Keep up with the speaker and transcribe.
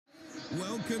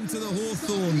Welcome to the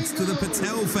Hawthorns, to the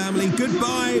Patel family.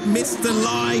 Goodbye, Mr.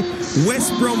 Lai.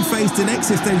 West Brom faced an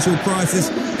existential crisis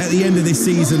at the end of this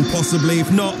season, possibly.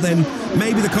 If not, then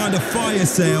maybe the kind of fire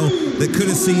sale that could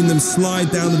have seen them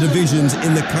slide down the divisions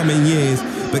in the coming years.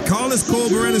 But Carlos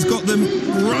Corberán has got them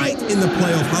right in the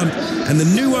playoff hunt, and the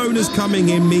new owners coming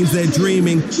in means they're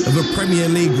dreaming of a Premier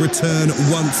League return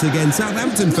once again.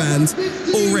 Southampton fans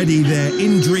already there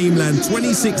in dreamland,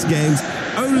 26 games,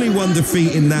 only one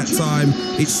defeat in that time.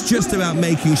 It's just about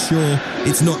making sure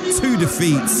it's not 2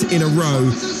 defeats in a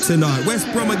row tonight. West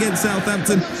Brom against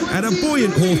Southampton at a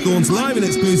buoyant Hawthorns, live and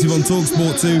exclusive on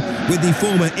Talksport 2 with the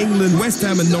former England, West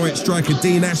Ham and Norwich striker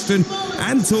Dean Ashton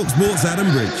and Talksport's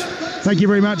Adam Bridge. Thank you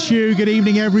very much, Hugh. Good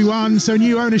evening, everyone. So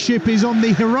new ownership is on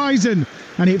the horizon,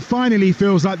 and it finally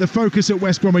feels like the focus at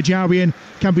West Bromwich Albion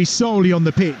can be solely on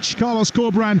the pitch. Carlos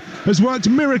Corberán has worked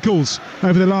miracles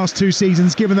over the last 2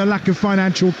 seasons, given the lack of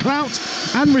financial clout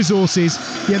and resources,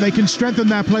 yet they can strengthen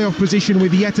their playoff position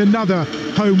with yet another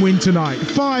home win tonight.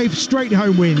 5 straight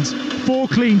home wins, 4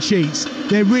 clean sheets.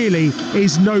 There really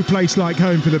is no place like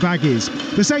home for the Baggies.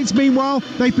 The Saints, meanwhile,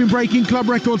 they've been breaking club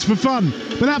records for fun,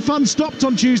 but that fun stopped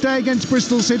on Tuesday against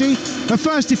Bristol City. A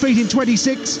first defeat in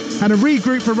 26 and a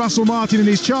regroup for Russell Martin and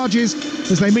his charges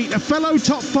as they meet a fellow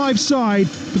top 5 side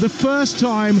for the first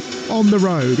time on the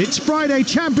road. It's Friday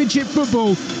Championship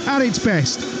football at its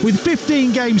best. With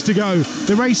 15 games to go,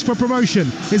 the race for promotion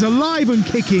is alive and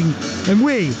kicking, and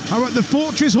we are at the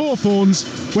Fortress Hawthorns,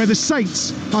 where the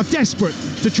Saints are desperate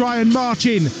to try and march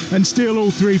in and steal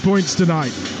all 3 points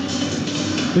tonight.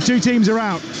 The 2 teams are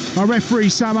out. Our referee,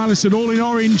 Sam Allison, all in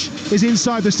orange, is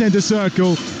inside the centre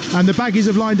circle, and the Baggies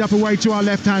have lined up away to our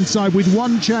left-hand side with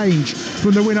 1 change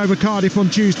from the win over Cardiff on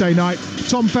Tuesday night.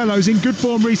 Tom Fellows, in good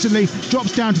form recently,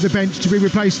 drops down to the bench to be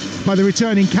replaced by the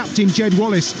returning captain Jed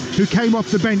Wallace, who came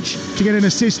off the bench to get an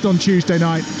assist on Tuesday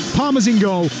night. Palmer's in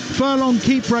goal, Furlong,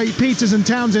 Keeprate, Peters and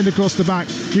Townsend across the back,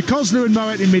 Yokoslu and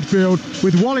Mowat in midfield,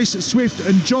 with Wallace, Swift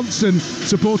and Johnson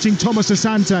supporting Thomas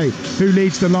Asante, who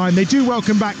leads the line. They do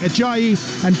welcome back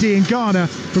Ajayi and Dean Garner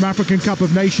from African Cup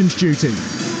of Nations duty.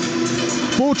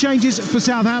 4 changes for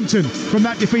Southampton from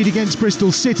that defeat against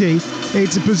Bristol City.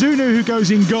 It's Bazunu who goes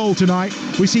in goal tonight.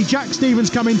 We see Jack Stevens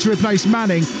come in to replace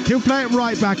Manning. He'll play at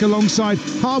right back alongside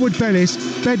Harwood Bellis,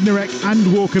 Bednarek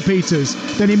and Walker Peters.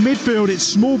 Then in midfield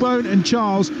it's Smallbone and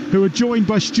Charles, who are joined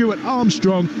by Stuart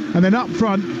Armstrong. And then up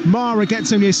front, Mara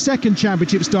gets only his 2nd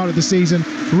championship start of the season.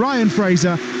 Ryan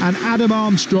Fraser and Adam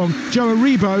Armstrong. Joe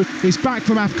Aribo is back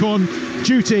from AFCON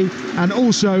duty and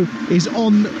also is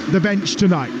on the bench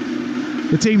tonight.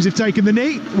 The teams have taken the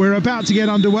knee. We're about to get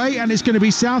underway, and it's going to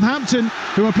be Southampton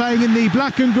who are playing in the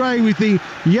black and grey with the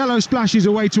yellow splashes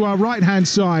away to our right-hand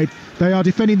side. They are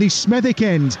defending the Smethwick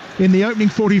end in the opening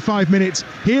 45 minutes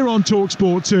here on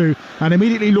Talksport 2, and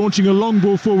immediately launching a long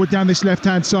ball forward down this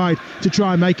left-hand side to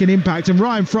try and make an impact. And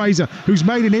Ryan Fraser, who's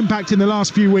made an impact in the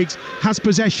last few weeks, has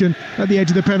possession at the edge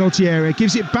of the penalty area.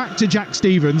 Gives it back to Jack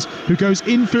Stevens, who goes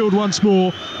infield once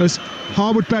more as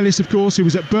Harwood Bellis, of course, who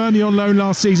was at Burnley on loan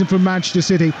last season from Manchester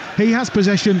City. He has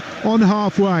possession on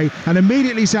halfway, and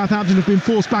immediately Southampton have been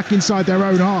forced back inside their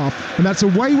own half, and that's a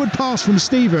wayward pass from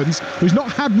Stevens, who's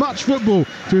not had much football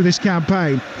through this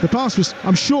campaign. The pass was,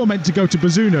 I'm sure, meant to go to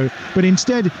Bazunu, but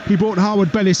instead he brought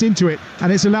Harwood Bellis into it,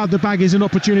 and it's allowed the Baggies an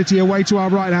opportunity away to our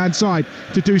right-hand side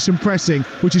to do some pressing,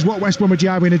 which is what West Bromwich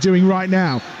Albion are doing right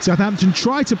now. Southampton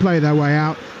try to play their way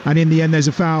out, and in the end there's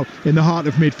a foul in the heart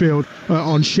of midfield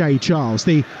on Shea Charles.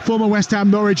 The former West Ham,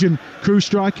 Norwich and Crew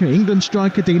striker, England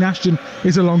striker Dean Ashton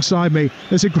is alongside me.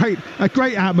 There's a great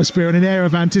atmosphere and an air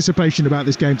of anticipation about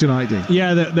this game tonight, Dean.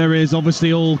 Yeah, there is.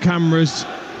 Obviously all cameras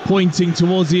pointing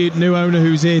towards the new owner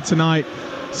who's here tonight,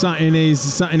 sat in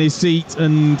his seat,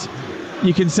 and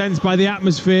you can sense by the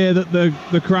atmosphere that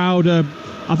the crowd are,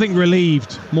 I think,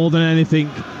 relieved more than anything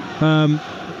that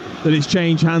it's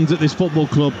changed hands at this football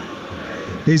club.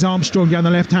 Here's Armstrong down the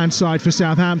left-hand side for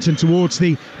Southampton towards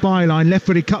the byline.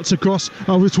 Left-footed cuts across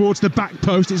over towards the back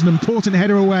post. It's an important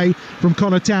header away from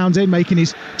Connor Townsend, making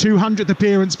his 200th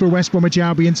appearance for West Bromwich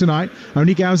Albion tonight.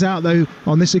 Only goes out, though,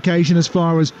 on this occasion as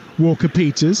far as Walker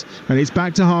Peters. And it's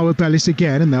back to Harwood Bellis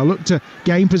again, and they'll look to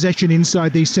gain possession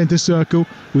inside the centre circle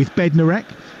with Bednarek,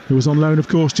 who was on loan, of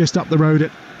course, just up the road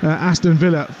at Aston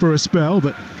Villa for a spell,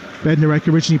 but Bednarek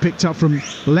originally picked up from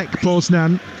Lech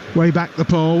Poznan way back the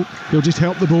pole. He'll just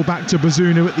help the ball back to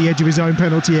Bazunu at the edge of his own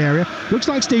penalty area. Looks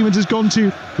like Stevens has gone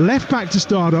to left back to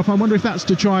start off. I wonder if that's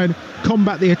to try and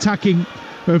combat the attacking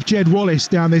of Jed Wallace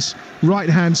down this right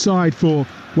hand side for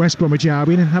West Bromwich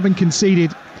Albion, and having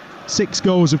conceded 6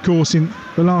 goals, of course, in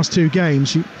the last 2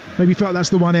 games, you maybe felt that's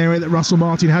the one area that Russell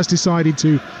Martin has decided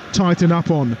to tighten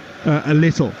up on a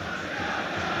little.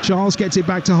 Charles gets it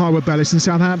back to Harwood Bellis, and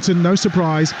Southampton, no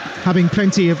surprise, having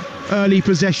plenty of early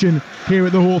possession here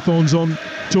at the Hawthorns on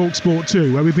Talksport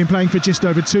 2, where we've been playing for just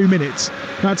over 2 minutes.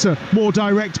 That's a more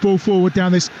direct ball forward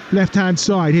down this left-hand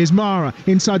side. Here's Mara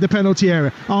inside the penalty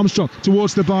area. Armstrong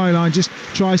towards the byline, just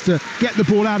tries to get the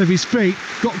ball out of his feet.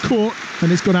 Got caught,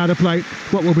 and it's gone out of play.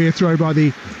 What will be a throw by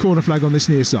the corner flag on this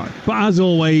near side. But as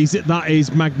always, that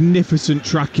is magnificent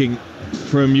tracking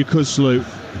from Yukuslu.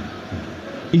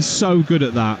 He's so good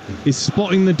at that. He's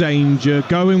spotting the danger,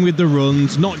 going with the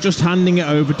runs, not just handing it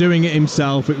over, doing it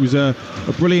himself. It was a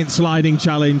brilliant sliding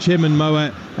challenge. Him and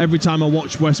Moet, every time I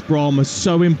watch West Brom, are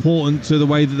so important to the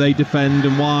way that they defend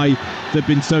and why they've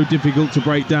been so difficult to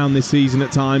break down this season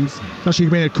at times. Actually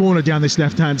been a corner down this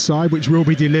left-hand side, which will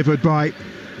be delivered by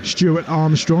Stuart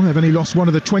Armstrong. They've only lost one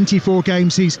of the 24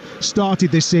 games he's started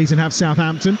this season, have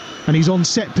Southampton, and he's on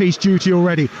set-piece duty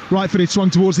already. Right-footed swung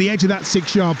towards the edge of that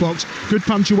 6-yard box. Good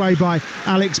punch away by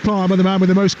Alex Palmer, the man with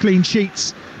the most clean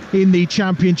sheets in the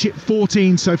Championship,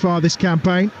 14 so far this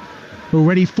campaign.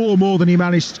 Already 4 more than he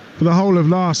managed for the whole of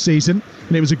last season,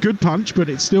 and it was a good punch, but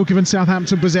it's still given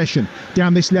Southampton possession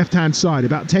down this left-hand side,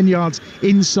 about 10 yards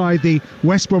inside the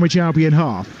West Bromwich Albion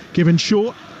half. Given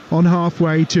short on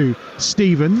halfway to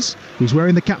Stevens, who's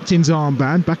wearing the captain's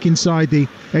armband, back inside the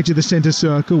edge of the centre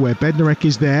circle where Bednarek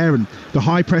is there, and the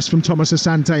high press from Thomas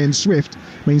Asante and Swift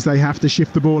means they have to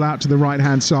shift the ball out to the right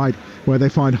hand side where they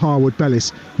find Harwood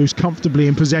Bellis, who's comfortably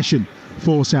in possession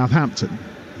for Southampton.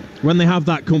 When they have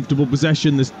that comfortable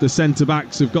possession, the centre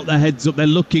backs have got their heads up, they're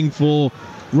looking for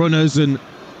runners, and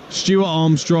Stuart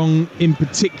Armstrong in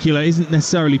particular isn't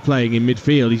necessarily playing in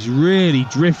midfield. He's really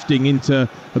drifting into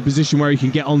a position where he can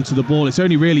get onto the ball. It's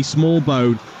only really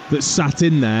Smallbone that's sat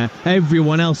in there.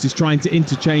 Everyone else is trying to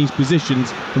interchange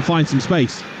positions and find some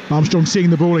space. Armstrong seeing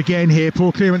the ball again here.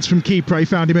 Poor clearance from Kipre,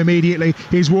 found him immediately.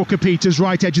 Here's Walker-Peters,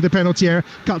 right edge of the penalty area,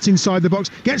 cuts inside the box,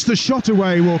 gets the shot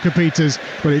away, Walker-Peters,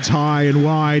 but it's high and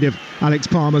wide of Alex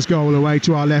Palmer's goal away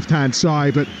to our left-hand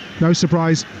side. But no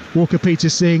surprise,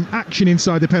 Walker-Peters seeing action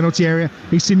inside the penalty area.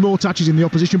 He's seen more touches in the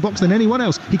opposition box than anyone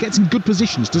else. He gets in good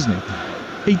positions, doesn't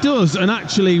he? He does, and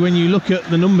actually when you look at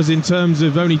the numbers in terms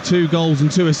of only 2 goals and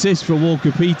 2 assists for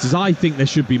Walker-Peters, I think there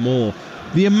should be more.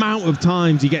 The amount of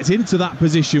times he gets into that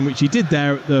position, which he did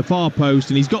there at the far post,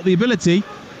 and he's got the ability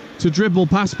to dribble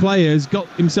past players, got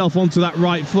himself onto that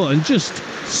right foot and just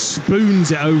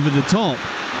spoons it over the top.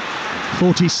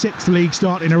 46th league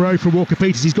start in a row for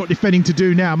Walker-Peters. He's got defending to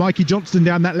do now. Mikey Johnston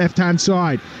down that left-hand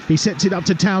side. He sets it up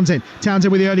to Townsend.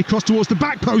 Townsend with the early cross towards the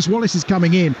back post. Wallace is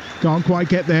coming in. Can't quite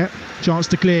get there. Chance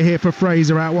to clear here for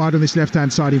Fraser out wide on this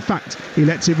left-hand side. In fact, he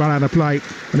lets it run out of play,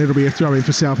 and it'll be a throw-in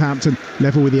for Southampton.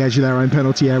 Level with the edge of their own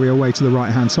penalty area away to the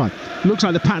right-hand side. Looks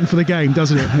like the pattern for the game,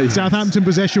 doesn't it? Yes. Southampton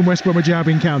possession, West Bromwich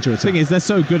Albion counter-attack. The thing is, they're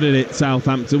so good at it,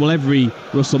 Southampton. Well, every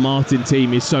Russell Martin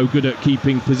team is so good at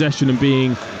keeping possession and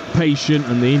being patient,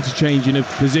 and the interchanging of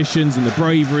positions and the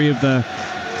bravery of the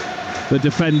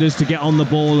defenders to get on the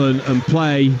ball and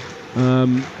play.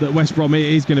 That West Brom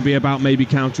is going to be about maybe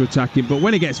counter-attacking, but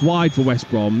when it gets wide for West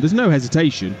Brom, there's no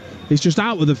hesitation. It's just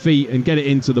out with the feet and get it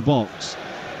into the box.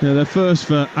 You know, they're first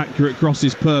for accurate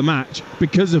crosses per match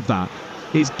because of that.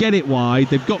 It's get it wide,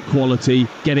 they've got quality,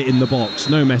 get it in the box,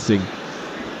 no messing.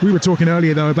 We were talking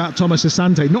earlier though about Thomas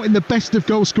Asante, not in the best of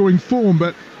goal-scoring form,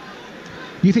 but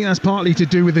you think that's partly to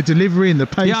do with the delivery and the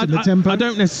pace and the tempo? I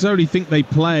don't necessarily think they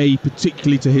play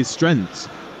particularly to his strengths.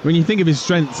 When you think of his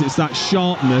strengths, it's that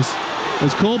sharpness.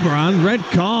 As Corberan, red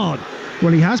card.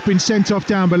 Well, he has been sent off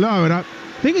down below, and I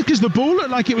think it's because the ball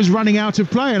looked like it was running out of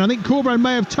play, and I think Corberan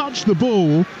may have touched the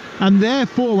ball, and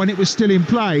therefore, when it was still in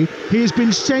play, he has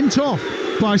been sent off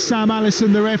by Sam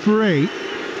Allison, the referee.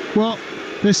 Well,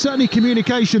 there's certainly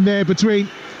communication there between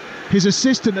his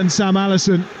assistant and Sam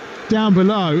Allison down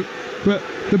below, but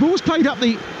the ball was played up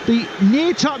the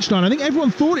near touchline. I think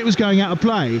everyone thought it was going out of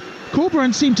play.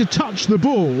 Corberan seemed to touch the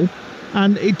ball,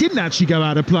 and it didn't actually go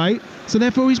out of play, so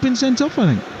therefore he's been sent off,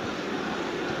 I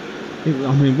think.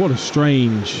 I mean, what a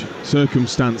strange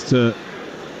circumstance to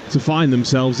find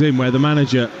themselves in, where the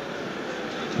manager,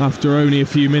 after only a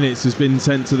few minutes, has been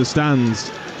sent to the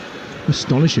stands.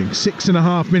 Astonishing.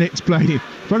 6.5 minutes played in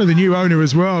front of the new owner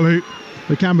as well, who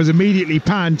the cameras immediately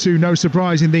panned to, no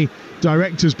surprise, in the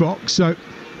director's box. So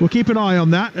we'll keep an eye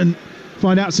on that and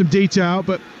find out some detail,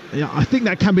 but I think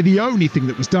that can be the only thing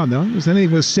that was done, though. If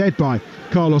anything was said by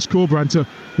Carlos Corberan to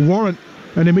warrant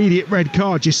an immediate red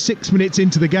card just 6 minutes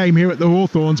into the game here at the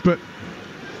Hawthorns, but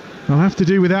I'll have to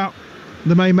do without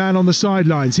the main man on the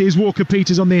sidelines. Here's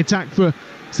Walker-Peters on the attack for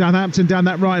Southampton down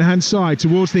that right-hand side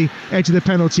towards the edge of the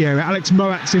penalty area. Alex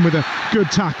Moat's in with a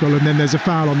good tackle, and then there's a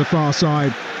foul on the far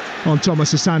side on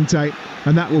Thomas Asante,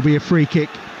 and that will be a free kick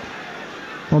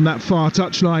on that far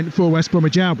touchline for West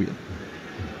Bromwich Albion.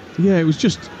 Yeah, it was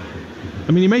just...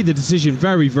 I mean, he made the decision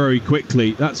very, very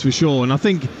quickly, that's for sure. And I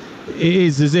think it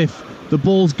is as if the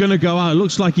ball's going to go out. It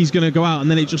looks like he's going to go out, and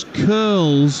then it just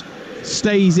curls,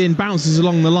 stays in, bounces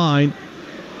along the line.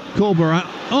 Corberan.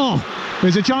 Oh!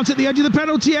 There's a chance at the edge of the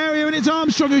penalty area, and it's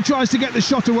Armstrong who tries to get the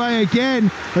shot away again.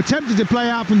 Attempted to play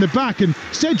out from the back, and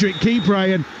Cedric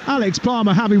Kipre and Alex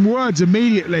Palmer having words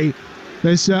immediately.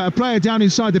 There's a player down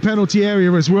inside the penalty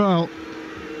area as well.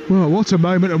 Well, what a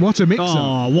moment and what a mix-up.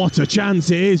 Oh, what a chance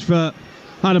it is for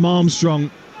Adam Armstrong,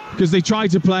 because they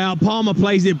tried to play out. Palmer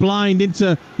plays it blind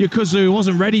into Yokuzu, who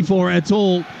wasn't ready for it at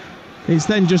all. It's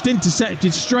then just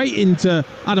intercepted straight into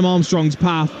Adam Armstrong's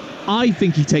path. I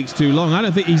think he takes too long. I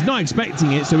don't think he's not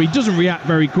expecting it, so he doesn't react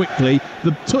very quickly.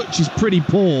 The touch is pretty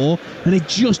poor, and it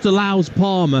just allows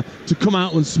Palmer to come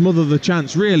out and smother the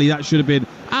chance. Really, that should have been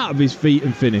out of his feet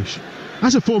and finish.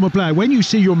 As a former player, when you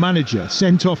see your manager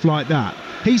sent off like that,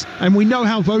 and we know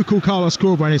how vocal Carlos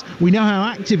Corberan is, we know how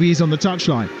active he is on the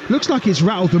touchline. Looks like it's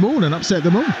rattled them all and upset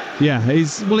them all. Yeah,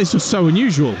 it's just so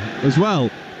unusual as well.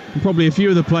 And probably a few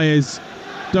of the players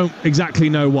don't exactly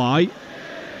know why,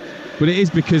 but it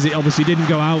is because it obviously didn't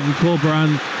go out and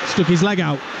Corberan stuck his leg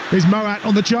out. Is Moat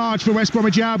on the charge for West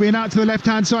Bromwich Albion. Out to the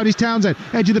left-hand side is Townsend.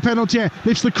 Edge of the penalty area.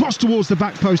 Lifts the cross towards the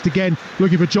back post again.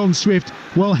 Looking for John Swift.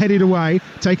 Well headed away.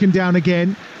 Taken down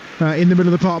again in the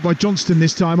middle of the park by Johnston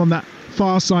this time on that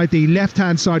far side. The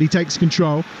left-hand side he takes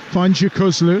control. Finds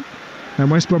Yokuzu. And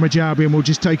West Bromwich Albion will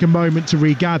just take a moment to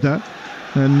regather.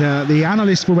 And the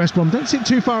analysts for West Brom don't sit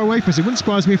too far away from us. It wouldn't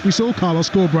surprise me if we saw Carlos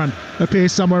Corberan appear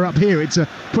somewhere up here. It's a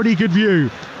pretty good view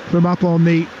from up on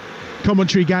the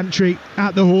commentary gantry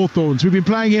at the Hawthorns. We've been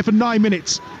playing here for 9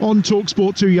 minutes on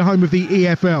Talksport 2, your home of the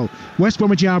EFL. West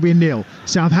Bromwich Albion 0,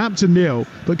 Southampton 0,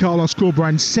 but Carlos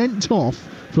Corberan sent off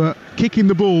for kicking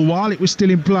the ball while it was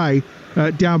still in play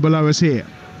down below us here.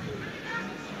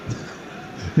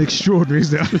 Extraordinary,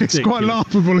 isn't it? It's quite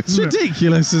laughable, isn't it? It's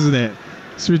ridiculous, isn't it?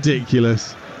 It's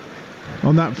ridiculous.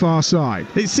 On that far side.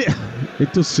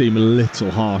 It does seem a little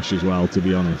harsh as well, to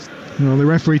be honest. Well, the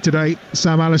referee today,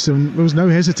 Sam Allison, there was no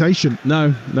hesitation.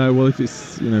 No. Well, if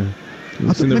it's,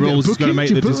 it's in the rules, it's going to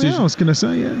make the decision. Yeah, I was going to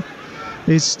say, yeah.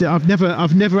 I've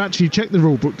never actually checked the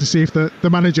rule book to see if the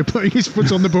manager putting his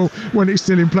foot on the ball when it's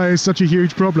still in play is such a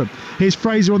huge problem. Here's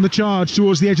Fraser on the charge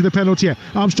towards the edge of the penalty area.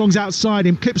 Armstrong's outside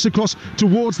him, clips across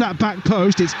towards that back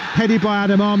post. It's headed by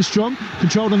Adam Armstrong,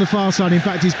 controlled on the far side. In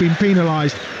fact, he's been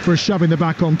penalised for a shove in the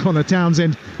back on Connor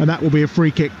Townsend, and that will be a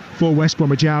free kick for West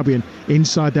Bromwich Albion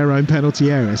inside their own penalty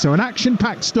area. So an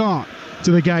action-packed start to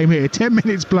the game here. 10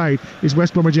 minutes played. Is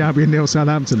West Bromwich Albion 0,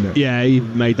 Southampton 0. Yeah, he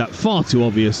made that far too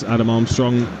obvious, Adam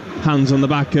Armstrong. Hands on the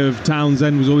back of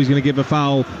Townsend, was always going to give a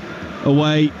foul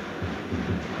away.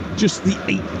 Just the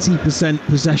 80%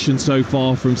 possession so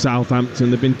far from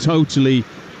Southampton. They've been totally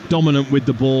dominant with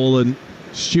the ball, and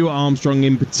Stuart Armstrong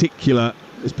in particular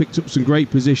has picked up some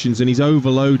great positions, and he's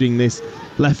overloading this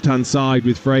left-hand side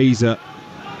with Fraser.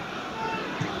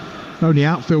 Only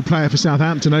outfield player for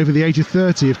Southampton over the age of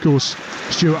 30, of course,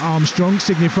 Stuart Armstrong,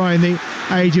 signifying the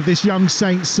age of this young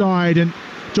Saints side. And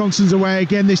Johnston's away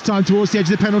again, this time towards the edge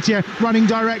of the penalty area, running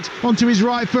direct onto his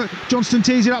right foot. Johnston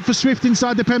tees it up for Swift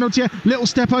inside the penalty area. Little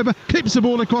step over, clips the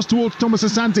ball across towards Thomas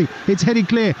Asante. It's headed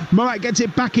clear. Moat gets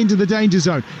it back into the danger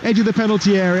zone. Edge of the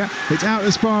penalty area. It's out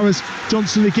as far as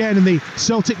Johnston again, and the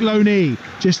Celtic loanee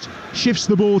just shifts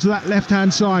the ball to that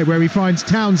left-hand side where he finds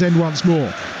Townsend once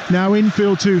more. Now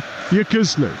infield to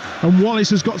Yokuzu, and Wallace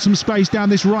has got some space down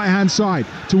this right-hand side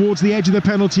towards the edge of the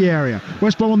penalty area.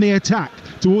 West Brom on the attack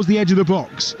towards the edge of the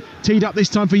box. Teed up this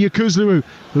time for Yokuzu,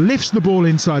 who lifts the ball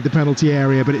inside the penalty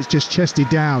area, but it's just chested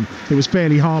down. It was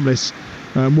fairly harmless.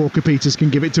 Walker Peters can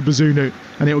give it to Bazunu,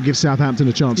 and it will give Southampton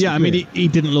a chance. Yeah, I mean, he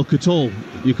didn't look at all,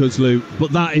 Yokuzu,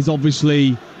 but that is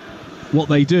obviously what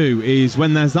they do, is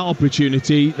when there's that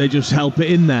opportunity, they just help it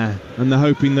in there, and they're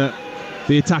hoping that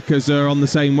the attackers are on the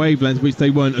same wavelength, which they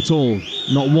weren't at all.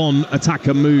 Not one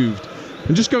attacker moved.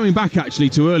 And just going back actually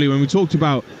to earlier when we talked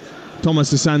about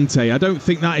Thomas Asante, I don't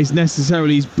think that is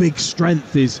necessarily his big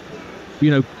strength, is,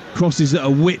 crosses that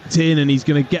are whipped in and he's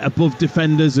going to get above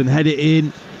defenders and head it in.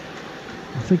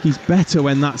 I think he's better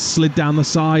when that's slid down the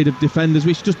side of defenders,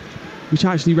 which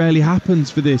actually rarely happens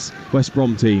for this West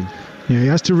Brom team. Yeah, he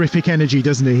has terrific energy,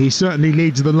 doesn't he? He certainly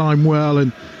leads the line well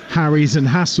and harries and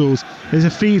hassles. There's a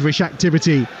feverish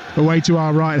activity away to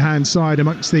our right-hand side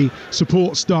amongst the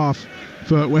support staff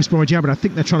for West Bromwich Albion. I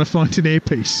think they're trying to find an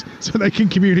earpiece so they can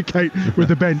communicate with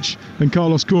the bench, and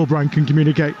Carlos Corberan can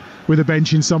communicate with the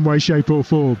bench in some way, shape or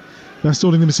form. They're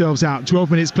sorting themselves out. 12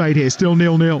 minutes played here, still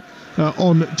 0-0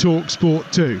 on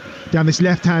Talksport 2. Down this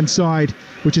left-hand side,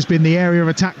 which has been the area of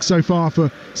attack so far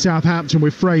for Southampton,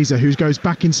 with Fraser, who goes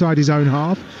back inside his own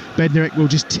half. Bednarek will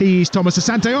just tease Thomas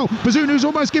Asante. Oh, Bazunu's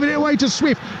almost giving it away to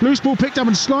Swift. Loose ball picked up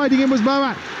and sliding in was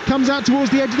Moat. Comes out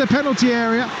towards the edge of the penalty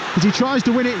area as he tries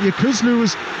to win it. Yakuzlu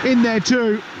was in there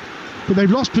too. But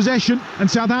they've lost possession and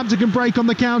Southampton can break on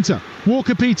the counter.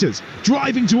 Walker-Peters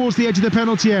driving towards the edge of the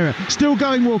penalty area. Still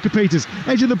going Walker-Peters.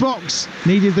 Edge of the box.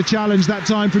 Needed the challenge that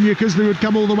time from Yakuzlu, who had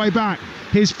come all the way back.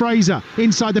 Here's Fraser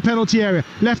inside the penalty area.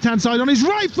 Left-hand side on his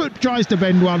right foot. Tries to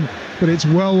bend one. But it's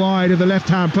well wide of the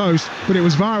left-hand post. But it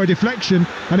was via a deflection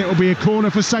and it will be a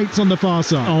corner for Saints on the far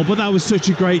side. Oh, but that was such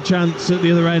a great chance at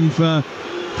the other end for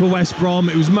West Brom.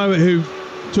 It was Moat who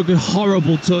took a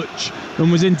horrible touch and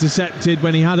was intercepted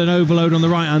when he had an overload on the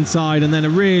right-hand side, and then a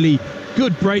really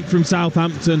good break from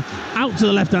Southampton out to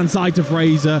the left-hand side to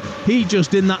Fraser. He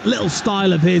just, in that little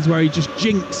style of his where he just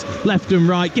jinks left and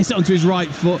right, gets it onto his right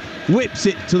foot, whips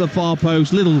it to the far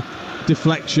post, little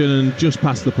deflection and just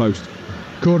past the post.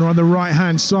 Corner on the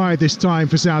right-hand side this time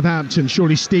for Southampton.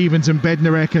 Surely Stevens and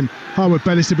Bednarek and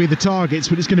Harwood-Bellis to be the targets,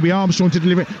 but it's going to be Armstrong to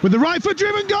deliver it with the right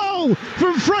foot-driven goal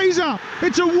from Fraser.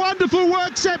 It's a wonderful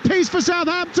work set piece for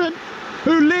Southampton,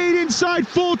 who lead inside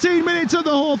 14 minutes at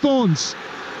the Hawthorns.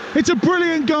 It's a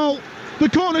brilliant goal. The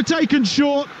corner taken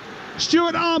short.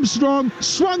 Stuart Armstrong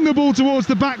swung the ball towards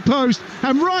the back post,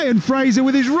 and Ryan Fraser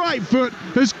with his right foot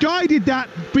has guided that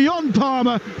beyond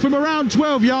Palmer from around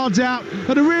 12 yards out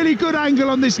at a really good angle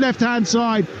on this left-hand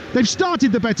side. They've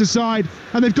started the better side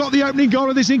and they've got the opening goal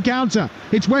of this encounter.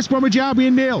 It's West Bromwich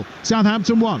Albion 0,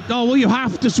 Southampton 1. Oh, well, you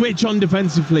have to switch on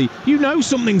defensively. You know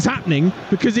something's happening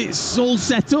because it's all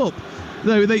set up.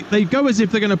 They go as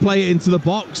if they're going to play it into the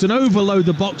box and overload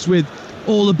the box with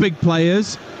all the big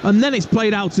players, and then it's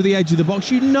played out to the edge of the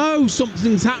box. You know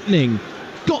something's happening.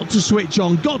 Got to switch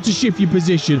on, got to shift your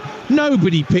position.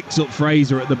 Nobody picks up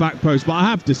Fraser at the back post, but I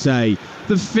have to say,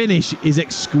 the finish is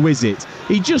exquisite.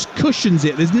 He just cushions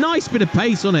it. There's a nice bit of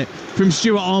pace on it from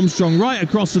Stuart Armstrong right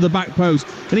across to the back post,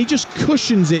 and he just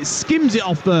cushions it, skims it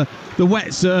off the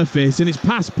wet surface, and it's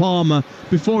past Palmer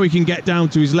before he can get down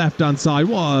to his left-hand side.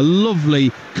 What a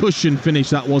lovely cushion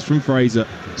finish that was from Fraser.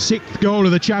 6th goal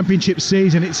of the Championship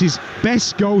season. It's his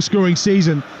best goal-scoring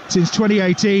season since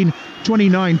 2018,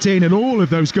 2019, and all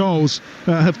of those goals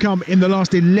have come in the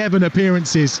last 11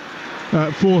 appearances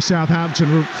for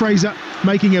Southampton. Fraser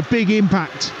making a big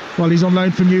impact while he's on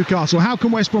loan from Newcastle. How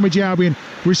can West Bromwich Albion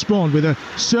respond with a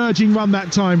surging run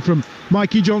that time from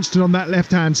Mikey Johnston on that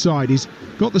left-hand side? He's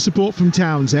got the support from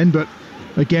Townsend, but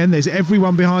again, there's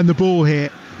everyone behind the ball here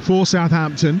for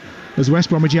Southampton as West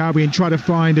Bromwich Albion try to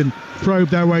find and probe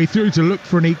their way through to look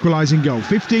for an equalising goal.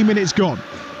 15 minutes gone.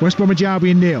 West Bromwich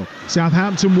Albion 0,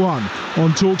 Southampton 1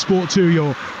 on Talksport 2,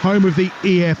 your home of the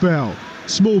EFL.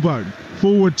 Smallbone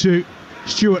forward to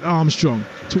Stuart Armstrong.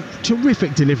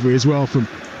 Terrific delivery as well from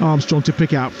Armstrong to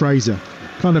pick out Fraser.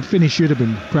 Kind of finish you'd have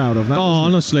been proud of that. Oh,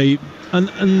 honestly. And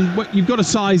you've got to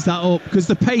size that up because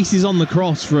the pace is on the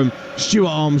cross from Stuart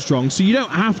Armstrong, so you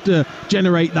don't have to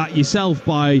generate that yourself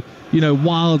by,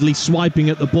 wildly swiping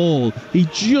at the ball. He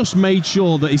just made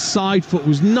sure that his side foot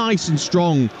was nice and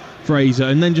strong, Fraser,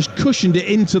 and then just cushioned it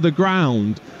into the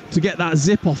ground to get that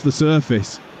zip off the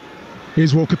surface.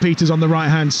 Here's Walker-Peters on the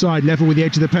right-hand side, level with the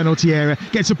edge of the penalty area.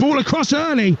 Gets a ball across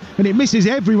early, and it misses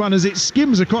everyone as it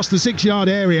skims across the 6-yard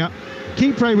area.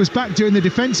 Kipre was back doing the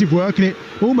defensive work, and it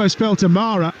almost fell to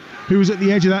Mara, who was at the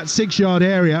edge of that 6-yard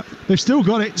area. They've still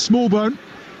got it. Smallbone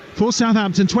for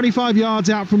Southampton, 25 yards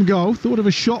out from goal. Thought of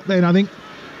a shot then, I think,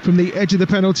 from the edge of the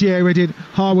penalty area did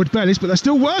Harwood-Bellis, but they're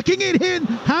still working it in.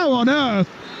 How on earth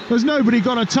has nobody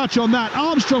got a touch on that?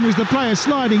 Armstrong was the player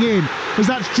sliding in as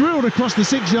that's drilled across the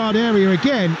 6-yard area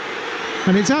again,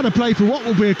 and it's out of play for what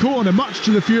will be a corner, much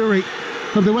to the fury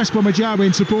of the West Bromwich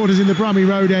Albion supporters in the Brummie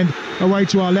Road end away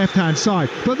to our left-hand side.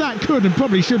 But that could and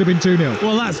probably should have been 2-0.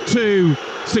 Well, that's two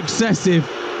successive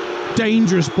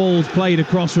dangerous balls played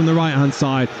across from the right-hand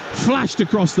side, flashed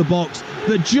across the box,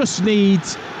 that just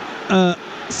needs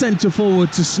centre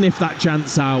forward to sniff that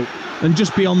chance out and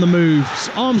just be on the moves.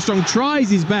 Armstrong tries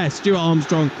his best, Stuart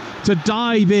Armstrong, to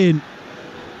dive in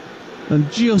and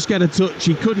just get a touch.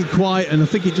 He couldn't quite, and I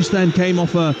think it just then came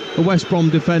off a West Brom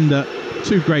defender.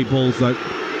 Two great balls though.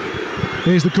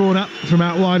 Here's the corner from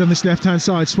out wide on this left-hand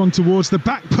side, swung towards the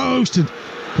back post and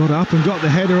got up and got the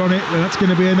header on it. Well, that's going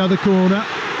to be another corner.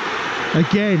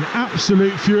 Again,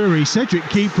 absolute fury. Cedric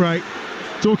Kipre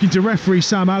talking to referee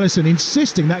Sam Allison,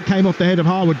 insisting that came off the head of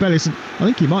Harwood-Bellis, and I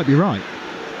think he might be right.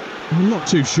 I'm not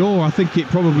too sure. I think it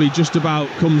probably just about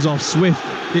comes off Swift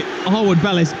Harwood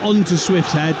Bellis onto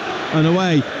Swift's head and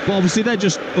away. But obviously they're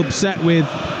just upset with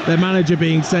their manager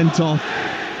being sent off.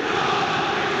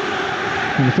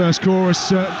 And the first chorus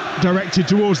directed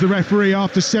towards the referee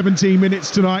after 17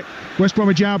 minutes tonight. West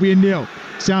Bromwich Albion 0,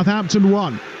 Southampton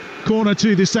 1. Corner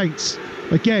to the Saints.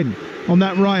 Again, on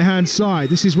that right-hand side.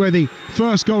 This is where the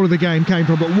first goal of the game came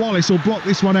from, but Wallace will block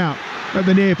this one out at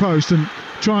the near post and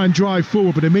try and drive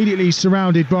forward, but immediately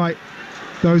surrounded by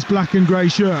those black and grey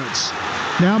shirts.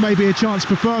 Now maybe a chance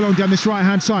for Furlong down this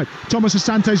right-hand side. Thomas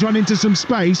Asante's run into some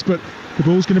space, but the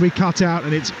ball's going to be cut out,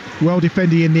 and it's well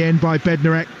defended in the end by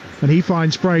Bednarek, and he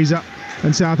finds Fraser,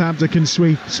 and Southampton can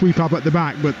sweep up at the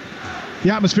back. But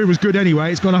the atmosphere was good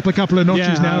anyway. It's gone up a couple of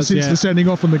notches since the sending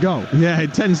off and the goal. Yeah,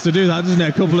 it tends to do that, doesn't it?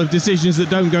 A couple of decisions that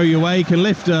don't go your way can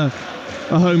lift a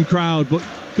home crowd. But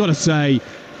got to say,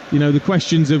 you know, the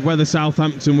questions of whether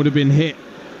Southampton would have been hit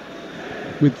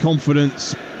with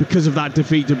confidence because of that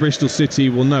defeat to Bristol City,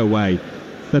 well, no way.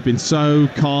 They've been so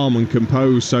calm and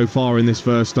composed so far in this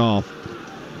first half.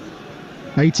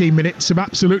 18 minutes have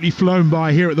absolutely flown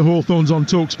by here at the Hawthorns on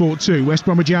Talksport 2. West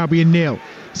Bromwich Albion 0,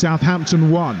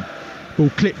 Southampton 1. Ball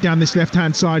clipped down this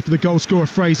left-hand side for the goal scorer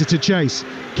Fraser to chase.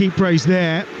 Keepray's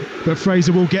there, but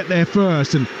Fraser will get there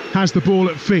first and has the ball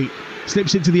at feet.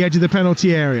 Slips it to the edge of the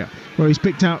penalty area, where he's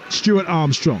picked out Stuart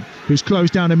Armstrong, who's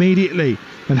closed down immediately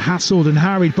and hassled and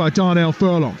harried by Darnell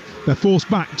Furlong. They're forced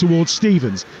back towards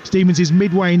Stevens. Stevens is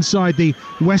midway inside the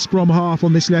West Brom half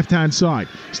on this left-hand side.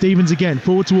 Stevens again,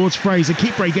 forward towards Fraser.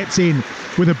 Keepray gets in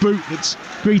with a boot that's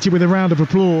greeted with a round of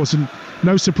applause, and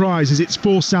no surprise as it's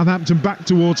forced Southampton back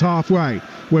towards halfway,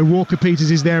 where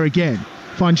Walker-Peters is there again.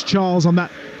 Finds Charles on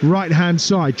that right-hand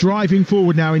side, driving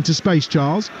forward now into space.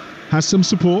 Charles has some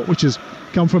support, which has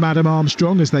come from Adam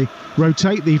Armstrong as they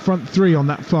rotate the front three on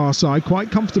that far side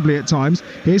quite comfortably at times.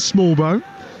 Here's Smallbone,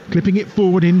 clipping it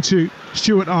forward into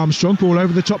Stuart Armstrong. Ball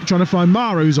over the top, trying to find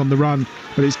Mara, who's on the run,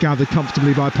 but it's gathered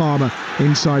comfortably by Palmer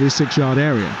inside his 6-yard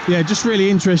area. Yeah, just really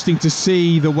interesting to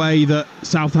see the way that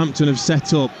Southampton have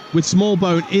set up with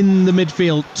Smallbone in the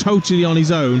midfield totally on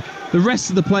his own. The rest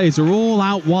of the players are all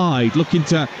out wide looking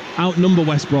to outnumber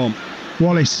West Brom.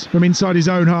 Wallace from inside his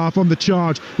own half on the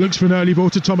charge, looks for an early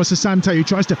ball to Thomas Asante, who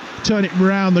tries to turn it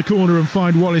round the corner and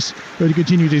find Wallace, who had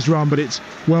continued his run, but it's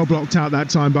well blocked out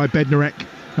that time by Bednarek,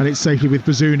 and it's safely with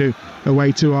Bazunu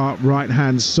away to our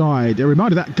right-hand side. A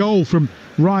reminder, that goal from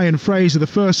Ryan Fraser, the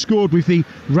first scored with the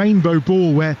rainbow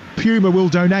ball, where Puma will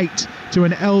donate to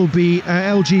an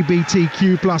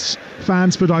LGBTQ plus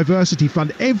Fans for Diversity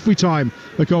Fund every time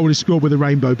a goal is scored with a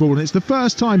rainbow ball, and it's the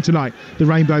first time tonight the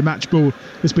rainbow match ball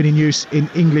has been in use in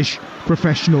English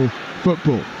professional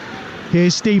football.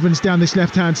 Here's Stevens down this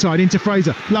left-hand side into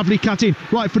Fraser. Lovely cut in,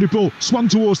 right-footed ball, swung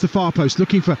towards the far post,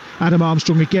 looking for Adam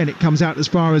Armstrong again. It comes out as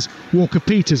far as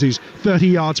Walker-Peters, who's 30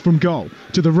 yards from goal.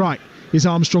 To the right is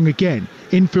Armstrong again.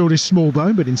 Infield is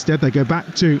Smallbone, but instead they go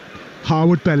back to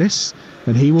Harwood Bellis,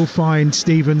 and he will find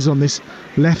Stevens on this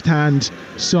left-hand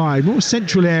side. More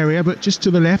central area, but just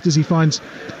to the left as he finds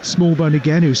Smallbone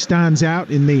again, who stands out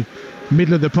in the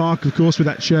middle of the park, of course, with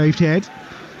that shaved head.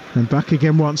 And back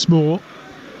again once more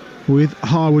with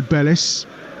Harwood Bellis.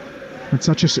 Had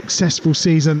such a successful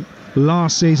season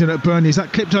last season at Burnley. Is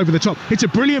that clipped over the top? It's a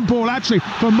brilliant ball actually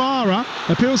for Mara.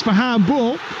 Appeals for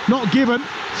handball, not given.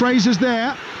 Fraser's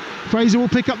there. Fraser will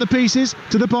pick up the pieces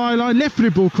to the byline.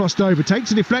 Left-footed ball crossed over,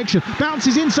 takes a deflection,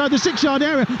 bounces inside the 6-yard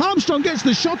area. Armstrong gets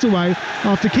the shot away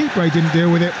after Keepray didn't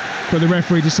deal with it, but the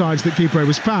referee decides that Keepray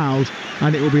was fouled,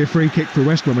 and it will be a free kick for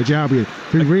West Bromwich Albion,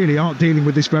 who really aren't dealing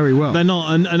with this very well. They're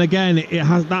not, and again,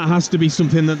 that has to be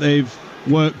something that they've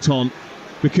worked on,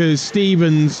 because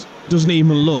Stevens doesn't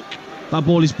even look. That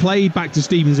ball is played back to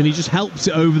Stevens, and he just helps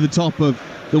it over the top of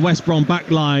the West Brom back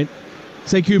line.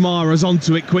 Sekou Mara's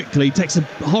onto it quickly, takes a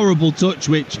horrible touch,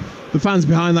 which the fans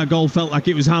behind that goal felt like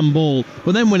it was handball.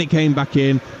 But then when it came back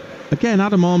in, again,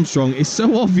 Adam Armstrong, it's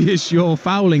so obvious you're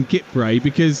fouling Keepray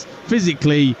because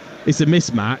physically it's a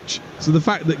mismatch. So the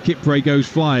fact that Keepray goes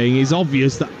flying is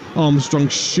obvious that Armstrong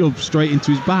shoves straight into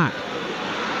his back.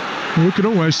 We can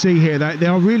almost see here that they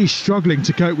are really struggling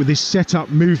to cope with this set-up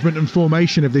movement and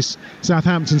formation of this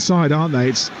Southampton side, aren't they?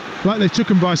 It's like they took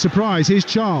them by surprise. Here's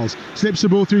Charles, slips the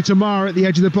ball through to Mara at the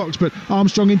edge of the box, but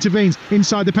Armstrong intervenes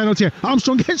inside the penalty area.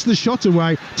 Armstrong gets the shot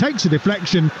away, takes a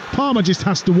deflection. Palmer just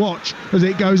has to watch as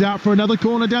it goes out for another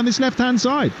corner down this left-hand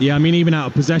side. Yeah, I mean, even out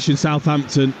of possession,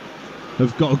 Southampton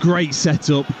have got a great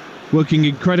set-up, working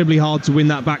incredibly hard to win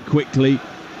that back quickly.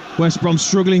 West Brom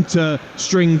struggling to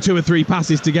string 2 or 3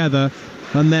 passes together,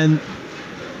 and then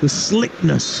the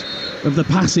slickness of the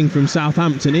passing from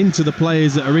Southampton into the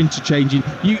players that are interchanging.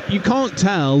 You can't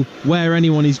tell where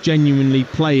anyone is genuinely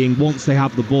playing once they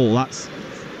have the ball.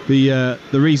 the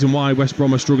reason why West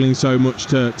Brom are struggling so much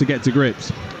to get to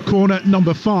grips. Corner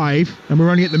number 5, and we're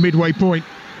only at the midway point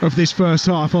of this first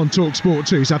half on Talksport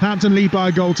 2. Southampton lead by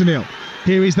a goal to nil.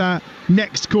 Here is that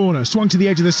next corner, swung to the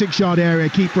edge of the 6-yard area.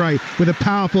 Keep Bray with a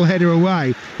powerful header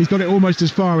away. He's got it almost as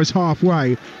far as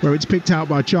halfway, where it's picked out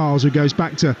by Charles, who goes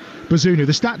back to Bazunu.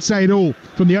 The stats say it all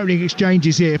from the opening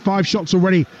exchanges here. 5 shots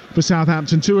already for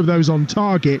Southampton, 2 of those on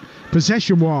target.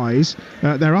 Possession-wise,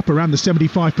 they're up around the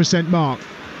 75% mark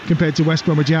compared to West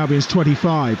Bromwich Albion's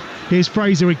 25. Here's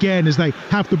Fraser again as they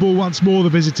have the ball once more, the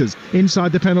visitors,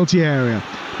 inside the penalty area.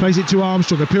 Plays it to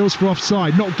Armstrong, appeals for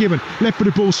offside, not given.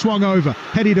 Left-footed ball swung over,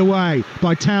 headed away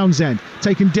by Townsend.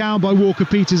 Taken down by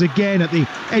Walker-Peters again at the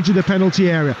edge of the penalty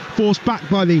area. Forced back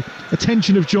by the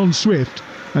attention of John Swift.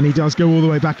 And he does go all the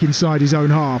way back inside his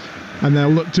own half. And they'll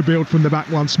look to build from the back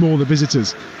once more, the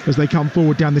visitors, as they come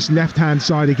forward down this left-hand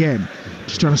side again.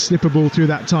 Just trying to slip a ball through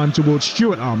that time towards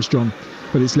Stuart Armstrong.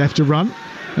 But it's left to run,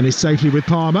 and is safely with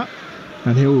Palmer,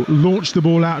 and he'll launch the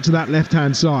ball out to that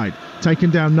left-hand side. Taken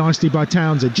down nicely by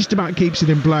Townsend, just about keeps it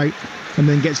in play, and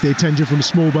then gets the attention from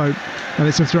Smallboat, and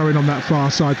it's a throw-in on that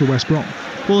far side for West Brom.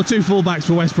 Well, the 2 full-backs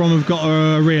for West Brom have got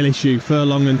a real issue,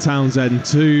 Furlong and Townsend,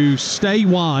 to stay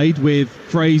wide with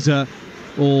Fraser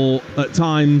or, at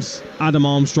times, Adam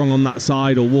Armstrong on that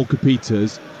side or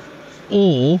Walker-Peters,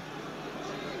 or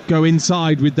go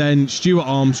inside with then Stuart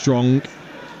Armstrong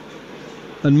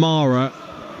and Mara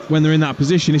when they're in that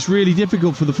position. It's really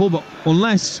difficult for the fullback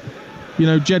unless,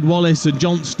 Jed Wallace and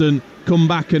Johnston come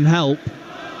back and help.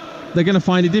 They're going to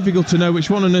find it difficult to know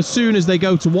which one, and as soon as they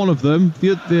go to one of them,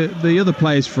 the other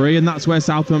player's free, and that's where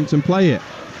Southampton play it.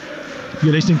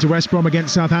 You're listening to West Brom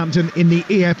against Southampton in the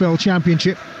EFL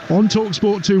Championship on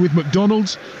Talksport 2 with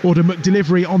McDonald's. Order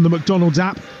McDelivery on the McDonald's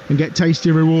app and get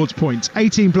tasty rewards points.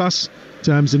 18 plus.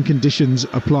 Terms and conditions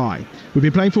apply. We've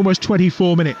been playing for almost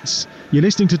 24 minutes. You're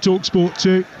listening to Talksport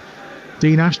 2.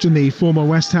 Dean Ashton, the former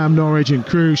West Ham, Norwich and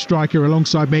Crewe striker,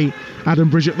 alongside me, Adam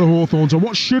Bridget, the Hawthorns, on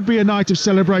what should be a night of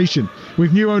celebration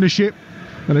with new ownership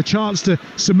and a chance to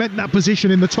cement that position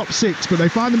in the top 6. But they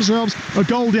find themselves a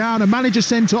goal down, a manager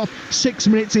sent off 6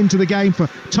 minutes into the game for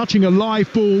touching a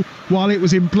live ball while it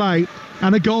was in play,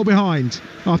 and a goal behind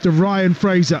after Ryan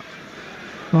Fraser,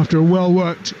 after a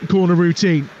well-worked corner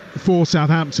routine for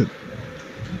Southampton.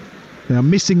 They are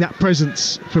missing that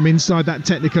presence from inside that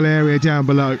technical area down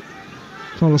below.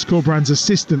 Carlos Corbrand's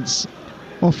assistants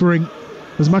offering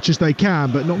as much as they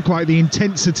can, but not quite the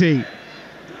intensity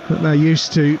that they're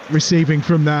used to receiving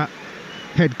from that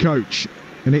head coach.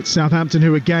 And it's Southampton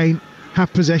who again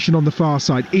have possession on the far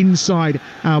side, inside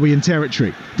Albion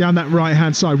territory. Down that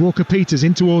right-hand side, Walker-Peters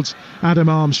in towards Adam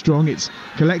Armstrong. It's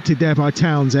collected there by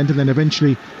Townsend and then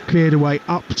eventually cleared away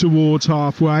up towards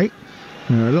halfway.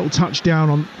 A little touchdown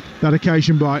on that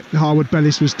occasion by Harwood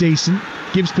Bellis was decent.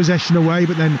 Gives possession away,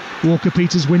 but then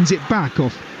Walker-Peters wins it back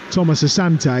off Thomas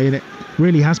Asante, and it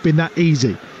really has been that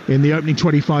easy in the opening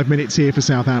 25 minutes here for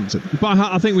Southampton. But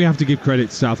I think we have to give credit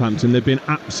to Southampton. They've been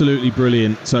absolutely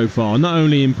brilliant so far, not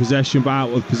only in possession but out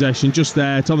of possession. Just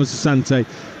there, Thomas Asante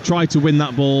tried to win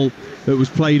that ball that was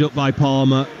played up by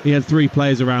Palmer. He had 3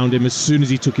 players around him as soon as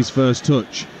he took his first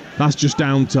touch. That's just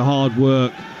down to hard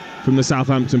work from the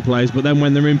Southampton players, but then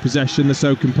when they're in possession they're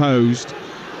so composed.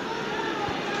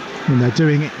 And they're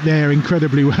doing it there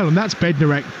incredibly well, and that's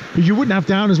Bednarek, who you wouldn't have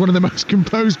down as one of the most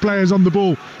composed players on the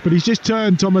ball, but he's just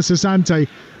turned Thomas Asante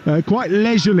quite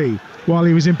leisurely while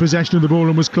he was in possession of the ball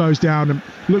and was closed down, and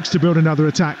looks to build another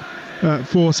attack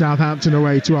for Southampton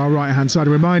away to our right hand side.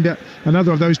 A reminder,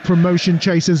 another of those promotion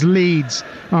chasers, Leeds,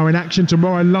 are in action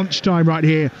tomorrow lunchtime right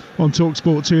here on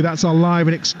Talksport 2. That's our live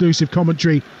and exclusive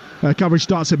commentary. Coverage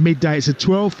starts at midday. It's a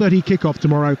 12:30 kickoff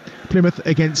tomorrow, Plymouth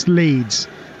against Leeds,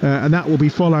 and that will be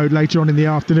followed later on in the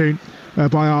afternoon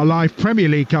by our live Premier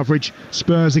League coverage,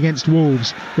 Spurs against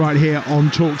Wolves, right here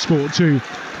on Talksport 2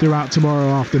 throughout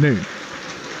tomorrow afternoon.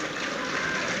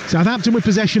 Southampton with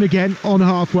possession again on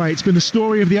halfway. It's been the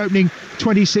story of the opening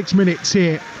 26 minutes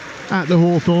here at the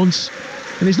Hawthorns,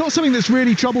 and it's not something that's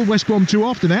really troubled West Brom too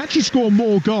often. They actually score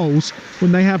more goals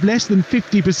when they have less than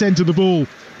 50% of the ball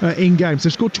in games.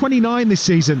 They've scored 29 this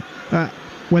season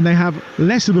when they have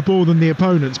less of the ball than the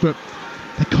opponents, but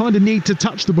they kind of need to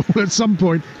touch the ball at some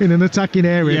point in an attacking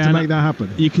area to make that happen.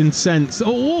 You can sense,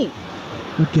 again,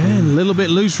 a little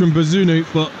bit loose from Bazunu,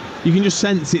 but you can just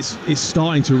sense it's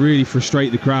starting to really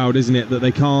frustrate the crowd, isn't it? That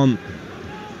they can't,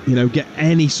 get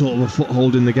any sort of a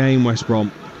foothold in the game, West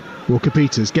Brom.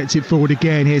 Walker-Peters gets it forward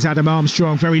again. Here's Adam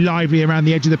Armstrong, very lively around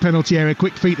the edge of the penalty area.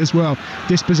 Quick feet as well.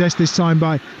 Dispossessed this time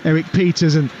by Eric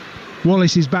Peters, and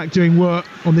Wallace is back doing work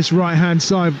on this right-hand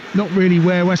side. Not really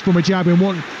where West Bromwich Albion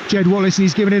want Jed Wallace, and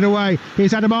he's giving it away.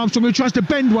 Here's Adam Armstrong, who tries to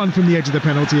bend one from the edge of the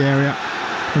penalty area.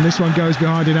 And this one goes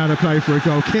behind and out of play for a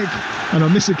goal kick. And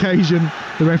on this occasion,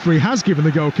 the referee has given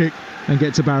the goal kick and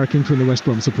gets a barracking from the West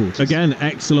Brom supporters. Again,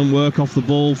 excellent work off the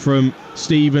ball from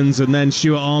Stevens, and then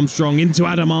Stuart Armstrong into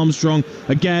Adam Armstrong.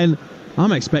 Again,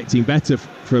 I'm expecting better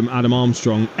from Adam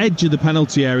Armstrong. Edge of the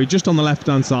penalty area, just on the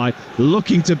left-hand side,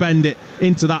 looking to bend it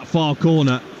into that far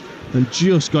corner, and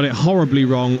just got it horribly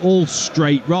wrong, all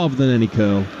straight rather than any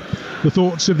curl. The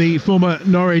thoughts of the former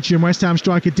Norwich and West Ham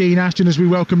striker Dean Ashton as we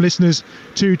welcome listeners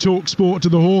to Talksport to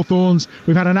the Hawthorns.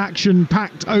 We've had an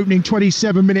action-packed opening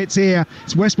 27 minutes here.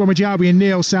 It's West Bromwich Albion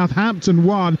 0, Southampton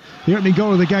 1. The opening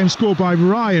goal of the game scored by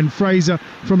Ryan Fraser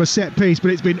from a set piece, but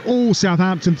it's been all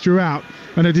Southampton throughout.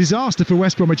 And a disaster for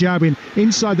West Bromwich Albion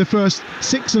inside the first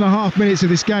 6.5 minutes of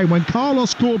this game when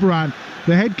Carlos Corberán,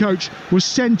 the head coach, was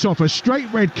sent off. A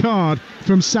straight red card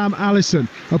from Sam Allison.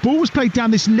 A ball was played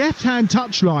down this left-hand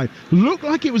touchline. Looked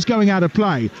like it was going out of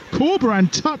play. Corberán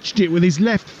touched it with his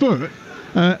left foot.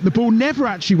 The ball never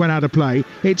actually went out of play.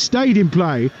 It stayed in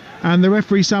play. And the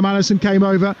referee, Sam Allison, came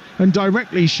over and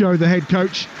directly showed the head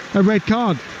coach a red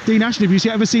card. Dean Ashton, have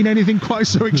you ever seen anything quite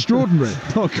so extraordinary?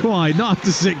 Not quite, not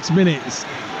after 6 minutes.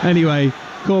 Anyway,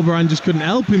 Corberán just couldn't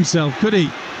help himself, could he?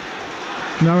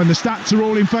 No, and the stats are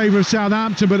all in favour of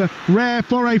Southampton, but a rare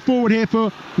foray forward here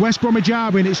for West Bromwich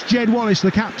Albion. It's Jed Wallace,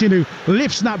 the captain, who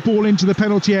lifts that ball into the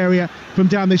penalty area from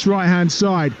down this right-hand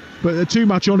side. But too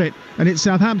much on it, and it's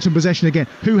Southampton possession again,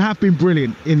 who have been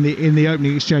brilliant in the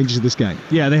opening exchanges of this game.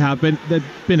 Yeah, they have been. They've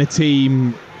been a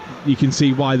team. You can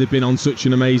see why they've been on such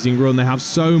an amazing run. They have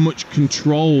so much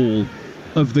control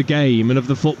of the game and of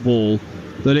the football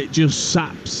that it just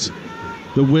saps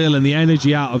the will and the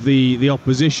energy out of the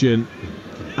opposition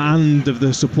and of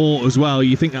the support as well.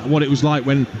 You think that what it was like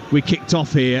when we kicked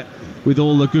off here with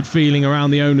all the good feeling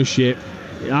around the ownership,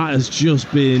 that has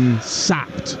just been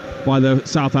sapped by the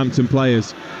Southampton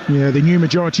players. Yeah, the new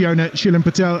majority owner, Shilan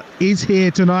Patel, is here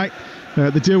tonight.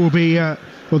 The deal will be,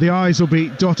 the I's will be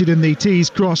dotted and the T's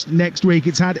crossed next week.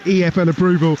 It's had EFL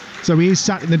approval, so he is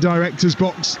sat in the director's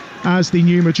box as the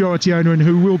new majority owner and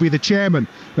who will be the chairman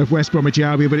of West Bromwich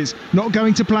Albion, but it's not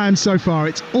going to plan so far.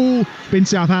 It's all been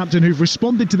Southampton who've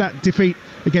responded to that defeat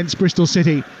against Bristol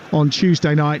City on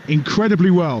Tuesday night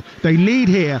incredibly well. They lead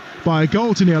here by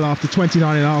 1-0 after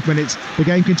 29.5 minutes. The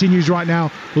game continues right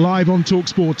now live on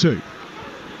Talksport 2.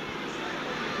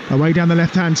 Away down the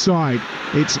left-hand side,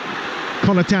 it's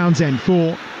Connor Townsend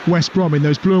for West Brom in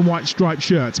those blue and white striped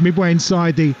shirts, midway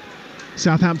inside the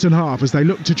Southampton half as they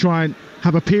look to try and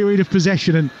have a period of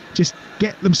possession and just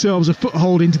get themselves a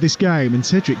foothold into this game. And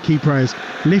Cedric Kipre has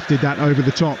lifted that over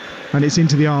the top, and it's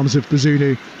into the arms of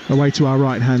Bazunu away to our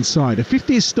right-hand side. A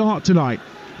 50th start tonight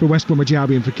for West Bromwich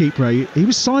Albion for Kipre. He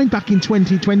was signed back in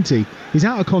 2020. He's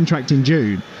out of contract in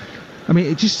June. I mean,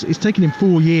 it's taken him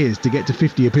 4 years to get to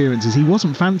 50 appearances. He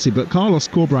wasn't fancied, but Carlos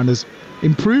Corberán has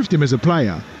improved him as a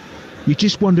player. You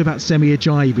just wonder about Semi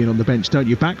Ajayi being on the bench, don't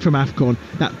you? Back from AFCON,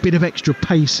 that bit of extra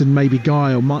pace and maybe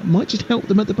guile might just help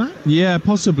them at the back. Yeah,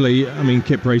 possibly. I mean,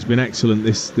 Kipre's been excellent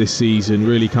this season,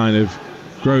 really kind of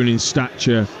grown in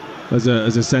stature as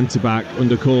a centre-back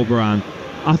under Corberán.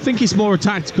 I think it's more a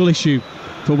tactical issue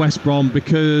for West Brom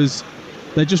because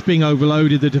they're just being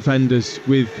overloaded, the defenders,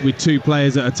 with 2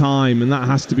 players at a time, and that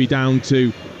has to be down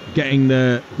to getting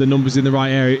the numbers in the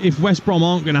right area. If West Brom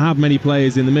aren't going to have many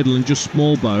players in the middle and just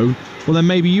small bone, well then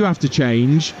maybe you have to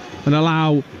change and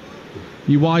allow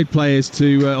your wide players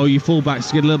to or your fullbacks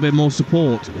to get a little bit more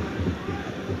support.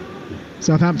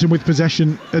 Southampton with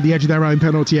possession at the edge of their own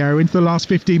penalty area into the last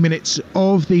 15 minutes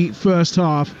of the first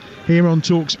half here on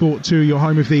Talksport 2, your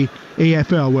home of the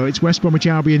EFL, where it's West Bromwich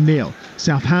Albion 0,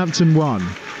 Southampton 1.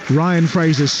 Ryan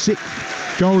Fraser's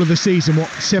 6th goal of the season, what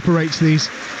separates these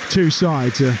two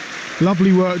sides. A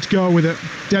lovely worked goal with a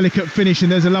delicate finish,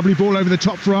 and there's a lovely ball over the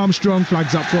top for Armstrong.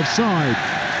 Flags up for offside.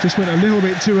 Just went a little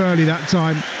bit too early that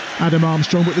time, Adam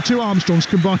Armstrong, but the two Armstrongs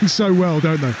combine so well,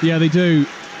 don't they? Yeah, they do.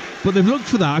 But they've looked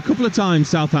for that a couple of times,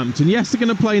 Southampton. Yes, they're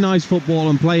going to play nice football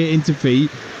and play it into feet,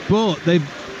 but they've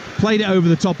played it over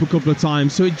the top a couple of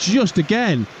times. So it's just,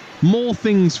 again, more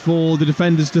things for the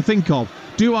defenders to think of.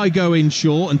 Do I go in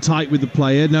short and tight with the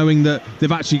player, knowing that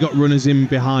they've actually got runners in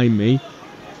behind me?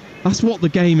 That's what the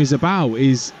game is about,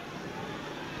 is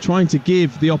trying to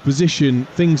give the opposition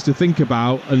things to think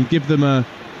about and give them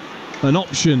an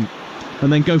option,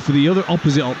 and then go for the other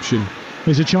opposite option.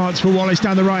 There's a chance for Wallace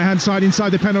down the right-hand side inside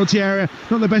the penalty area.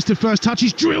 Not the best of first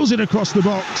touches, drills it across the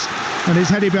box, and it's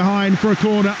headed behind for a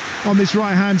corner on this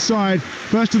right-hand side.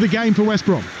 First of the game for West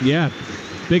Brom. Yeah,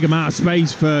 big amount of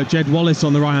space for Jed Wallace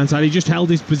on the right hand side. He just held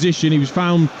his position. He was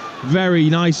found very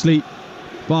nicely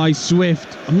by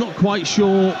Swift. I'm not quite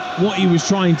sure what he was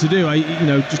trying to do,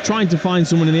 just trying to find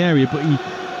someone in the area, but he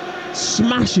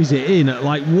smashes it in at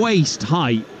like waist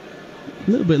height.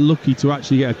 A little bit lucky to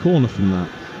actually get a corner from that.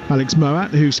 Alex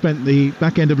Moat, who spent the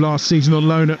back end of last season on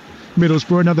loan at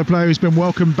Middlesbrough, another player who's been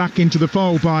welcomed back into the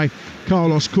fold by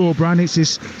Carlos Corberán. It's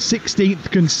his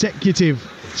 16th consecutive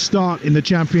start in the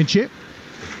Championship.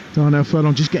 Darnell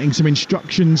Furlong just getting some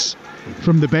instructions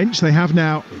from the bench. They have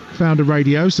now found a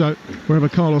radio, so wherever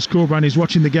Carlos Corberán is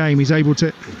watching the game, he's able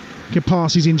to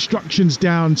pass his instructions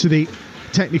down to the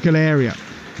technical area.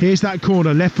 Here's that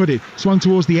corner, left-footed, swung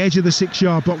towards the edge of the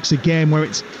 6-yard box again, where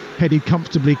it's headed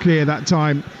comfortably clear that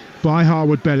time by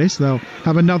Harwood Bellis. They'll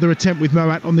have another attempt with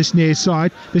Moat on this near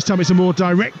side. This time it's a more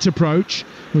direct approach.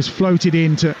 It was floated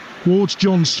in towards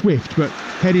John Swift, but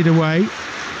headed away.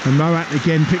 And Moat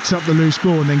again picks up the loose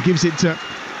ball and then gives it to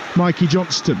Mikey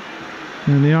Johnston.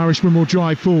 And the Irishman will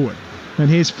drive forward.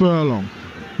 And here's Furlong.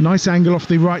 Nice angle off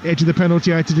the right edge of the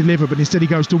penalty area to deliver, but instead he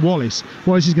goes to Wallace.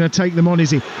 Wallace is going to take them on,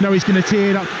 is he? No, he's going to tee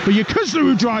it up. But Yukuzlu,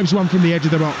 who drives one from the edge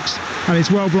of the box. And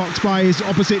it's well blocked by his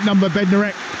opposite number,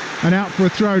 Bednarek. And out for a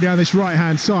throw down this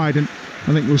right-hand side. And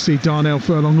I think we'll see Darnell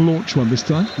Furlong launch one this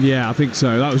time. Yeah, I think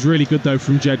so. That was really good, though,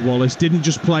 from Jed Wallace. Didn't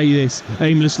just play this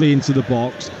aimlessly into the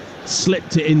box.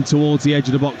 Slipped it in towards the edge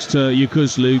of the box to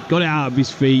Yukuzlu. Got it out of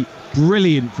his feet.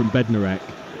 Brilliant from Bednarek.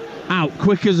 Out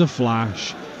quick as a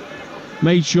flash.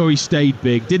 Made sure he stayed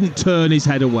big. Didn't turn his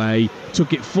head away.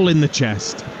 Took it full in the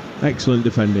chest. Excellent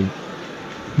defending.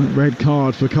 Red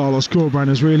card for Carlos Corberán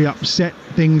has really upset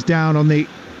things down on the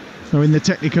in the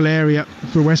technical area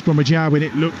for West Bromwich Albion.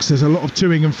 It looks there's a lot of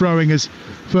toing and froing as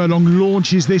Furlong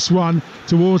launches this one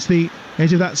towards the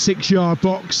edge of that 6-yard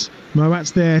box.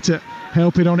 Moat's there to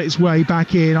help it on its way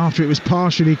back in after it was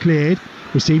partially cleared.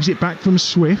 Receives it back from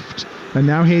Swift. And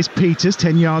now here's Peters,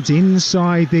 10 yards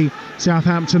inside the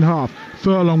Southampton half.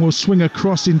 Furlong will swing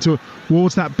across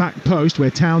towards that back post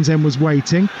where Townsend was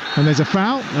waiting. And there's a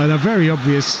foul, and a very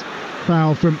obvious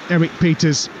foul from Eric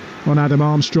Peters on Adam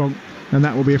Armstrong. And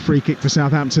that will be a free kick for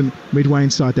Southampton midway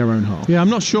inside their own half. Yeah, I'm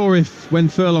not sure if when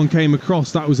Furlong came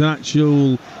across that was an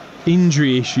actual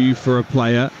injury issue for a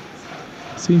player.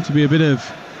 Seemed to be a bit of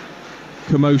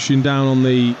commotion down on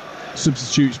the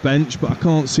substitutes bench, but I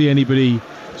can't see anybody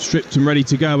stripped and ready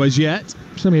to go as yet.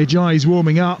 Sammy Ajayi's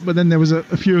warming up, but then there was a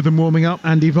few of them warming up.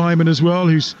 Andy Vyman as well,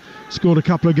 who's scored a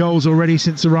couple of goals already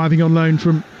since arriving on loan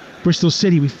from Bristol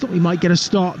City. We thought he might get a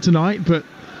start tonight, but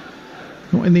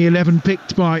not in the 11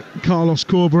 picked by Carlos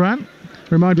Corberán.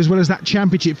 Reminder as well as that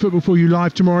Championship Football for you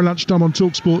live tomorrow lunchtime on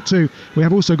Talksport 2. We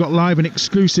have also got live and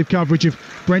exclusive coverage of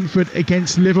Brentford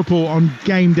against Liverpool on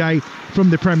game day from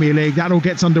the Premier League. That all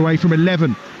gets underway from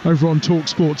 11 over on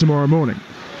Talksport tomorrow morning.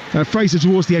 Fraser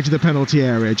towards the edge of the penalty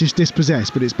area, just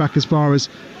dispossessed, but it's back as far as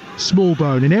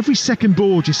Smallbone. And every second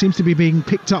ball just seems to be being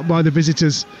picked up by the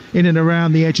visitors in and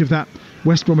around the edge of that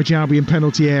West Bromwich Albion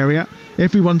penalty area.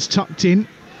 Everyone's tucked in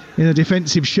a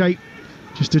defensive shape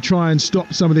just to try and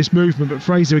stop some of this movement. But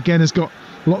Fraser again has got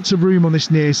lots of room on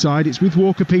this near side. It's with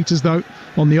Walker Peters though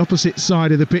on the opposite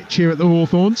side of the pitch here at the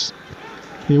Hawthorns.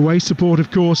 The away support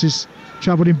of course is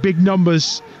travelled in big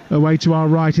numbers away to our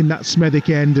right in that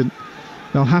Smethwick end, and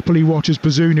they'll happily watch as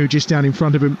Bazunu just down in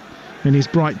front of him in his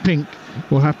bright pink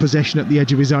will have possession at the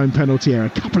edge of his own penalty area.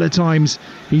 A couple of times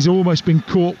he's almost been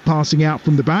caught passing out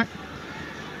from the back,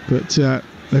 but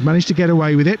they've managed to get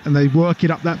away with it, and they work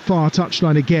it up that far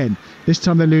touchline again. This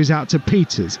time they lose out to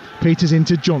Peters. Peters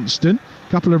into Johnston.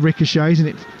 A couple of ricochets, and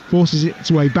it forces its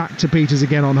way back to Peters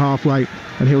again on halfway,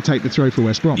 and he'll take the throw for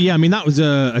West Brom. Yeah, I mean, that was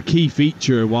a key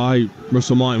feature of why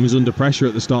Russell Martin was under pressure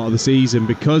at the start of the season,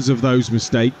 because of those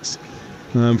mistakes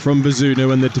from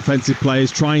Bazunu and the defensive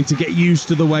players trying to get used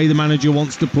to the way the manager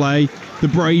wants to play, the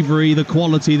bravery, the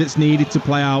quality that's needed to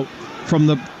play out from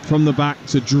the back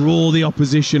to draw the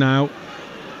opposition out,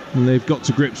 and they've got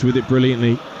to grips with it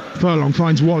brilliantly. Furlong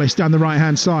finds Wallace down the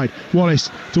right-hand side. Wallace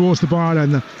towards the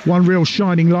byline. The one real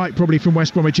shining light probably from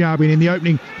West Bromwich Albion in the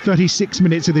opening 36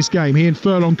 minutes of this game. He and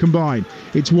Furlong combine.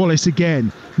 It's Wallace again.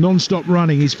 Non-stop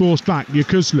running. He's forced back.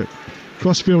 Yukuzlu.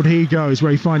 Crossfield he goes,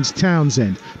 where he finds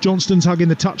Townsend. Johnston's hugging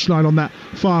the touchline on that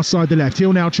far side the left.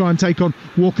 He'll now try and take on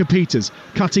Walker Peters,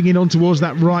 cutting in on towards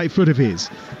that right foot of his.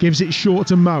 Gives it short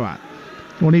to Moat.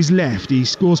 On his left, he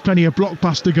scores plenty of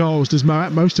blockbuster goals, does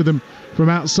Moat, most of them from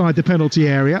outside the penalty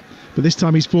area, but this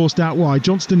time he's forced out wide.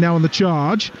 Johnston now on the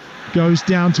charge, goes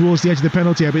down towards the edge of the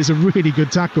penalty area, but it's a really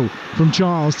good tackle from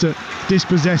Charles to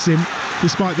dispossess him,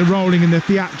 despite the rolling and the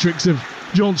theatrics of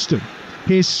Johnston.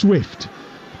 Here's Swift,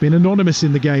 been anonymous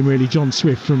in the game really, John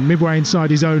Swift, from midway inside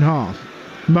his own half.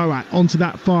 Moat onto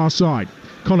that far side.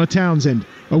 Connor Townsend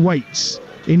awaits.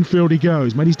 Infield he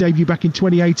goes. Made his debut back in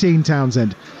 2018,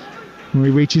 Townsend, where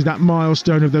he reaches that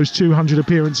milestone of those 200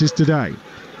 appearances today.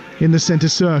 In the centre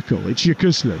circle, it's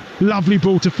Yakuslu. Lovely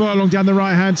ball to Furlong down the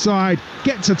right-hand side.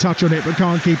 Gets a touch on it, but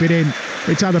can't keep it in.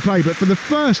 It's out of play. But for the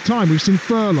first time, we've seen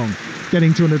Furlong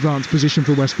getting to an advanced position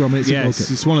for West Brom.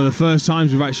 Yes, it's one of the first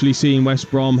times we've actually seen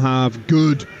West Brom have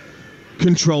good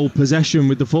controlled possession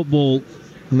with the football.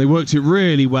 And they worked it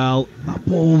really well. That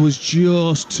ball was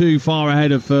just too far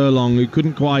ahead of Furlong, who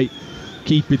couldn't quite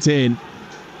keep it in.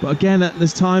 But again,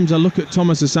 there's times I look at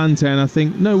Thomas Asante and I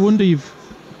think, no wonder you're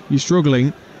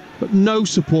struggling. But no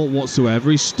support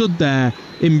whatsoever. He's stood there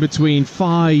in between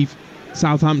 5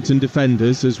 Southampton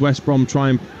defenders as West Brom try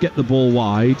and get the ball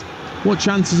wide. What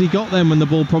chance has he got then when the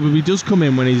ball probably does come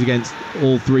in when he's against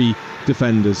all 3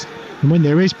 defenders? And when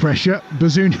there is pressure,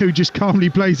 Bazunu just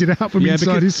calmly plays it out from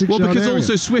inside his 6-yard area. Because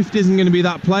also Swift isn't going to be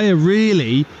that player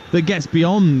really that gets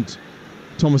beyond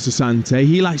Thomas Asante.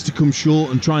 He likes to come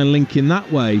short and try and link in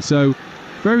that way. So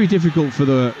very difficult for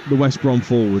the West Brom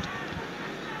forward.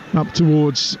 Up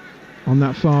towards, on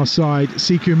that far side,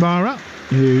 Siku Mara,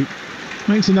 who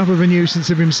makes enough of a nuisance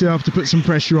of himself to put some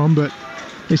pressure on, but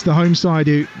it's the home side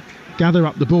who gather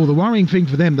up the ball. The worrying thing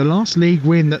for them, the last league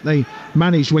win that they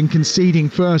managed when conceding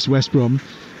first, West Brom,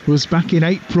 was back in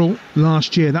April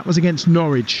last year. That was against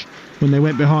Norwich when they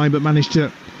went behind but managed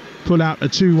to pull out a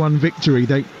 2-1 victory.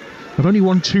 They have only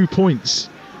won 2 points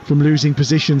from losing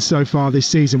positions so far this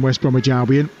season, West Bromwich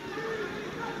Albion.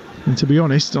 And to be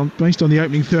honest, based on the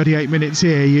opening 38 minutes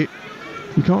here, you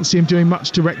can't see him doing much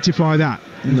to rectify that.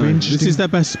 No, this is their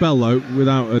best spell though,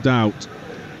 without a doubt.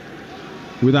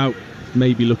 Without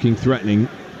maybe looking threatening.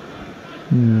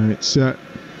 Yeah, it's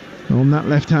on that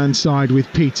left-hand side with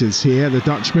Peters here, the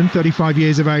Dutchman, 35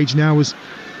 years of age now, was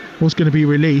going to be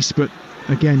released, but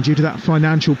again, due to that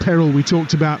financial peril we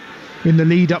talked about in the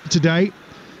lead-up today,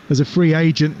 as a free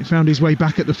agent, he found his way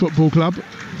back at the football club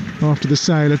after the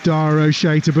sale of Dara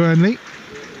O'Shea to Burnley.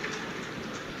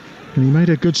 And he made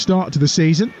a good start to the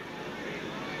season.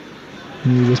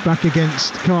 He was back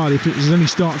against Cardiff. It was his only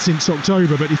start since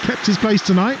October, but he kept his place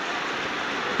tonight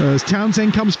as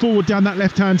Townsend comes forward down that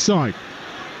left-hand side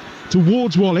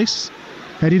towards Wallace,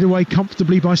 headed away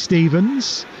comfortably by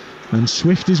Stevens, and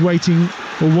Swift is waiting,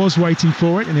 or was waiting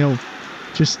for it, and he'll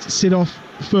just sit off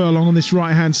Furlong on this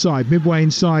right-hand side, midway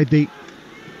inside the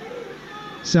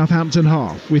Southampton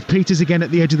half, with Peters again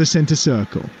at the edge of the centre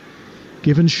circle.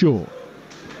 Given short,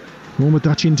 former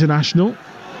Dutch international,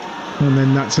 and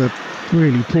then that's a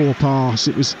really poor pass.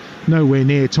 It was nowhere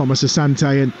near Thomas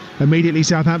Asante, and immediately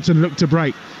Southampton looked to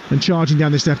break, and charging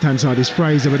down this left-hand side is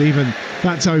Fraser, but even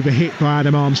that's overhit by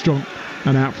Adam Armstrong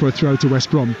and out for a throw to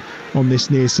West Brom on this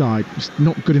near side. It's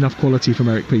not good enough quality from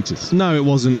Eric Peters. No, it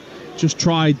wasn't. Just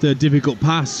tried the difficult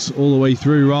pass all the way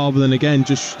through rather than again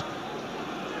just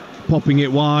popping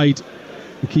it wide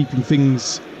and keeping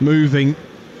things moving.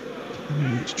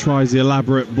 He tries the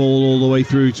elaborate ball all the way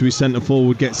through to his centre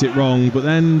forward, gets it wrong, but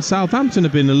then Southampton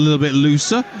have been a little bit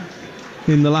looser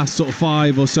in the last sort of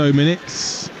 5 or so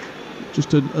minutes.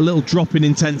 Just a little drop in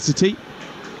intensity.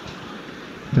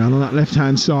 Down on that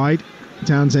left-hand side,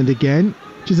 Townsend again,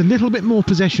 which is a little bit more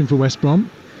possession for West Brom.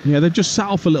 Yeah, they've just sat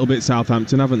off a little bit,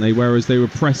 Southampton, haven't they? Whereas they were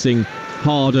pressing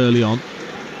hard early on.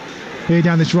 Here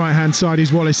down this right-hand side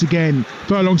is Wallace again.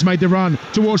 Furlong's made the run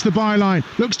towards the byline.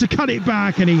 Looks to cut it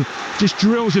back and he just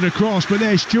drills it across. But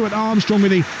there's Stuart Armstrong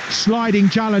with the sliding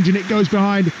challenge and it goes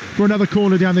behind for another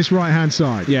corner down this right-hand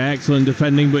side. Yeah, excellent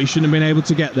defending, but he shouldn't have been able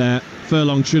to get there.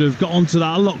 Furlong should have got onto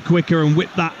that a lot quicker and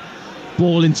whipped that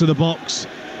ball into the box.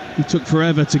 He took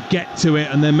forever to get to it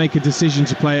and then make a decision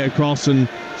to play it across, and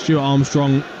Stuart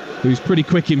Armstrong, who's pretty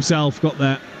quick himself, got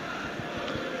there.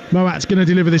 Moat's going to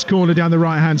deliver this corner down the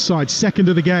right-hand side. Second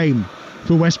of the game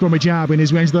for West Bromwich Albion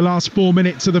as we enter the last 4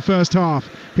 minutes of the first half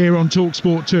here on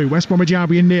Talksport 2. West Bromwich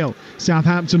Albion 0,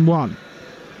 Southampton 1.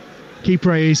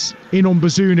 Keeper is in on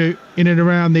Bazunu, in and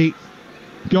around the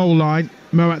goal line.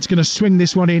 Moat's going to swing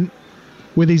this one in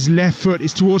with his left foot.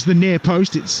 It's towards the near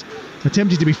post. It's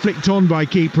attempted to be flicked on by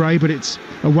Keeper, but it's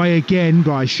away again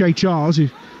by Shea Charles, who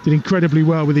did incredibly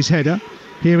well with his header.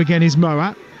 Here again is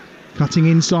Moat, cutting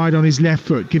inside on his left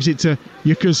foot, gives it to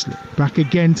Yakuslu, back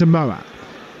again to Moat.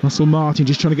 Russell Martin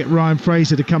just trying to get Ryan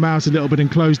Fraser to come out a little bit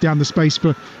and close down the space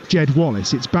for Jed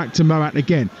Wallace. It's back to Moat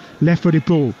again, left-footed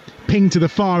ball, pinged to the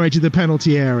far edge of the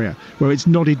penalty area, where it's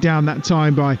nodded down that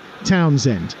time by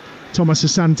Townsend. Thomas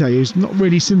Asante, who's not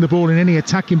really seen the ball in any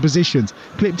attacking positions.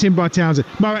 Clipped in by Townsend.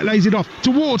 Mowatt lays it off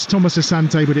towards Thomas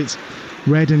Asante, but it's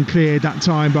read and cleared that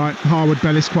time by Harwood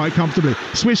Bellis quite comfortably.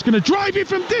 Swift's going to drive it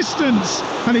from distance,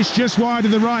 and it's just wide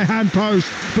of the right-hand post.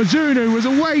 Bazunu was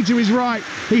away to his right.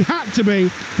 He had to be.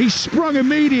 He sprung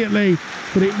immediately,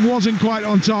 but it wasn't quite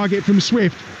on target from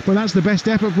Swift. But that's the best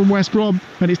effort from West Brom,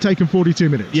 and it's taken 42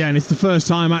 minutes. Yeah, and it's the first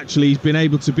time actually he's been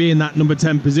able to be in that number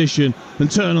 10 position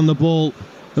and turn on the ball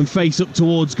and face up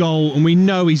towards goal. And we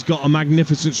know he's got a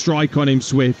magnificent strike on him,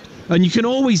 Swift. And you can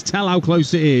always tell how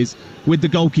close it is with the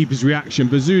goalkeeper's reaction.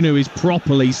 Bazunu is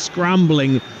properly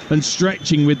scrambling and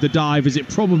stretching with the dive as it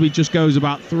probably just goes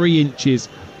about 3 inches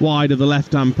wide of the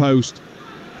left-hand post.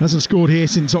 Hasn't scored here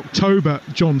since October,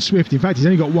 John Swift. In fact, he's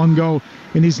only got 1 goal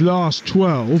in his last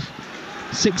 12.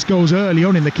 6 goals early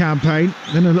on in the campaign,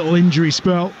 then a little injury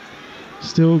spell.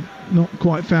 Still not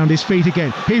quite found his feet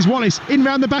again. Here's Wallace, in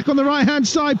round the back on the right-hand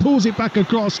side, pulls it back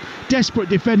across. Desperate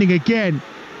defending again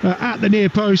at the near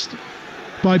post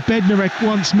by Bednarek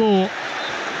once more.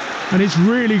 And it's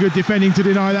really good defending to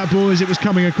deny that ball as it was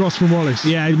coming across from Wallace.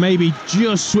 Yeah, maybe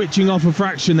just switching off a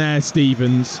fraction there,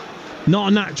 Stevens. Not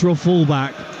a natural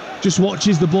fullback. Just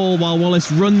watches the ball while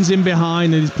Wallace runs in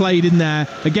behind and is played in there.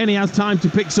 Again, he has time to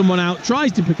pick someone out.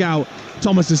 Tries to pick out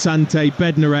Thomas Asante.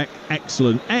 Bednarek,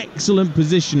 excellent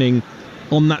positioning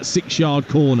on that 6-yard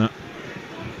corner.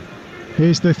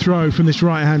 Here's the throw from this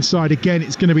right-hand side. Again,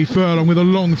 it's going to be Furlong with a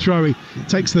long throw. He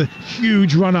takes the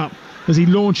huge run up as he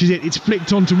launches it. It's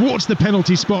flicked on towards the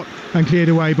penalty spot and cleared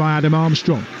away by Adam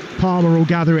Armstrong. Palmer will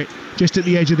gather it just at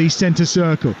the edge of the centre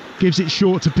circle. Gives it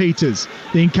short to Peters.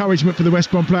 The encouragement for the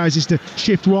West Brom players is to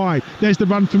shift wide. There's the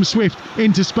run from Swift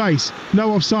into space.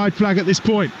 No offside flag at this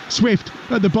point. Swift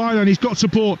at the byline. He's got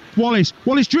support. Wallace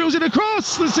drills it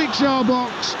across the 6-yard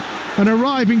box. And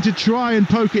arriving to try and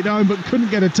poke it home, but couldn't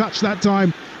get a touch that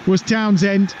time, was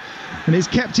Townsend. And it's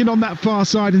kept in on that far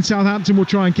side, and Southampton will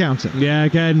try and counter. Yeah,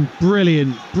 again,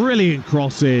 brilliant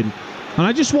cross in. And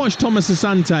I just watched Thomas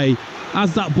Asante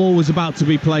as that ball was about to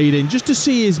be played in, just to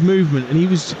see his movement, and he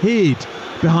was hid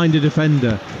behind a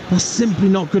defender. That's simply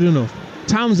not good enough.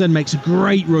 Townsend makes a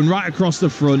great run right across the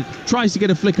front, tries to get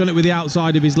a flick on it with the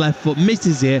outside of his left foot,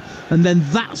 misses it, and then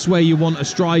that's where you want a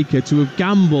striker to have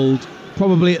gambled,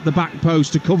 probably at the back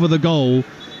post to cover the goal.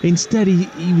 Instead,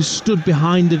 he was stood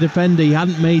behind a defender. He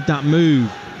hadn't made that move.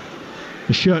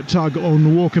 The shirt tug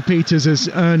on Walker Peters has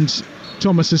earned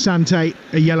Thomas Asante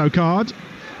a yellow card,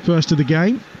 first of the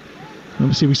game.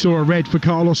 Obviously, we saw a red for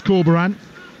Carlos Corberán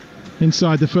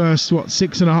inside the first,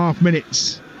 6.5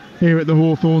 minutes here at the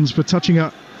Hawthorns for touching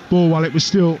a ball while it was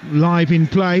still live in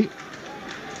play.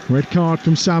 Red card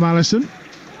from Sam Allison.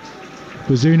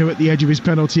 Bazunu at the edge of his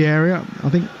penalty area. I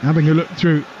think, having a look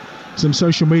through some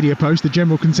social media posts, the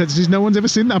general consensus is no one's ever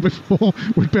seen that before.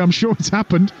 I'm sure it's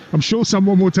happened. I'm sure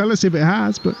someone will tell us if it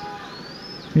has, but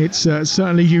it's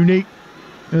certainly unique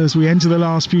as we enter the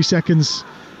last few seconds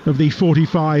of the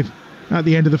 45 at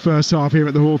the end of the first half here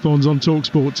at the Hawthorns on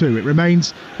Talksport 2. It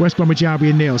remains West Bromwich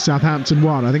Albion 0, Southampton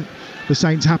 1. I think the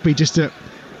Saints happy just to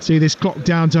see this clock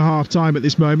down to half-time at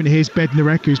this moment. Here's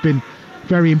Bednarek, who's been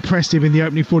very impressive in the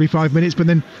opening 45 minutes, but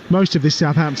then most of this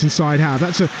Southampton side have.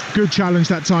 That's a good challenge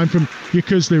that time from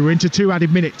Yukuzlu. We're into 2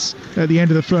 added minutes at the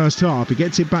end of the first half. He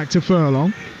gets it back to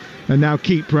Furlong, and now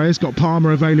Keepray has got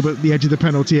Palmer available at the edge of the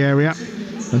penalty area,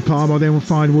 and Palmer then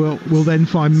will then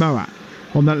find Mowatt.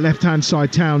 On that left-hand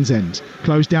side, Townsend.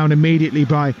 Closed down immediately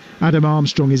by Adam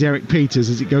Armstrong is Eric Peters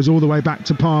as it goes all the way back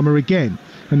to Palmer again.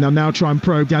 And they'll now try and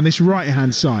probe down this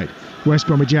right-hand side, West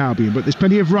Bromwich Albion. But there's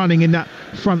plenty of running in that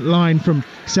front line from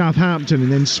Southampton.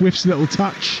 And then Swift's little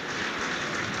touch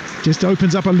just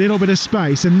opens up a little bit of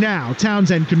space. And now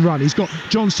Townsend can run. He's got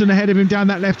Johnston ahead of him down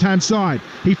that left-hand side.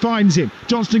 He finds him.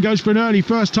 Johnston goes for an early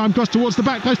first-time cross towards the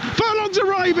back post. Furlong's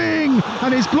arriving!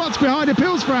 And it's blocked behind,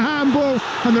 appeals for a handball.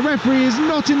 And the referee is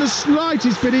not in the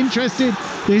slightest bit interested.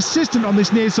 The assistant on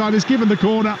this near side has given the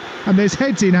corner. And there's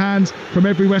heads in hands from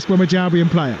every West Bromwich Albion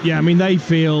player. Yeah, I mean, they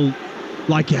feel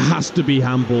like it has to be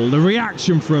handball. The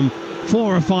reaction from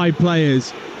 4 or 5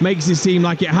 players makes it seem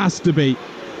like it has to be.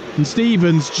 And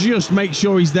Stevens just makes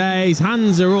sure he's there. His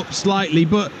hands are up slightly,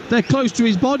 but they're close to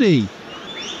his body.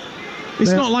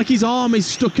 It's not like his arm is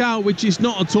stuck out, which is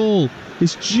not at all.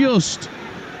 It's just...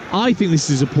 I think this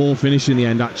is a poor finish in the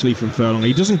end, actually, from Furlong.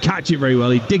 He doesn't catch it very well.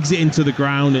 He digs it into the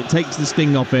ground. It takes the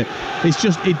sting off it.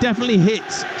 It definitely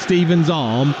hits Stevens'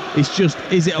 arm. It's just,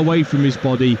 is it away from his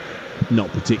body? Not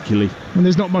particularly. And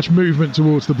there's not much movement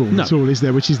towards the ball at all, is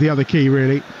there? Which is the other key,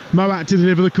 really. Mowatt to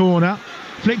deliver the corner.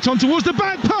 Flicked on towards the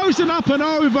back post and up and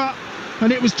over.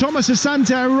 And it was Thomas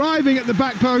Asante arriving at the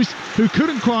back post who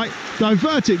couldn't quite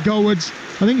divert it goalwards.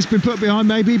 I think it's been put behind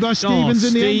maybe by Stevens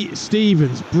in the end.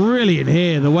 Stevens, brilliant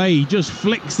here, the way he just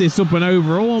flicks this up and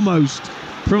over almost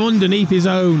from underneath his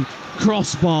own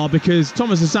crossbar, because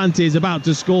Thomas Asante is about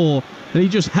to score and he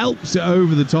just helps it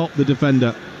over the top, the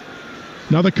defender.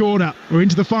 Another corner. We're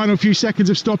into the final few seconds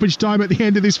of stoppage time at the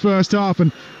end of this first half,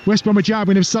 and West Bromwich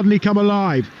Albion have suddenly come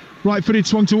alive. Right-footed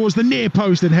swung towards the near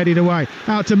post and headed away.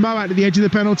 Out to Moat at the edge of the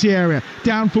penalty area.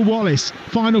 Down for Wallace.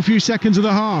 Final few seconds of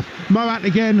the half. Moat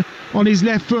again on his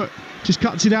left foot. Just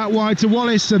cuts it out wide to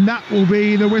Wallace, and that will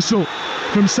be the whistle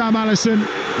from Sam Allison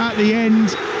at the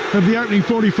end of the opening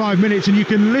 45 minutes. And you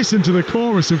can listen to the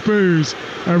chorus of boos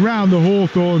around the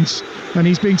Hawthorns. And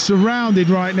he's being surrounded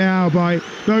right now by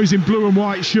those in blue and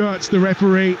white shirts, the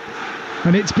referee.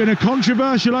 And it's been a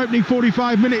controversial opening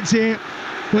 45 minutes here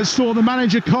that saw the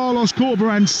manager Carlos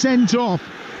Corberán sent off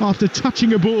after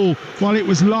touching a ball while it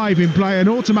was live in play. An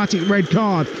automatic red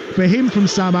card for him from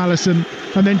Sam Allison.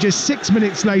 And then just 6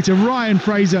 minutes later, Ryan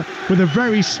Fraser with a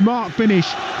very smart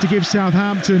finish to give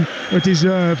Southampton a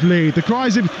deserved lead. The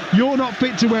cries of "you're not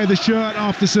fit to wear the shirt"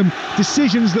 after some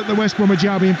decisions that the West Bromwich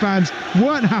Albion fans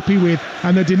weren't happy with,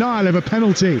 and the denial of a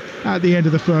penalty at the end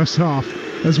of the first half,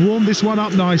 has warmed this one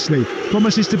up nicely.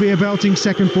 Promises to be a belting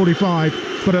second 45,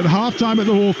 but at half-time at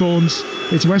the Hawthorns,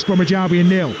 it's West Bromwich Albion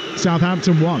 0,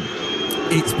 Southampton 1.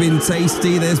 It's been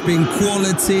tasty, there's been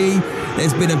quality,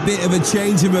 there's been a bit of a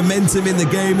change of momentum in the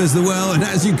game as well, and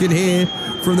as you can hear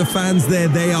from the fans there,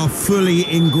 they are fully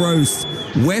engrossed.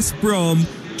 West Brom,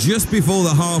 just before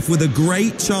the half, with a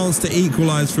great chance to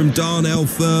equalise from Darnell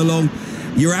Furlong.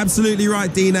 You're absolutely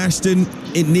right, Dean Ashton.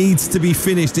 It needs to be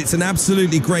finished. It's an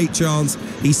absolutely great chance.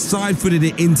 He side-footed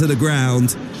it into the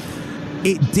ground.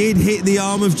 It did hit the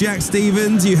arm of Jack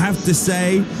Stevens, you have to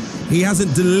say. He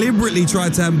hasn't deliberately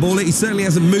tried to handball it. He certainly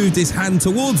hasn't moved his hand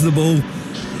towards the ball.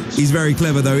 He's very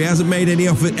clever, though. He hasn't made any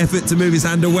effort to move his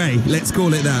hand away. Let's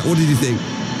call it that. What did you think?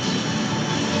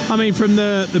 I mean, from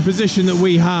the position that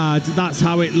we had, that's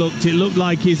how it looked. It looked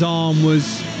like his arm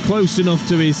was close enough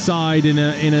to his side in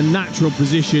a natural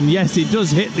position. Yes, it does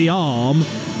hit the arm,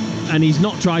 and he's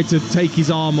not tried to take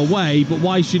his arm away, but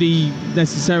why should he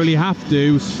necessarily have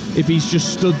to if he's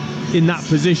just stood in that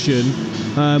position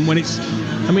when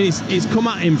it's come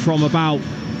at him from about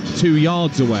 2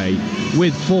 yards away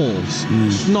with force.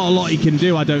 There's not a lot he can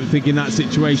do, I don't think, in that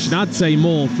situation. I'd say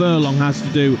more Furlong has to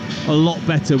do a lot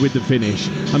better with the finish.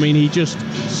 I mean, he just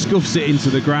scuffs it into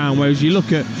the ground, whereas you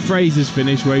look at Fraser's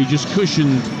finish where he just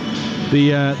cushioned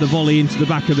the volley into the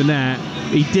back of the net.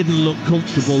 He didn't look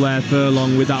comfortable there,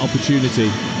 Furlong, with that opportunity.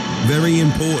 Very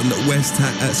important that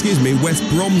West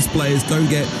Brom's players don't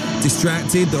get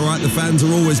distracted. All right, the fans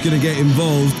are always going to get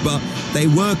involved, but they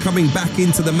were coming back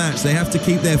into the match. They have to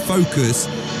keep their focus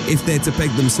if they're to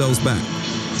peg themselves back.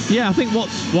 Yeah, I think what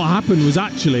happened was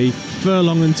actually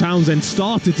Furlong and Townsend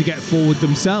started to get forward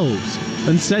themselves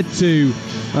and said to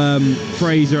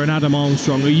Fraser and Adam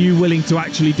Armstrong, "Are you willing to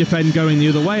actually defend going the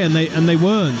other way?" And they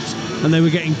weren't, and they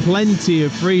were getting plenty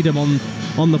of freedom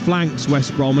on the flanks,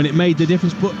 West Brom, and it made the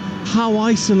difference. But how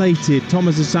isolated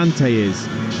Thomas Asante is.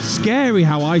 Scary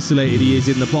how isolated he is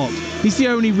in the box. He's the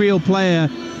only real player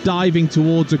diving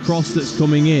towards a cross that's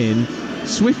coming in.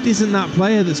 Swift isn't that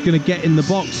player that's going to get in the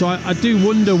box. So I do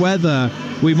wonder whether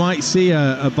we might see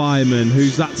a Byman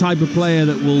who's that type of player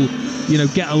that will,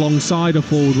 get alongside a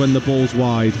forward when the ball's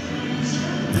wide.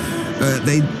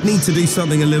 They need to do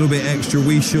something a little bit extra,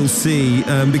 we shall see,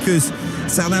 because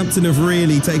Southampton have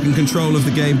really taken control of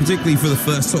the game, particularly for the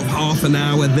first sort of half an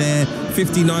hour there.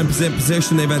 59%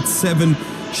 possession. They've had 7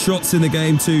 shots in the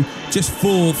game to just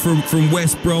 4 from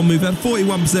West Brom, who've had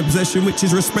 41% possession, which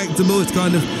is respectable. It's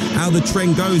kind of how the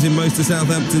trend goes in most of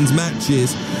Southampton's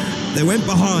matches. They went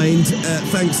behind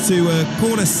thanks to a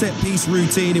corner set-piece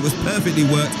routine. It was perfectly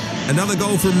worked. Another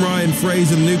goal from Ryan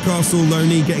Fraser, Newcastle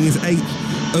loanee, getting his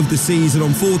 8th of the season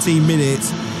on 14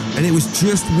 minutes. And it was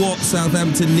just what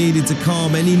Southampton needed to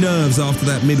calm any nerves after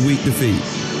that midweek defeat.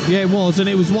 Yeah, it was, and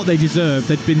it was what they deserved.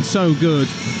 They'd been so good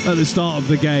at the start of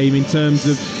the game in terms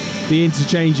of the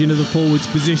interchanging of the forwards'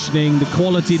 positioning, the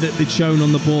quality that they'd shown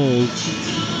on the ball.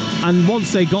 And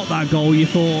once they got that goal, you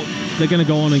thought they're going to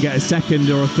go on and get a second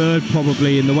or a third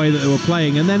probably in the way that they were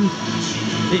playing. And then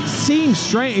it seemed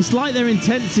straight. It's like their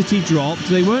intensity dropped.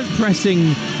 They weren't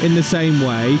pressing in the same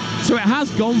way. So it has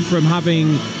gone from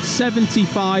having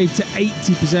 75 to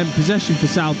 80% possession for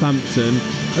Southampton,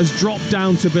 has dropped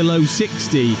down to below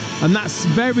 60. And that's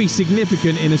very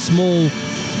significant in a small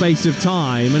space of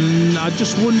time. And I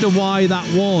just wonder why that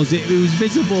was. It was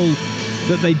visible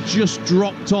that they just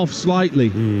dropped off slightly.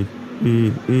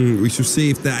 We shall see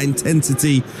if that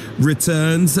intensity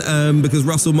returns, because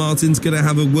Russell Martin's going to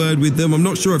have a word with them. I'm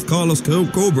not sure if Carlos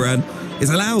Corberán is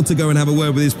allowed to go and have a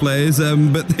word with his players,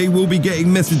 but they will be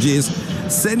getting messages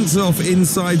sent off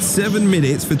inside 7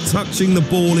 minutes for touching the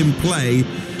ball in play.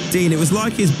 Dean, it was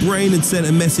like his brain had sent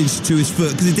a message to his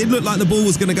foot, because it did look like the ball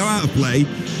was going to go out of play,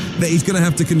 that he's going to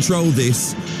have to control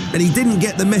this, and he didn't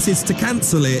get the message to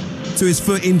cancel it to his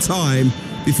foot in time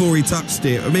before he touched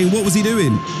it. I mean, what was he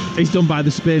doing? He's done by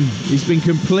the spin. He's been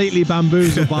completely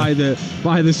bamboozled by the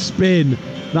spin,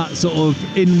 that sort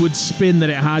of inward spin that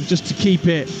it had, just to keep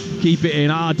it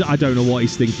in. I don't know what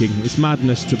he's thinking. It's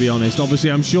madness, to be honest.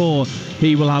 Obviously, I'm sure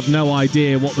he will have no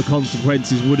idea what the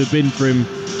consequences would have been for him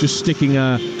just sticking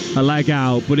a leg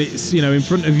out, but it's, you know, in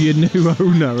front of your new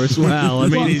owner as well. I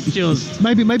mean, it's just...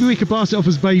 Maybe we could pass it off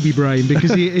as baby brain,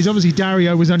 because he's obviously,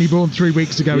 Dario was only born 3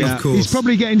 weeks ago. Yeah, of course. He's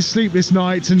probably getting sleepless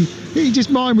nights, and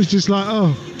mine was just like,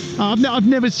 I've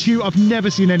never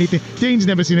seen anything. Dean's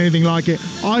never seen anything like it.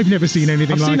 I've never seen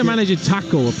anything like it. I've seen a manager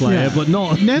tackle a player, but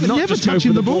not never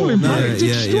touching the ball in play. It's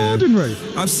extraordinary.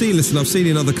 I've seen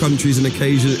in other countries and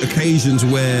occasions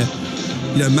where,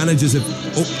 you know, managers have,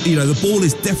 you know, the ball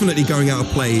is definitely going out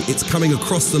of play. It's coming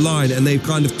across the line and they've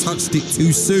kind of touched it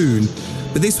too soon.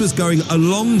 But this was going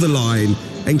along the line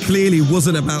and clearly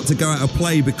wasn't about to go out of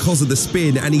play because of the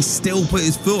spin, and he still put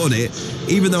his foot on it,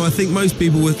 even though I think most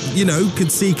people were, you know,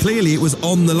 could see clearly it was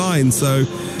on the line. So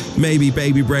maybe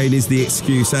baby brain is the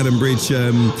excuse. Adam Bridge,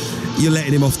 you're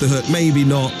letting him off the hook. Maybe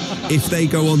not. If they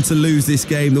go on to lose this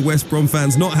game, the West Brom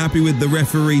fans not happy with the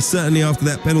referee, certainly after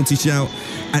that penalty shout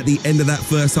at the end of that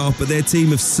first half, but their team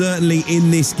have certainly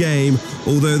in this game,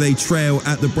 although they trail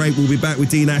at the break. We'll be back with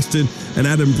Dean Ashton and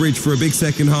Adam Bridge for a big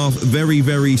second half very,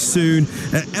 very soon.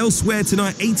 Elsewhere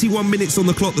tonight, 81 minutes on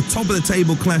the clock, the top of the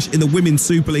table clash in the Women's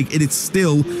Super League. It is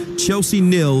still Chelsea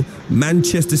 0,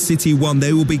 Manchester City 1.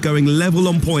 They will be going level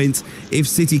on points if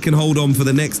City can hold on for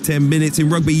the next 10 minutes. In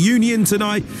Rugby Union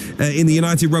tonight, in the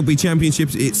United Rugby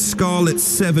Championships, it's Scarlet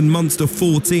 7, Munster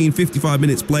 14, 55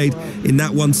 minutes played in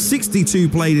that one, 62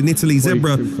 played in Italy,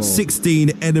 Zebra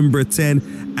 16, Edinburgh 10.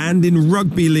 And in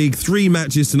Rugby League, 3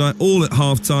 matches tonight, all at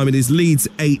half-time. It is Leeds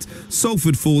 8,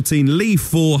 Salford 14, Leigh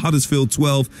 4, Huddersfield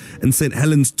 12, and St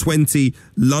Helens 20,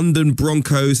 London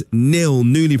Broncos 0.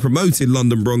 Newly promoted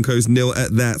London Broncos 0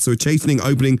 at that. So a chastening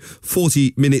opening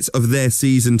 40 minutes of their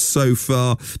season so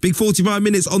far. Big 45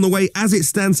 minutes on the way as it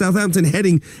stands. Southampton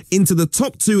heading into the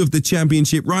top 2 of the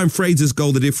Championship. Ryan Fraser's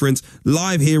goal the difference.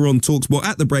 Live here on Talksport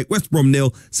at the break. West Brom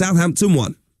 0, Southampton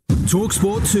 1.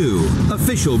 Talksport 2,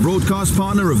 official broadcast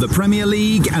partner of the Premier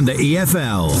League and the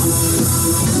EFL.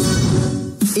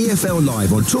 EFL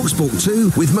Live on Talksport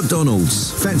 2 with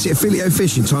McDonald's. Fancy a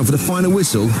filet-o-fish in time for the final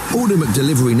whistle? Order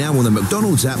McDelivery now on the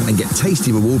McDonald's app and get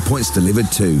tasty reward points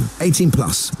delivered too. 18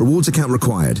 plus. Rewards account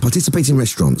required. Participating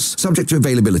restaurants. Subject to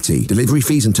availability. Delivery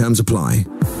fees and terms apply.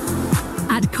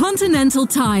 At Continental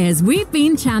Tires, we've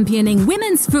been championing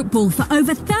women's football for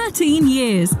over 13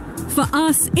 years. For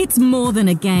us, it's more than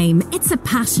a game, it's a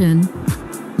passion.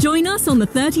 Join us on the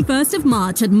 31st of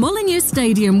March at Molineux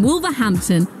Stadium,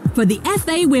 Wolverhampton, for the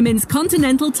FA Women's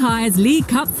Continental Tires League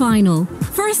Cup Final,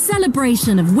 for a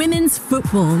celebration of women's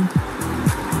football.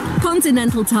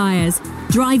 Continental Tires,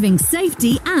 driving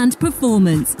safety and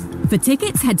performance. For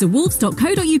tickets, head to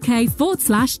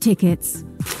wolves.co.uk/tickets.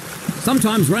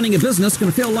 Sometimes running a business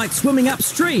can feel like swimming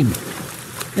upstream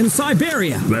in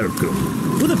Siberia.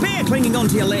 Welcome. With a bear clinging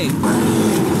onto your leg.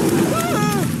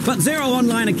 But Xero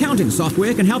online accounting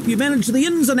software can help you manage the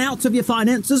ins and outs of your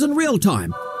finances in real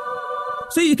time,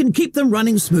 so you can keep them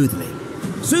running smoothly.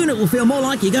 Soon it will feel more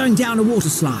like you're going down a water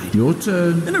slide. Your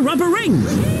turn. In a rubber ring.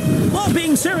 Or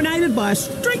being serenaded by a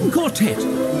string quartet.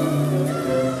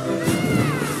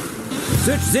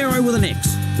 Search Xero with an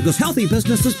X, because healthy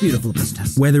business is beautiful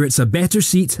business. Whether it's a better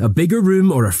seat, a bigger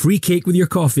room, or a free cake with your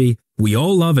coffee, we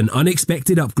all love an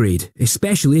unexpected upgrade,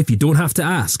 especially if you don't have to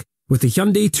ask. With the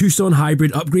Hyundai Tucson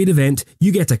Hybrid Upgrade event,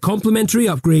 you get a complimentary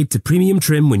upgrade to premium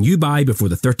trim when you buy before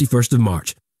the 31st of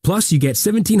March. Plus, you get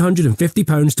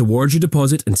 £1,750 towards your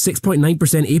deposit and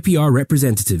 6.9% APR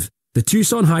representative. The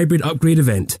Tucson Hybrid Upgrade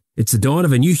event. It's the dawn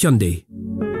of a new Hyundai.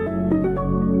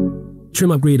 Trim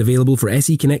upgrade available for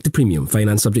SE Connect to Premium.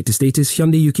 Finance subject to status.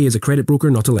 Hyundai UK is a credit broker,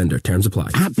 not a lender. Terms apply.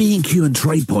 At B&Q and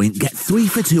TradePoint, get 3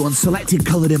 for 2 on selected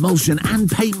coloured emulsion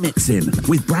and paint mixing.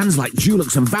 With brands like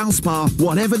Dulux and Valspar,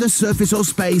 whatever the surface or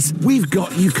space, we've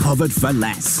got you covered for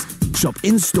less. Shop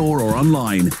in-store or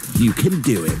online. You can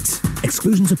do it.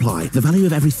 Exclusions apply. The value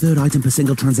of every third item per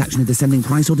single transaction in descending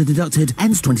price order deducted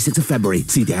ends 26th of February.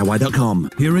 See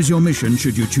DIY.com. Here is your mission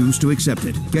should you choose to accept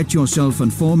it. Get yourself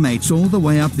and 4 mates all the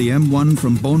way up the M1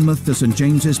 from Bournemouth to St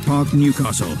James's Park,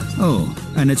 Newcastle. Oh,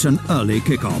 and it's an early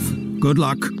kickoff. Good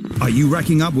luck. Are you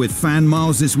racking up with fan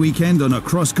miles this weekend on a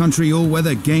cross-country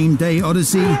all-weather game day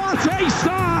odyssey? What a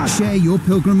start! Share your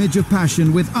pilgrimage of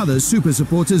passion with other super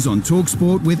supporters on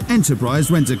Talksport with Enterprise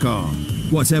Rent-A-Car.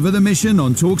 Whatever the mission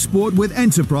on Talksport with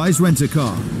Enterprise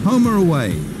Rent-A-Car. Home or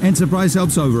away, Enterprise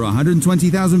helps over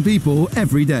 120,000 people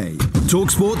every day.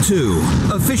 Talksport 2,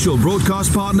 official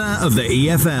broadcast partner of the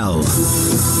EFL.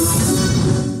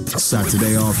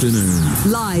 Saturday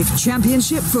afternoon. Live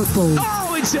Championship football.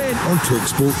 Oh, it's in! On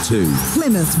Talksport 2.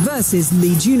 Plymouth versus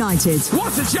Leeds United.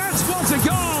 What a chance, what a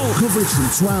goal! Coverage from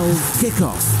 12,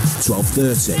 kick-off,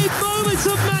 12:30. Big moments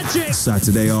of magic!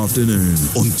 Saturday afternoon.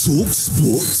 On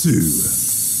Talksport 2.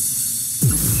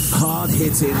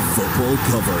 Hard-hitting football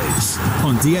coverage.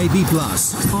 On DAB+,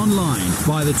 online,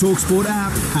 via the Talksport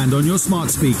app and on your smart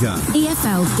speaker.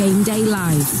 EFL Game Day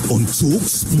Live. On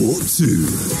Talksport 2.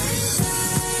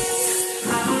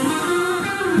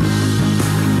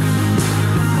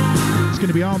 Going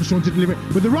to be Armstrong to deliver it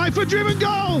with the right foot driven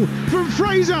goal from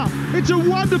Fraser. It's a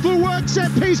wonderful work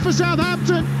set piece for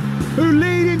Southampton, who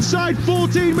lead inside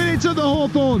 14 minutes at the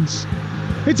Hawthorns.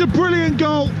 It's a brilliant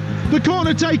goal. The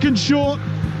corner taken short.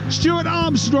 Stuart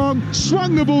Armstrong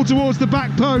swung the ball towards the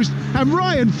back post, and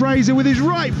Ryan Fraser with his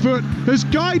right foot has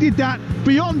guided that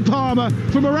beyond Palmer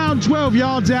from around 12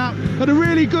 yards out at a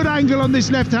really good angle on this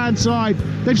left-hand side.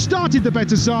 They've started the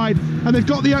better side, and they've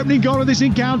got the opening goal of this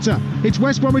encounter. It's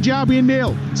West Bromwich Albion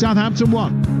 0, Southampton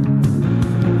 1.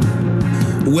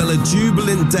 Well, a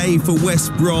jubilant day for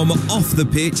West Brom off the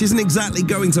pitch. Isn't exactly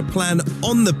going to plan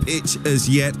on the pitch as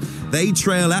yet. They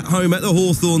trail at home at the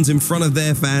Hawthorns in front of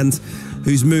their fans,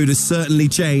 whose mood has certainly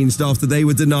changed after they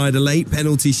were denied a late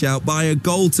penalty shout by a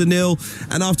 0-0.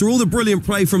 And after all the brilliant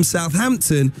play from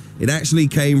Southampton, it actually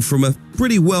came from a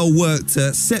pretty well-worked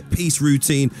set-piece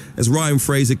routine as Ryan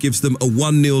Fraser gives them a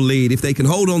 1-0 lead. If they can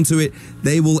hold on to it,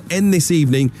 they will end this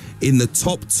evening in the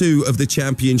top 2 of the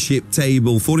championship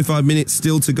table. 45 minutes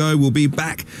still to go. We'll be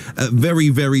back very,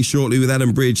 very shortly with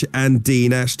Adam Bridge and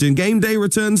Dean Ashton. Game day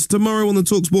returns tomorrow on the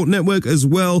Talksport network as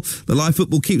well. The live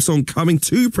football keeps on coming.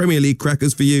 2 Premier League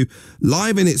crackers for you,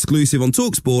 live and exclusive on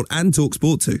Talksport and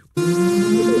Talksport 2.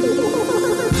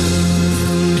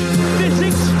 This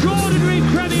extraordinary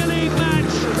Premier League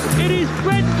match. It is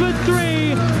Brentford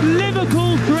 3,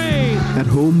 Liverpool 3. At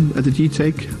home at the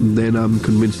G-Tech, then I'm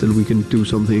convinced that we can do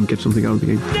something and get something out of the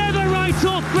game. Never write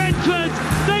off Brentford.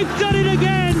 They've done it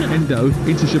again. Endo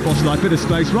into Szoboszlai, bit of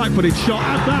space, right-footed shot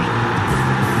at that.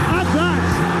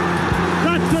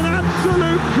 That's an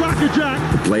absolute crackerjack.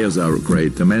 The players are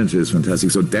great, the manager is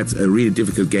fantastic, so that's a really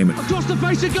difficult game. Across the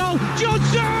face of goal,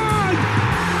 Johnson!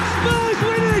 Spurs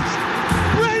win it!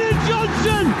 Brennan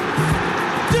Johnson!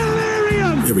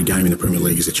 Delirium! Every game in the Premier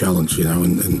League is a challenge, you know,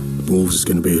 and Wolves is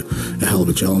going to be a hell of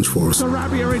a challenge for us.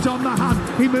 Sarabia is on the hunt.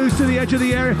 He moves to the edge of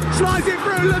the area, slides it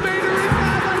through. Lemina is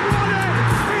there. They won it.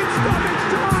 It's stoppage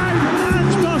time. And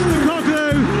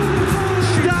Postecoglou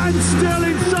stands still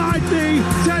inside the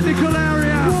technical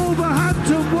area.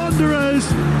 Wolverhampton Wanderers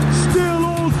still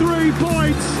all 3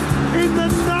 points in the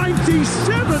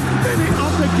 97th minute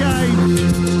of the game.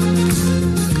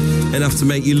 Enough to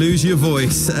make you lose your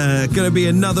voice. Going to be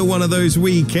another one of those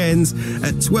weekends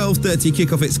at 12:30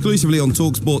 kickoff exclusively on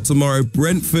Talksport tomorrow.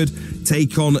 Brentford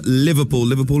take on Liverpool.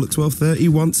 Liverpool at 12:30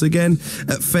 once again.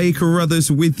 Faye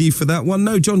Carruthers with you for that one.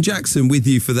 No, John Jackson with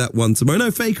you for that one tomorrow. No,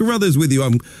 Faye Carruthers with you.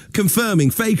 I'm confirming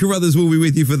Faye Carruthers will be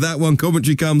with you for that one.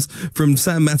 Commentary comes from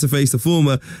Sam Matterface, the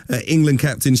former England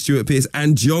captain Stuart Pearce,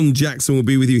 and John Jackson will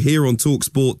be with you here on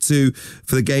Talksport 2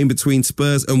 for the game between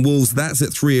Spurs and Wolves. That's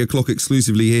at 3 o'clock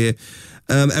exclusively here.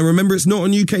 And remember, it's not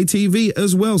on UK TV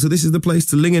as well, so this is the place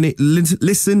to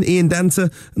listen. Ian Danter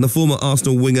and the former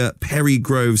Arsenal winger Perry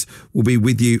Groves will be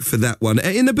with you for that one.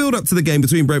 In the build-up to the game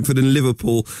between Brentford and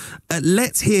Liverpool,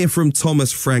 let's hear from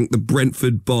Thomas Frank, the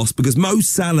Brentford boss, because Mo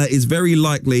Salah is very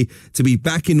likely to be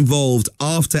back involved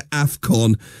after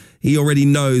AFCON. He already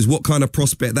knows what kind of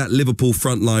prospect that Liverpool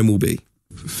front line will be.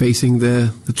 Facing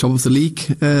the top of the league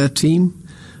team,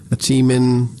 a team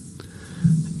in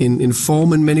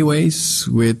form in many ways,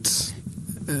 with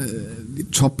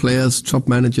top players, top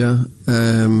manager.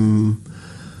 I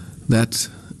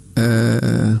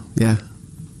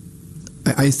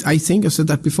think I said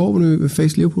that before when we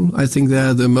faced Liverpool. I think they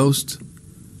are the most.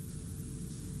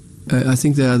 I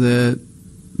think they are the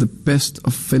best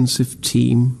offensive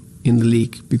team in the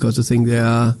league, because I think they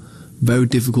are very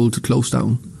difficult to close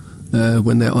down.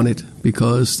 when they're on it,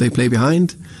 because they play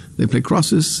behind, they play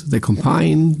crosses, they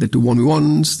combine, they do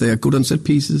 1v1s, they are good on set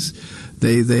pieces,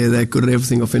 they're good at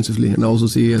everything offensively. And also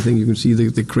I think you can see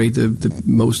they create the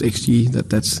most XG,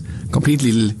 that's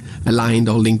completely aligned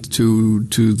or linked to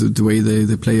the way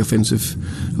they play offensive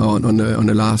on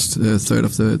the last third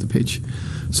of the pitch.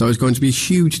 So it's going to be a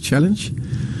huge challenge,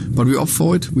 but we're up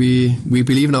for it. We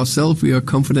believe in ourselves, we are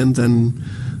confident, and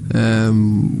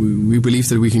we believe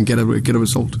that we can get a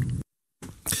result.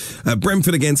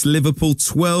 Brentford against Liverpool,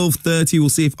 12:30. We'll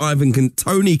see if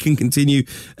Tony can continue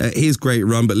his great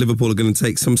run, but Liverpool are going to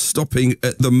take some stopping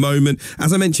at the moment.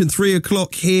 As I mentioned, 3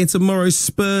 o'clock here tomorrow,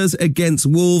 Spurs against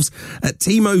Wolves.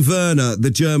 Timo Werner,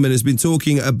 the German, has been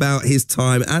talking about his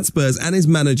time at Spurs and his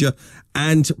manager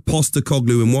and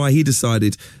Postecoglou, and why he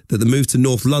decided that the move to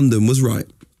North London was right.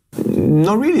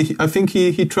 Not really. I think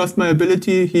he trusts my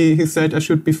ability. He said I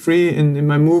should be free in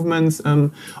my movements.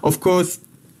 Of course,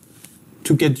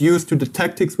 to get used to the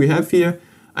tactics we have here,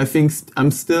 I think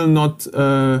I'm still not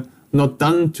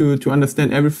done to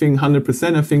understand everything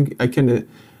 100%. I think I can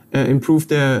improve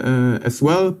there as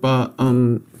well. But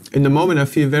in the moment, I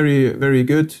feel very, very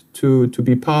good to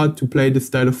be part, to play this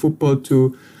style of football,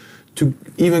 to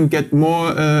even get more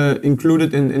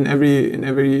included in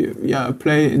every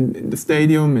play in the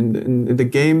stadium and in the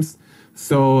games.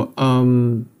 So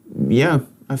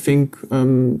I think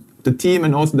the team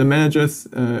and also the managers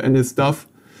and the staff,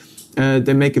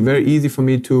 they make it very easy for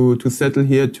me to settle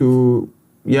here, to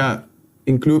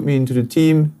include me into the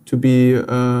team, to be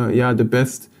the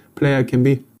best player I can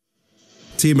be.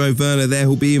 Timo Werner there,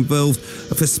 who'll be involved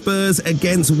for Spurs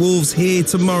against Wolves here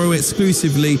tomorrow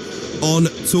exclusively on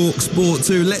Talksport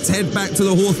 2. Let's head back to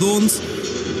the Hawthorns.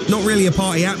 Not really a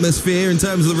party atmosphere in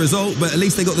terms of the result, but at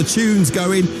least they got the tunes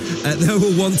going. They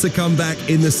will want to come back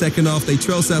in the second half. They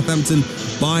trail Southampton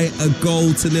by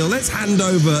 1-0. Let's hand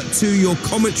over to your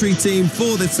commentary team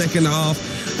for the second half.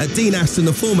 Dean Ashton,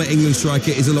 the former England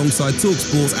striker, is alongside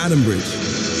Talksport's Adam Bridge.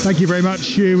 Thank you very much,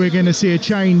 Hugh. We're going to see a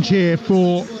change here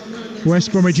for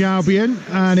West Bromwich Albion,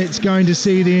 and it's going to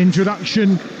see the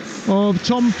introduction of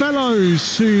Tom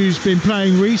Fellows, who's been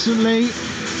playing recently.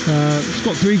 He's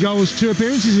got 3 goals, 2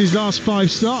 appearances, his last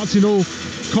 5 starts in all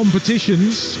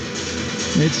competitions.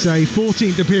 It's a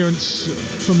 14th appearance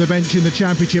from the bench in the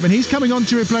Championship, and he's coming on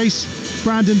to replace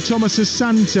Brandon Thomas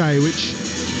Asante, which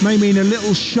may mean a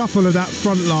little shuffle of that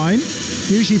front line.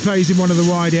 Usually plays in one of the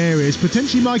wide areas.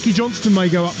 Potentially Mikey Johnston may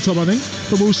go up top, I think,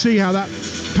 but we'll see how that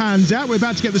pans out. We're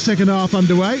about to get the second half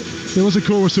underway. There was a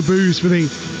chorus of boos for the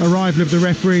arrival of the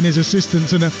referee and his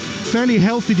assistants, and a fairly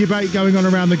healthy debate going on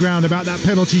around the ground about that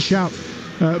penalty shout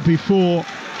before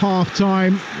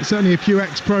half-time. Certainly a few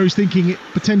ex-pros thinking it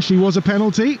potentially was a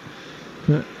penalty.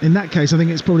 But in that case, I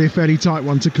think it's probably a fairly tight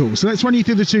one to call. So let's run you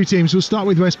through the 2 teams. We'll start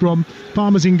with West Brom.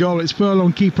 Palmer's in goal. It's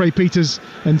Furlong, Kipre, Peters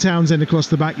and Townsend across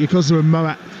the back. Yokozu and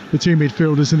Moat, the 2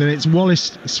 midfielders. And then it's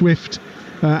Wallace, Swift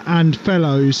and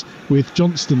Fellows, with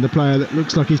Johnston, the player that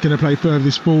looks like he's going to play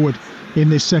furthest forward in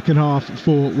this second half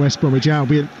for West Bromwich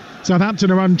Albion.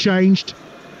 Southampton are unchanged.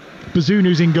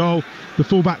 Bazunu's in goal. The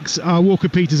fullbacks are Walker,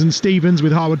 Peters and Stevens,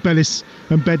 with Harwood, Bellis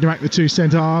and Bednarak, the 2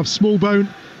 centre halves. Smallbone,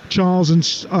 Charles and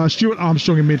Stuart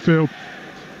Armstrong in midfield,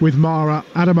 with Mara,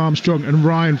 Adam Armstrong and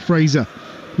Ryan Fraser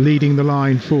leading the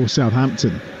line for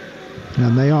Southampton.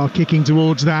 And they are kicking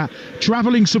towards that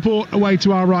travelling support away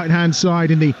to our right hand side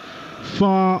in the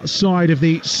far side of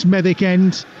the Smethwick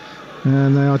end,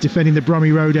 and they are defending the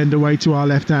Brummie Road end away to our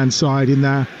left hand side in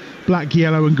their black,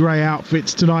 yellow and grey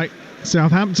outfits tonight.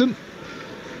 Southampton,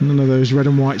 none of those red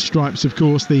and white stripes, of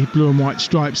course, the blue and white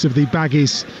stripes of the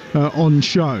baggies on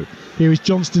show. Here is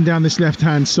Johnston down this left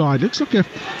hand side. Looks like a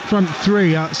front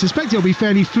 3. Suspect it'll be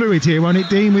fairly fluid here, won't it,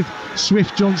 Dean, with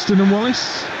Swift, Johnston and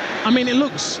Wallace? I mean, it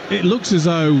looks as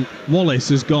though Wallace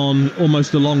has gone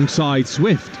almost alongside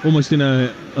Swift, almost in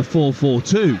a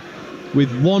 4-4-2,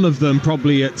 with one of them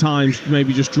probably at times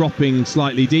maybe just dropping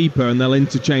slightly deeper, and they'll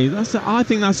interchange. I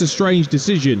think that's a strange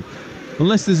decision,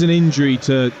 unless there's an injury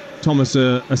to Thomas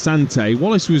Asante.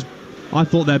 Wallace was, I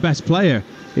thought, their best player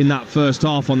in that first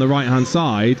half on the right hand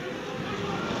side.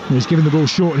 He's given the ball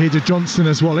short here to Johnston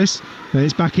as Wallace. Then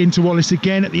it's back into Wallace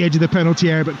again at the edge of the penalty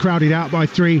area, but crowded out by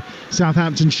 3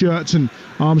 Southampton shirts, and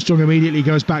Armstrong immediately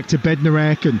goes back to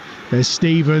Bednarek, and there's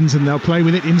Stevens, and they'll play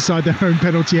with it inside their own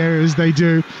penalty area as they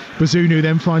do. Bazunu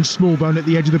then finds Smallbone at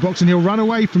the edge of the box, and he'll run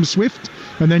away from Swift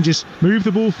and then just move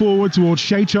the ball forward towards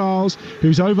Shea Charles,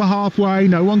 who's over halfway,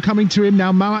 no one coming to him.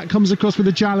 Now Moat comes across with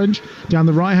a challenge. Down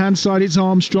the right hand side it's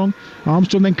Armstrong.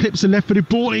 Armstrong then clips a left footed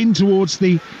ball in towards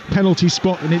the penalty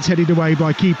spot, and it's headed away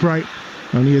by Kipre.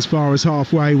 only as far as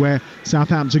halfway, where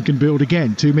Southampton can build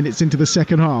again. 2 minutes into the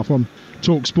second half on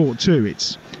Talksport 2.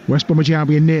 It's West Bromwich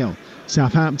Albion 0,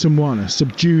 Southampton 1. A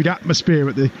subdued atmosphere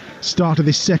at the start of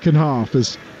this second half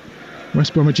as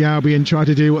West Bromwich Albion try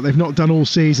to do what they've not done all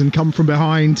season, come from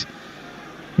behind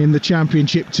in the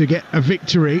Championship to get a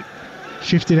victory.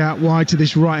 Shifted out wide to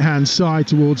this right-hand side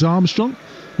towards Armstrong,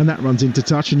 and that runs into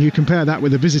touch. And you compare that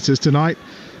with the visitors tonight,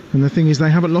 and the thing is,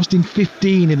 they haven't lost in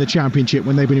 15 in the Championship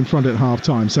when they've been in front at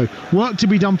half-time. So work to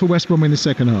be done for West Brom in the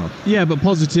second half. Yeah, but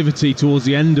positivity towards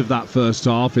the end of that first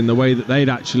half in the way that they'd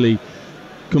actually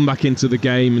come back into the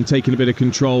game and taken a bit of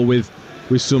control with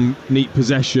some neat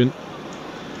possession.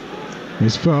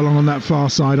 There's Furlong on that far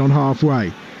side on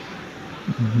halfway.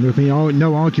 There'll be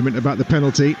no argument about the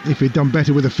penalty if he'd done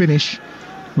better with a finish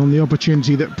on the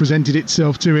opportunity that presented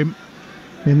itself to him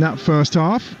in that first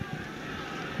half.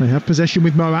 They have possession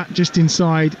with Moat just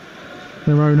inside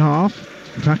their own half.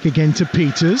 Back again to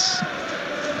Peters.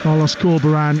 Carlos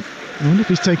Corberan, I wonder if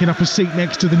he's taken up a seat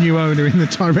next to the new owner in the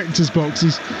director's box.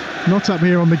 He's not up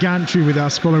here on the gantry with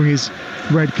us following his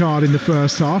red card in the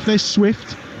first half. There's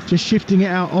Swift just shifting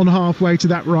it out on halfway to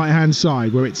that right hand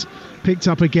side, where it's picked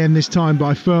up again, this time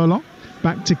by Furlong.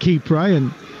 Back to Kipre,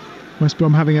 and West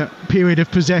Brom having a period of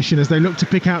possession as they look to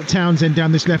pick out Townsend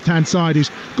down this left-hand side,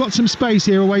 who's got some space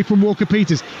here away from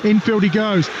Walker-Peters. Infield he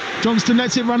goes. Johnston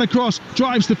lets it run across,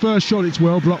 drives the first shot. It's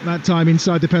well blocked that time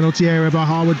inside the penalty area by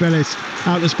Harwood Bellis,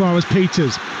 out as far as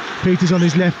Peters. Peters on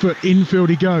his left foot,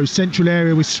 infield he goes. Central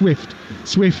area with Swift.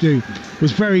 Swift, who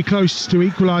was very close to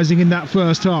equalising in that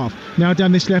first half. Now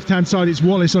down this left-hand side, it's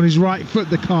Wallace on his right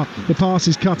foot. The pass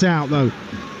is cut out, though,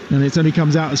 and it only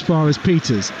comes out as far as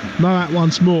Peters. Moat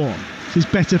once more. This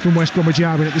is better from West Bromwich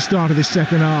Albion at the start of this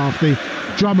second half. The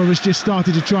drummer has just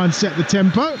started to try and set the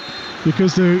tempo,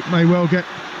 because they may well get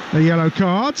a yellow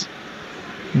card.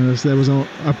 As there was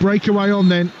a breakaway on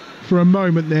then for a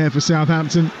moment there for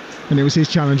Southampton, and it was his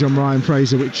challenge on Ryan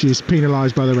Fraser, which is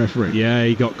penalised by the referee. Yeah,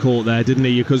 he got caught there, didn't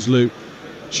he? Yukuzlu,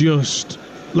 just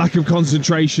lack of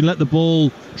concentration, let the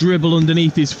ball dribble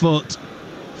underneath his foot.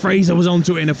 Fraser was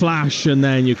onto it in a flash, and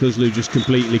then Yukuzlu just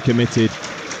completely committed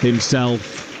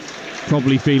himself,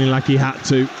 probably feeling like he had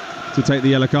to take the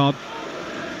yellow card.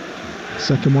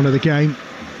 Second one of the game.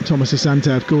 Thomas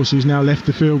Asante, of course, who's now left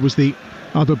the field, was the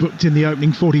other booked in the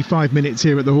opening 45 minutes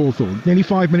here at the Hawthorn. Nearly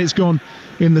 5 minutes gone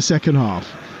in the second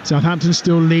half. Southampton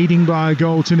still leading by a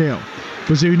goal to nil.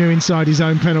 Bazunu inside his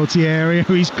own penalty area.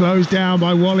 He's closed down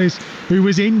by Wallace, who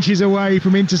was inches away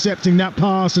from intercepting that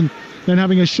pass and then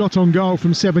having a shot on goal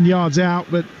from 7 yards out.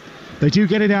 But they do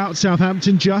get it out,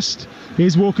 Southampton just.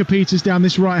 Here's Walker-Peters down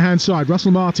this right-hand side.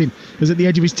 Russell Martin is at the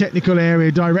edge of his technical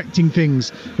area, directing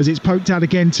things as it's poked out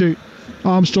again to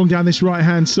Armstrong down this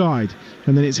right-hand side.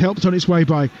 And then it's helped on its way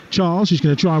by Charles, who's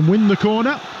going to try and win the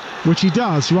corner, which he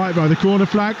does, right by the corner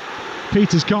flag.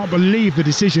 Peters can't believe the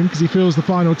decision because he feels the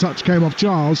final touch came off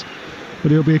Charles, but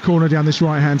it'll be a corner down this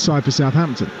right-hand side for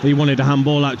Southampton. He wanted a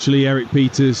handball, actually. Eric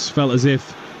Peters felt as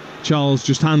if Charles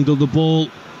just handled the ball.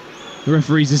 The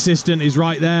referee's assistant is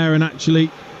right there, and actually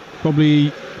probably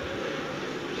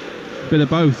a bit of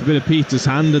both, a bit of Peters'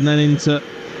 hand and then into...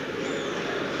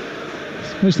 I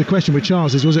suppose the question with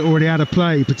Charles is, was it already out of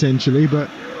play potentially? But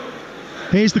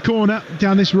here's the corner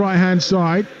down this right-hand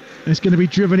side. It's going to be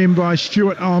driven in by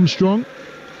Stuart Armstrong.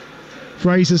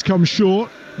 Fraser's come short.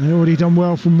 They've already done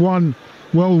well from one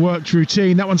well-worked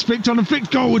routine. That one's flicked on and flicked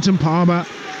goalwards, and Palmer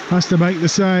has to make the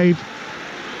save.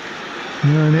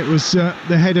 And it was the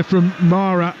header from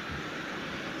Mara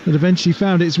that eventually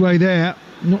found its way there.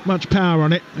 Not much power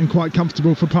on it, and quite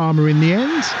comfortable for Palmer in the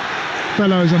end.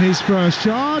 Fellows on his first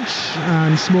charge,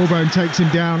 and Smallbone takes him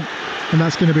down, and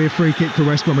that's going to be a free kick for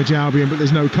West Bromwich Albion, but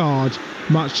there's no card,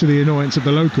 much to the annoyance of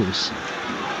the locals.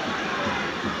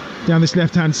 Down this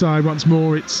left-hand side once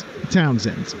more, it's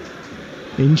Townsend.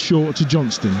 In short to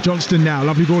Johnston. Johnston now,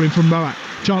 lovely ball in from Moat.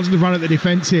 Chance to run at the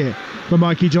defence here for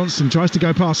Mikey Johnston. Tries to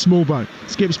go past Smallbone.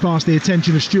 Skips past the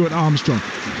attention of Stuart Armstrong.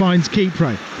 Finds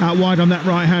Kipre. Out wide on that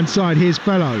right-hand side. Here's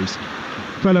Fellows.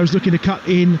 Fellows looking to cut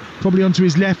in, probably onto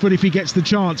his left foot if he gets the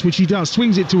chance, which he does.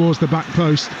 Swings it towards the back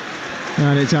post.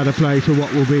 And it's out of play for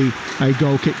what will be a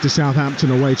goal kick to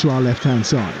Southampton away to our left-hand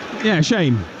side. Yeah,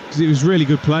 shame, because it was really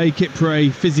good play.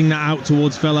 Kipre fizzing that out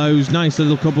towards Fellows. Nice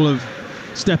little couple of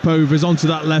step overs onto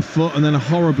that left foot, and then a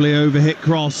horribly overhit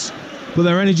cross. But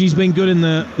their energy's been good in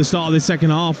the start of the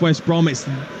second half. West Brom,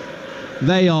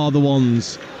 they are the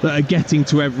ones that are getting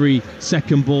to every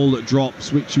second ball that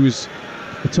drops, which was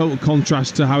a total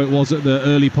contrast to how it was at the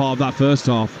early part of that first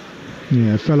half.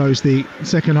 Yeah, Fellows, the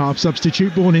second half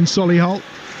substitute, born in Solihull,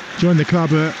 joined the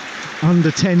club at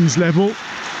under 10s level,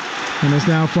 and has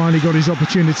now finally got his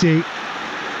opportunity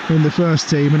in the first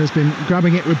team and has been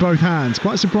grabbing it with both hands.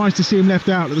 Quite surprised to see him left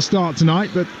out at the start tonight,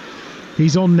 but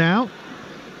he's on now.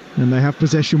 And they have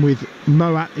possession with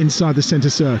Moat inside the centre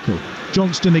circle.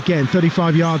 Johnston again,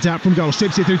 35 yards out from goal.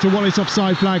 Sips it through to Wallace.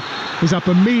 Offside flag is up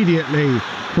immediately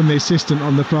from the assistant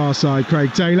on the far side,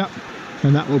 Craig Taylor.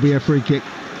 And that will be a free kick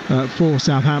for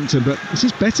Southampton. But this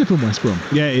is better from West Brom.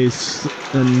 Yeah, it is.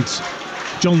 And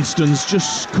Johnston's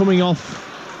just coming off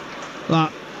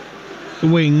that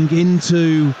wing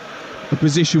into a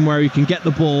position where he can get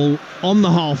the ball on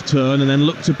the half turn and then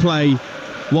look to play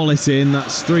Wallace in.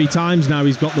 That's 3 times now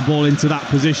he's got the ball into that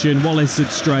position. Wallace had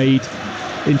strayed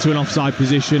into an offside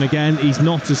position. Again, he's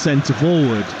not a centre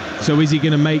forward, so is he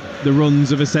going to make the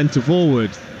runs of a centre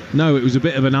forward? No, it was a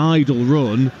bit of an idle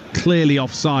run, clearly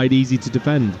offside, easy to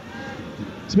defend.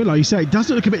 It's a bit like you say, it does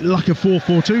look a bit like a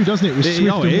 4-4-2, doesn't it, with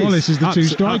Swift and Wallace as the two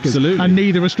strikers. Absolutely. And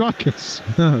neither are strikers.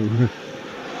 No.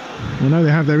 I know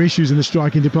they have their issues in the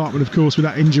striking department, of course, with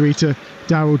that injury to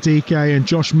Daryl Dike and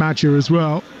Josh Madger as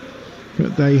well.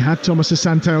 But they had Thomas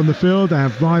Asante on the field, they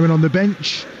have Byron on the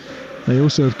bench. They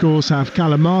also, of course, have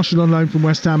Callum Marshall on loan from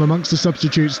West Ham amongst the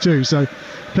substitutes too. So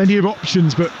plenty of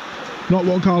options, but not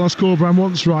what Carlos Corberán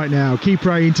wants right now.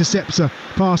 Kipre intercepts a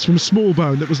pass from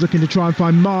Smallbone that was looking to try and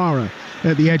find Mara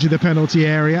at the edge of the penalty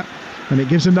area. And it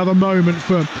gives another moment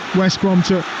for West Brom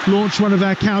to launch one of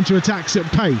their counter-attacks at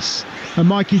pace. And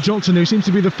Mikey Johnson, who seems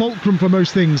to be the fulcrum for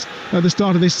most things at the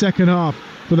start of this second half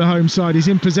for the home side, is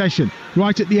in possession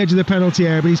right at the edge of the penalty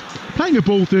area, but he's playing a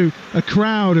ball through a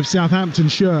crowd of Southampton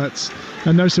shirts,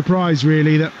 and no surprise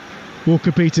really that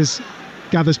Walker Peters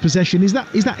gathers possession. Is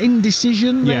that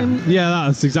indecision then? Yeah,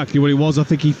 that's exactly what it was. I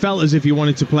think he felt as if he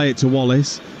wanted to play it to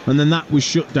Wallace, and then that was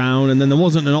shut down, and then there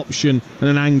wasn't an option and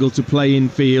an angle to play in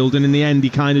field, and in the end he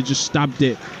kind of just stabbed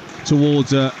it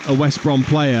towards a West Brom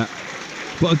player.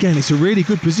 But again, it's a really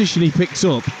good position he picks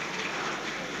up.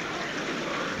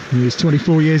 He's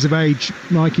 24 years of age.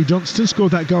 Mikey Johnston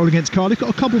scored that goal against Cardiff.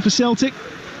 Got a couple for Celtic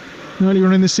earlier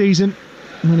on in the season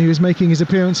when he was making his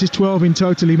appearances. 12 in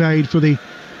total he made for the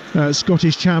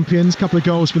Scottish champions. Couple of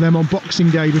goals for them on Boxing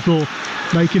Day before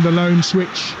making the loan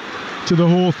switch to the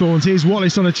Hawthorns. Here's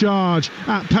Wallace on a charge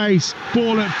at pace.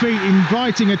 Ball at feet,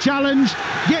 inviting a challenge.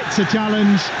 Gets a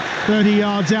challenge. 30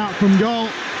 yards out from goal.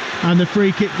 And the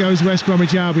free kick goes West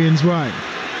Bromwich Albion's way.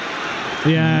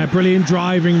 Yeah, brilliant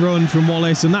driving run from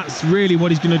Wallace, and that's really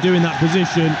what he's going to do in that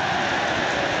position.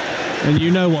 And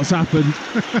you know what's happened.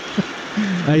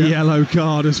 A yellow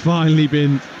card has finally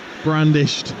been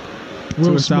brandished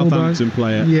to a Southampton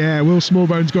player. Yeah, Will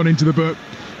Smallbone's gone into the book.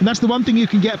 And that's the one thing you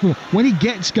can get from when he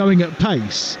gets going at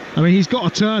pace. I mean, he's got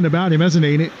a turn about him, hasn't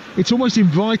he? And it's almost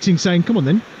inviting, saying, come on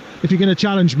then, if you're going to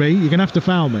challenge me, you're going to have to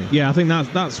foul me. Yeah, I think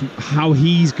that's how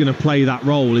he's going to play that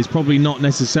role. He's probably not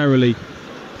necessarily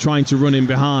trying to run in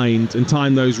behind and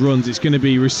time those runs. It's going to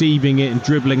be receiving it and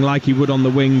dribbling like he would on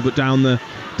the wing, but down the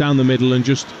middle, and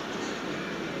just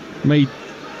made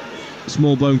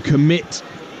Smallbone commit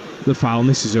the foul. And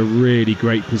this is a really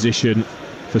great position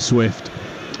for Swift.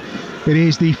 It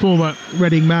is. The former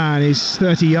Reading man is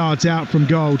 30 yards out from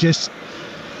goal, just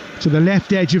to the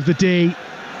left edge of the D,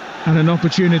 and an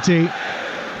opportunity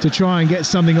to try and get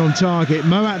something on target.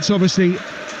 Moat's obviously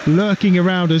lurking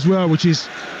around as well, which is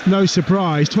no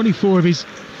surprise. 24 of his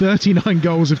 39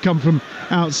 goals have come from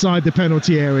outside the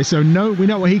penalty area, so we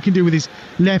know what he can do with his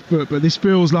left foot, but this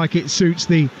feels like it suits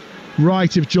the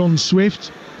right of John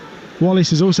Swift. Wallace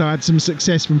has also had some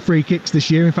success from free kicks this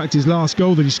year. In fact, his last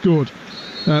goal that he scored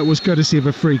was courtesy of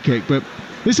a free kick. But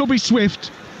this will be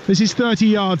Swift. This is 30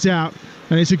 yards out,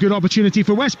 and it's a good opportunity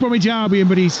for West Bromwich Albion,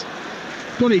 but he's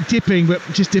got it dipping, but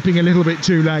just dipping a little bit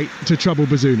too late to trouble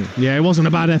Bazunu. Yeah, it wasn't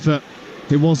a bad effort.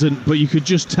 It wasn't, but you could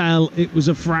just tell it was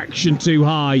a fraction too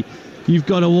high. You've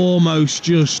got to almost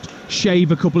just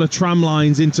shave a couple of tram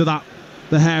lines into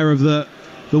the hair of the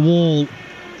wall.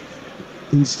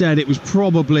 Instead, it was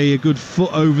probably a good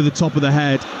foot over the top of the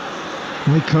head.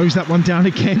 Well, he closed that one down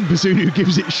again. Bazunu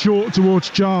gives it short towards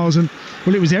Charles, and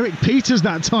well, it was Eric Peters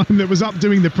that time that was up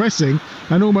doing the pressing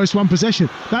and almost won possession.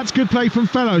 That's good play from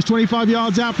Fellows, 25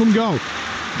 yards out from goal.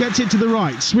 Gets it to the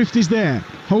right. Swift is there.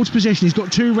 Holds possession. He's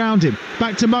got two round him.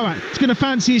 Back to Moat. He's going to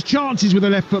fancy his chances with a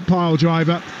left foot pile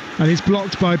driver. And it's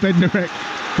blocked by Bednarek,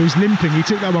 who's limping. He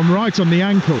took that one right on the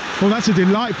ankle. Well, that's a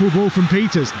delightful ball from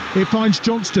Peters. It finds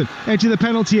Johnston, edge of the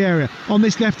penalty area, on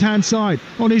this left-hand side,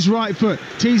 on his right foot.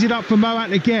 Tees it up for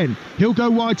Moat again. He'll go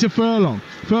wide to Furlong.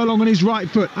 Furlong on his right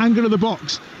foot, angle of the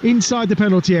box, inside the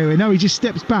penalty area. Now he just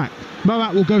steps back.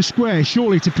 Moat will go square,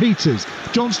 surely to Peters.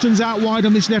 Johnston's out wide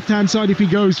on this left-hand side if he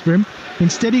goes for him.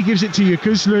 Instead he gives it to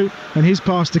Yukuzlu, and his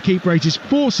pass to Kipre just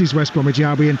forces West Bromwich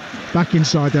Albion back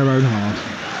inside their own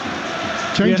half.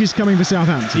 Changes coming for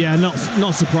Southampton. Yeah,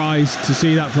 not surprised to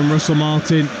see that from Russell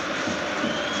Martin.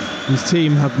 His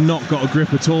team have not got a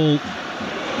grip at all.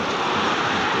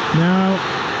 Now,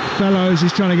 Fellows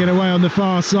is trying to get away on the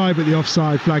far side, but the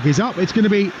offside flag is up. It's going to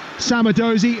be Sam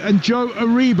Edozie and Joe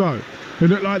Aribo, who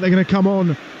look like they're going to come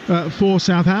on for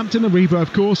Southampton. Aribo,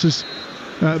 of course, has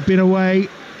been away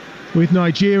with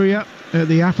Nigeria at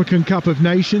the African Cup of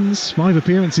Nations. 5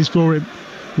 appearances for him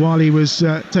while he was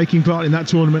taking part in that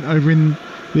tournament over in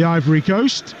the Ivory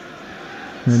Coast.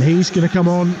 And he's going to come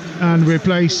on and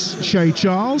replace Shea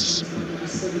Charles.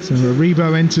 So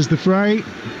Aribo enters the fray.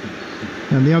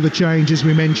 And the other change, as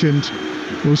we mentioned,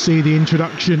 we'll see the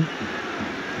introduction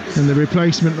and the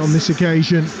replacement on this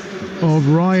occasion of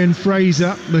Ryan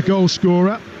Fraser, the goal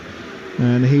scorer.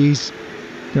 And he's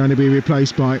going to be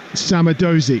replaced by Sam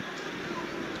Edozie.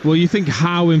 Well, you think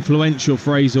how influential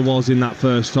Fraser was in that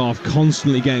first half,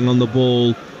 constantly getting on the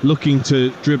ball, looking to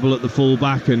dribble at the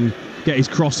full-back and get his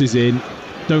crosses in.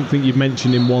 Don't think you've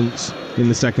mentioned him once in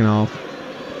the second half.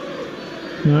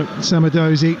 No, Sam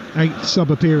Edozie, 8th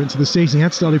sub-appearance of the season. He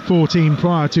had started 14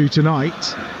 prior to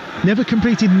tonight. Never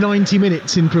completed 90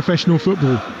 minutes in professional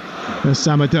football,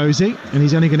 Sam Edozie, and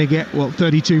he's only going to get,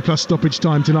 32 plus stoppage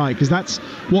time tonight, because that's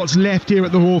what's left here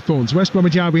at the Hawthorns. West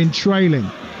Bromwich Albion trailing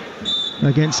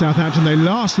against Southampton. They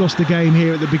last lost a game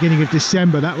here at the beginning of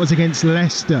December. That was against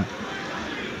Leicester.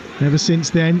 Ever since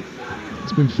then,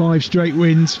 it's been 5 straight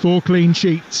wins, 4 clean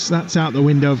sheets. That's out the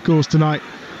window, of course, tonight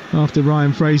after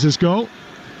Ryan Fraser's goal.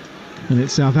 And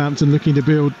it's Southampton looking to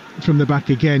build from the back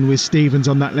again with Stevens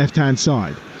on that left-hand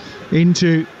side.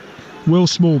 Into Will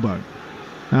Smallbone.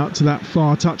 Out to that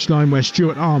far touchline where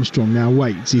Stuart Armstrong now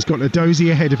waits. He's got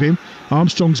Edozie ahead of him.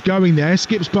 Armstrong's going there,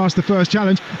 skips past the first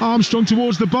challenge. Armstrong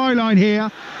towards the byline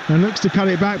here and looks to cut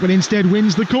it back, but instead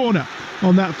wins the corner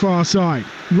on that far side,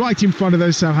 right in front of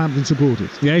those Southampton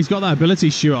supporters. Yeah, he's got that ability,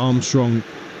 Stuart Armstrong.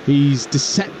 He's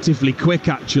deceptively quick,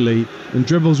 actually, and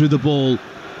dribbles with the ball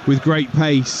with great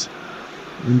pace.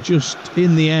 And just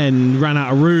in the end, ran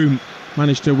out of room,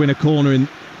 managed to win a corner,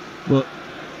 but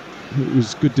it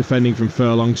was good defending from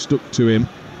Furlong, stuck to him.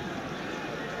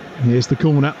 Here's the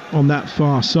corner on that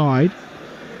far side.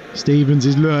 Stevens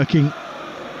is lurking,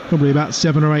 probably about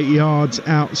 7 or 8 yards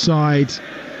outside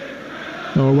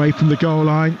or away from the goal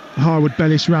line. Harwood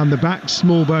Bellis round the back,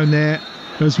 Smallbone there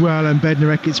as well, and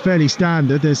Bednarek. It's fairly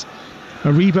standard. There's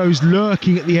Aribo's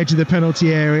lurking at the edge of the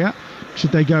penalty area.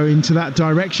 Should they go into that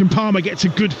direction? Palmer gets a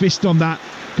good fist on that,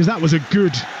 because that was a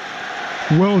good,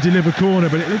 well-delivered corner,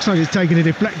 but it looks like it's taken a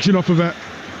deflection off of a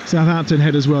Southampton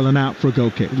head as well and out for a goal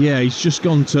kick. Yeah, he's just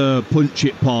gone to punch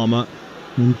it, Palmer,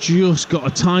 and just got a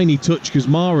tiny touch because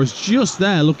Mara's just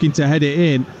there looking to head it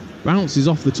in. Bounces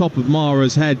off the top of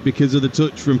Mara's head because of the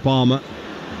touch from Palmer.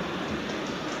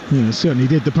 Yeah, it certainly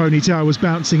did. The ponytail was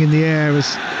bouncing in the air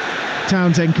as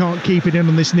Townsend can't keep it in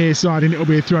on this near side, and it'll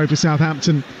be a throw for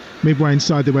Southampton midway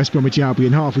inside the West Bromwich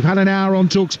Albion half. We've had an hour on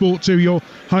Talksport 2, your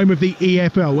home of the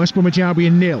EFL. West Bromwich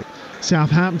Albion 0,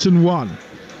 Southampton 1.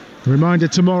 A reminder,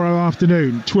 tomorrow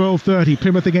afternoon, 12:30,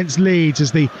 Plymouth against Leeds,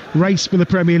 as the race for the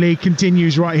Premier League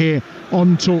continues right here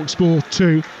on Talksport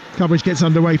 2. Coverage gets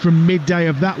underway from midday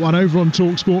of that one over on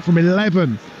Talksport from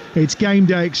 11. It's game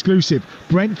day exclusive.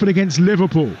 Brentford against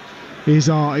Liverpool is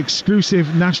our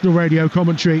exclusive national radio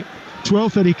commentary.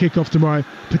 12:30 kickoff tomorrow.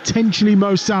 Potentially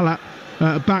Mo Salah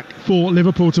back for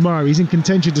Liverpool tomorrow. He's in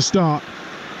contention to start.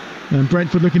 And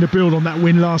Brentford looking to build on that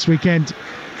win last weekend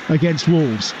against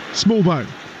Wolves. Smallbone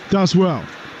does well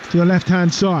to the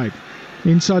left-hand side.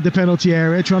 Inside the penalty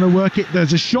area, trying to work it.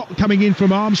 There's a shot coming in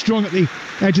from Armstrong at the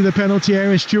edge of the penalty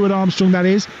area. Stuart Armstrong, that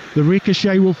is. The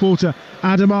ricochet will fall to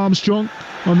Adam Armstrong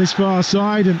on this far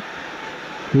side. And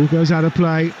ball goes out of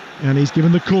play. And he's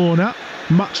given the corner,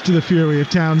 much to the fury of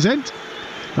Townsend.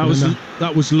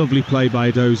 That was lovely play by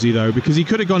Edozie, though, because he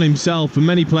could have gone himself, and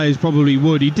many players probably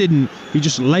would. He didn't. He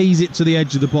just lays it to the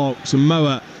edge of the box, and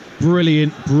Moat,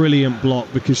 brilliant block,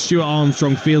 because Stuart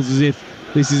Armstrong feels as if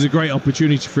this is a great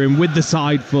opportunity for him with the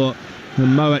side foot,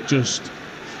 and Moat just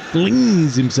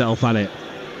flings himself at it.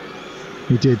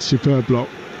 He did, superb block.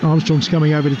 Armstrong's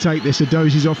coming over to take this.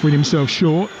 Edozie's offering himself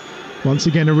short. Once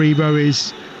again, Aribo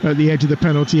is at the edge of the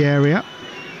penalty area.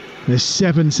 There's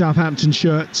 7 Southampton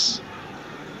shirts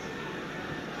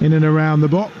in and around the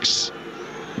box,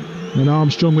 and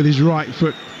Armstrong with his right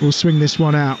foot will swing this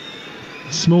one out.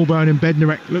 Smallbone and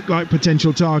Bednarek look like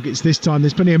potential targets this time.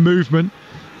 There's plenty of movement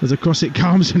as across it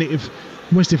comes, and it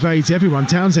almost evades everyone.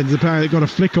 Townsend's the player that got a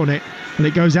flick on it, and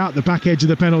it goes out the back edge of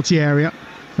the penalty area,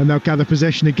 and they'll gather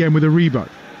possession again with Aribo.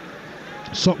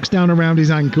 Socks down around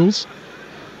his ankles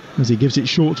as he gives it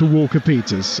short to Walker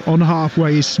Peters. On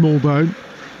halfway is Smallbone.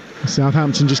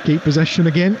 Southampton just keep possession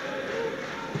again.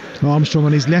 Armstrong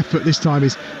on his left foot this time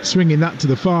is swinging that to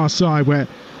the far side, where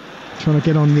trying to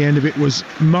get on the end of it was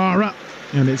Mara,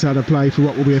 and it's out of play for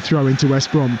what will be a throw into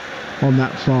West Brom on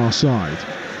that far side.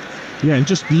 Yeah, and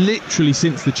just literally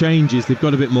since the changes, they've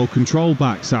got a bit more control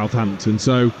back, Southampton,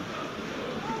 so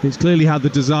it's clearly had the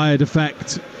desired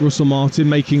effect. Russell Martin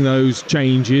making those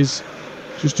changes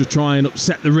just to try and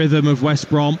upset the rhythm of West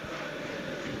Brom.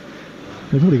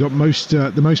 They've already got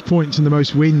the most points and the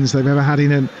most wins they've ever had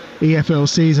in an EFL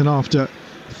season after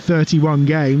 31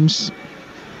 games.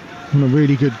 And a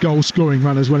really good goal-scoring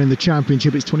run as well in the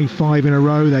Championship. It's 25 in a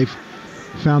row. They've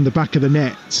found the back of the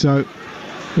net. So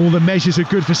all the measures are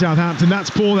good for Southampton. That's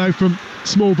poor, though, from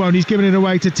Smallbone. He's given it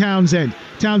away to Townsend.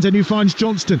 Townsend, who finds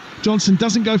Johnston. Johnston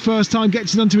doesn't go first time,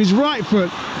 gets it onto his right foot,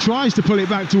 tries to pull it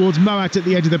back towards Moat at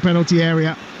the edge of the penalty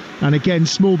area. And again,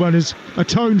 Smallbone has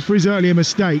atoned for his earlier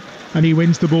mistake, and he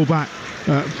wins the ball back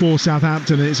for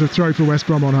Southampton, and it's a throw for West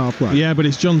Brom on halfway. Yeah, but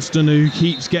it's Johnston who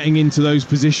keeps getting into those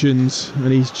positions,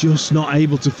 and he's just not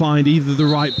able to find either the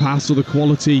right pass or the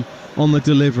quality on the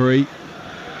delivery.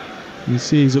 You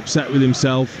see he's upset with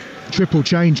himself. Triple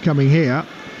change coming here.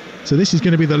 So this is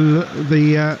going to be this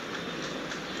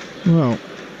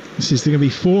is going to be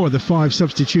 4 of the 5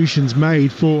 substitutions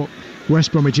made for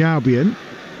West Bromwich Albion.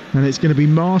 And it's going to be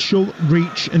Marshall,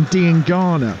 Reach and Dean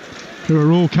Garner who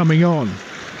are all coming on.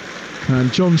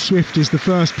 And John Swift is the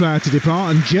first player to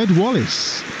depart, and Jed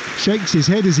Wallace shakes his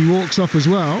head as he walks off as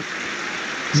well.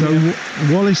 So yeah.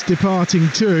 Wallace departing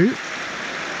too.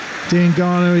 Dean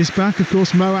Garner is back. Of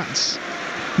course, Moat's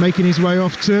making his way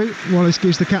off too. Wallace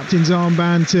gives the captain's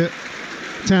armband to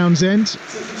Townsend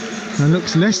and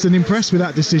looks less than impressed with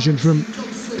that decision from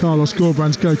Carlos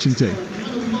Corbrand's coaching team.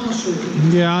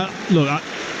 Yeah, look,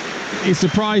 it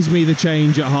surprised me, the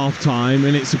change at half-time,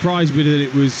 and it surprised me that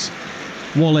it was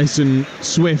Wallace and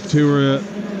Swift who were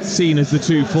seen as the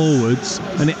 2 forwards,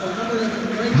 and it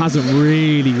hasn't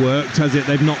really worked, has it?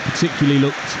 They've not particularly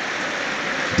looked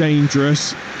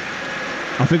dangerous.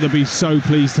 I think they'll be so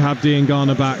pleased to have Dean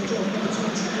Garner back.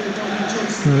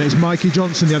 And it's Mikey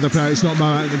Johnson, the other player. It's not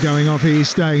Moat going off. He's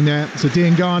staying there. So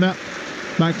Dean Garner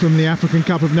back from the African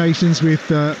Cup of Nations with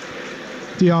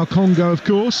DR Congo, of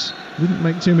course. Didn't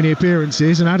make too many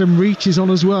appearances. And Adam Reach is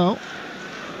on as well.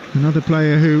 Another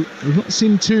player who we've not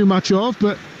seen too much of,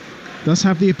 but does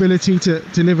have the ability to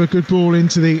deliver a good ball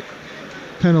into the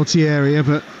penalty area.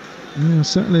 But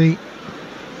certainly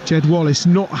Jed Wallace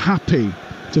not happy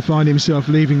to find himself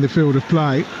leaving the field of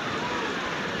play.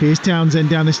 Here's Townsend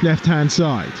down this left-hand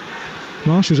side.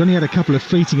 Marshall's only had a couple of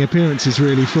fleeting appearances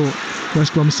really for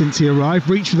West Brom since he arrived.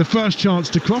 Reach for the first chance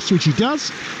to cross, which he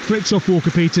does. Flicks off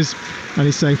Walker-Peters and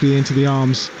is safely into the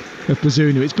arms of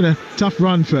Bazunu. It's been a tough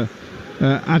run for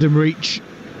Adam Reach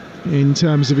in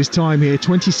terms of his time here.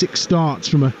 26 starts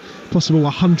from a possible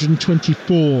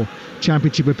 124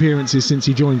 Championship appearances since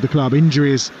he joined the club.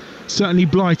 Injury has certainly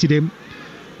blighted him,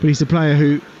 but he's a player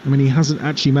who, he hasn't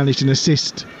actually managed an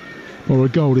assist or a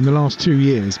goal in the last 2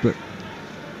 years, but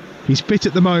he's fit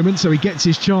at the moment, so he gets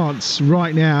his chance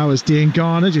right now as Dean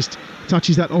Garner just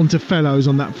touches that onto Fellows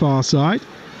on that far side.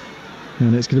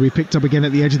 And it's going to be picked up again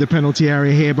at the edge of the penalty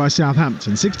area here by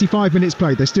Southampton. 65 minutes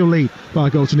played. They still lead by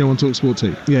a 1-0 on Talksport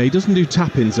 2. Yeah, he doesn't do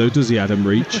tap-ins though, does he, Adam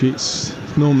Reach? It's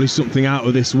normally something out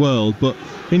of this world. But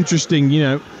interesting,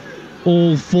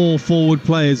 all 4 forward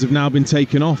players have now been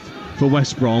taken off for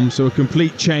West Brom. So a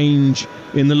complete change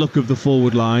in the look of the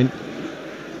forward line.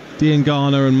 Dean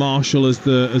Garner and Marshall as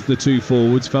the 2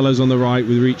 forwards. Fellows on the right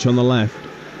with Reach on the left.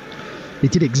 He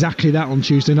did exactly that on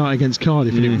Tuesday night against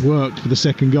Cardiff, and it worked for the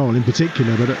second goal in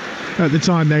particular, but at the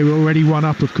time they were already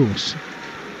 1-up, of course.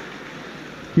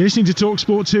 You're listening to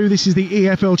Talksport 2. This is the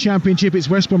EFL Championship. It's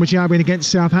West Bromwich Albion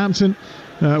against Southampton.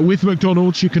 With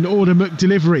McDonald's, you can order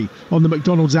McDelivery on the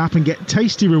McDonald's app and get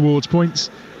tasty rewards points.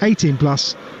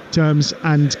 18+, terms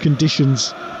and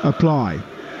conditions apply.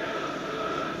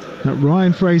 That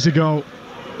Ryan Fraser goal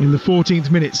in the 14th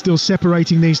minute, still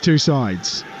separating these 2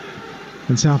 sides.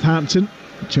 And Southampton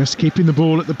just keeping the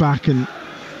ball at the back and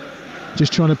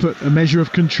just trying to put a measure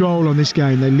of control on this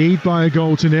game. They lead by a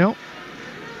 0-0.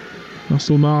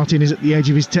 Russell Martin is at the edge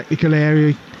of his technical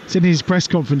area. He said in his press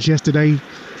conference yesterday he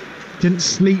didn't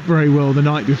sleep very well the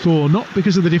night before, not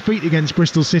because of the defeat against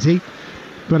Bristol City,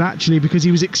 but actually because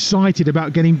he was excited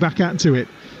about getting back into it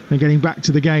and getting back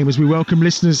to the game. As we welcome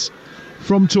listeners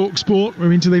from Talksport,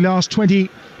 we're into the last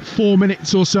 24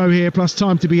 minutes or so here, plus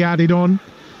time to be added on.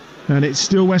 And it's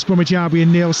still West Bromwich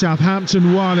Albion 0,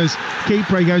 Southampton 1, as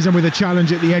Keeper goes on with a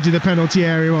challenge at the edge of the penalty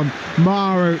area on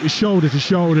Mara, shoulder to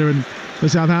shoulder, and the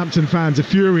Southampton fans are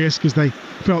furious because they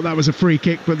felt that was a free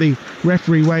kick, but the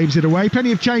referee waves it away.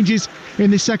 Plenty of changes in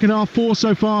this second half, 4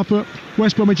 so far for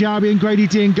West Bromwich Albion. Grady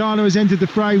Diangana has entered the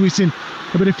fray. We've seen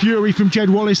a bit of fury from Jed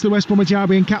Wallace, the West Bromwich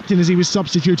Albion captain, as he was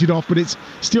substituted off, but it's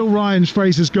still Ryan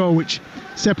Fraser's goal which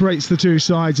separates the two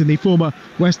sides, and the former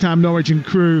West Ham, Norwich and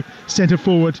Crewe centre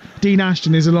forward Dean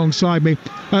Ashton is alongside me.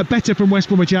 Better from West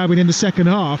Bromwich Albion in the second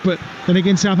half, but then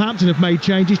again Southampton have made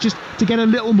changes just to get a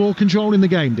little more control in the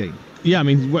game, Dean. Yeah, I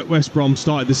mean, West Brom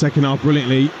started the second half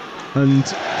brilliantly, and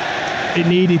it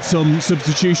needed some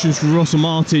substitutions from Russell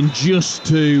Martin just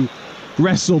to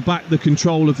wrestle back the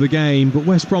control of the game. But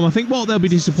West Brom, I think what they'll be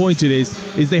disappointed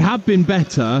is they have been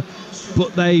better,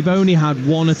 but they've only had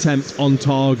one attempt on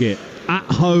target at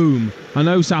home. I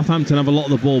know Southampton have a lot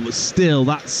of the ball, but still,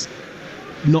 that's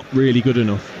not really good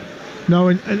enough. No,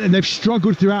 and they've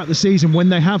struggled throughout the season when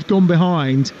they have gone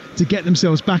behind to get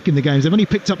themselves back in the games. They've only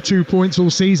picked up 2 points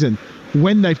all season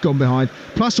when they've gone behind.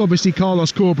 Plus, obviously,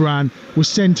 Carlos Corberán was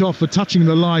sent off for touching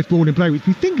the live ball in play, which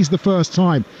we think is the first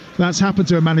time that's happened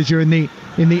to a manager in the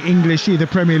English, either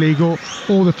Premier League or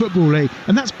the Football League.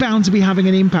 And that's bound to be having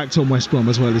an impact on West Brom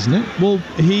as well, isn't it? Well,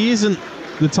 he isn't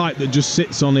the type that just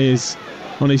sits on his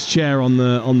chair on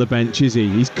the bench, is he?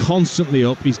 He's constantly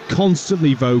up, he's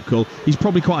constantly vocal. He's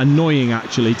probably quite annoying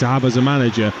actually to have as a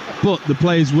manager, but the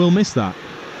players will miss that.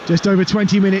 Just over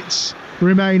 20 minutes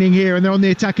remaining here, and they're on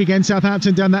the attack again,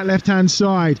 Southampton down that left hand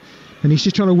side, and he's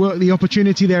just trying to work the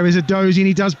opportunity there as a Dozy, and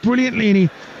he does brilliantly, and he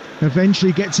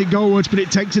eventually gets it goalwards, but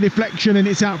it takes a deflection and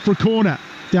it's out for a corner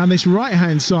down this right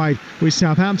hand side, with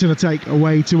Southampton to take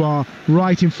away to our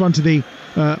right in front of the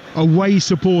away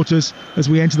supporters as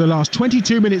we enter the last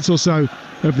 22 minutes or so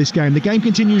of this game. The game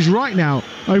continues right now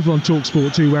over on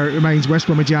Talksport 2, where it remains West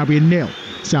Bromwich Albion 0,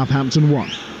 Southampton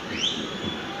 1.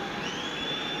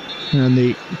 And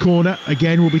the corner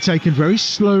again will be taken very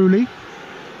slowly,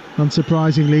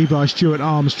 unsurprisingly, by Stuart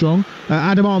Armstrong.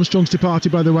 Adam Armstrong's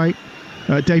departed, by the way.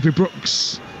 David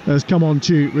Brooks has come on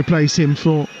to replace him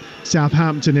for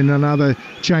Southampton in another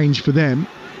change for them.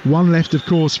 One left, of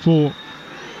course, for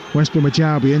West Bromwich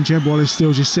Albion. Jed Wallace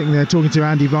still just sitting there talking to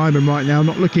Andy Vyman right now,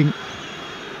 not looking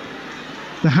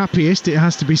the happiest, it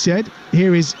has to be said.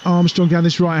 Here is Armstrong down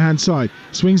this right hand side,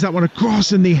 swings that one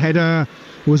across, and the header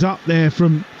was up there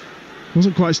from,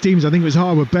 wasn't quite Steams, I think it was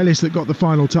Harwood Bellis that got the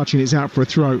final touch, and it's out for a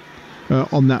throw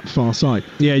on that far side.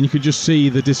 Yeah, and you could just see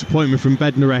the disappointment from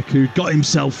Bednarek, who got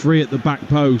himself free at the back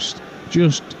post.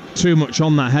 Just too much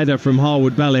on that header from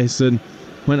Harwood Bellis and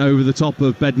went over the top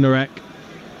of Bednarek.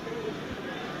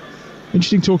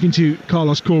 Interesting talking to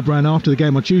Carlos Corberán after the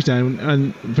game on Tuesday,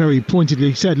 and very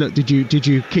pointedly said, look, did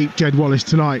you keep Jed Wallace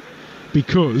tonight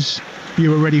because you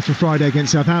were ready for Friday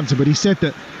against Southampton? But he said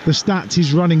that the stats,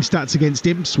 his running stats against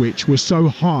Ipswich, were so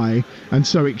high and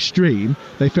so extreme,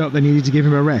 they felt they needed to give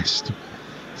him a rest.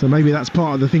 So maybe that's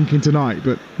part of the thinking tonight.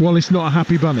 But Wallace not a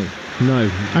happy bunny.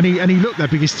 No. And he looked their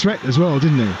biggest threat as well,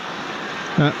 didn't he?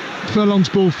 Furlong's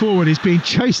ball forward is being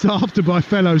chased after by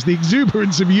Fellows. The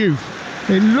exuberance of youth.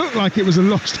 It looked like it was a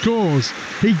lost cause.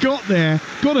 He got there,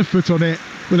 got a foot on it,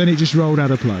 but then it just rolled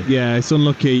out of play. Yeah, it's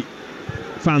unlucky.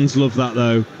 Fans love that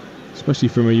though, especially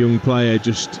from a young player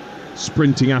just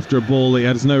sprinting after a ball that he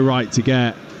has no right to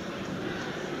get.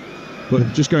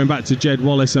 But just going back to Jed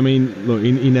Wallace, I mean, look,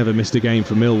 he never missed a game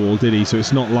for Millwall, did he? So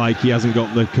it's not like he hasn't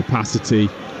got the capacity,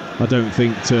 I don't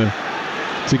think, to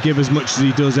give as much as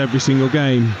he does every single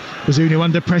game. Bazunu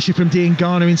under pressure from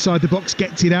Diangana inside the box,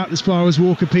 gets it out as far as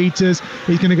Walker-Peters.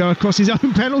 He's going to go across his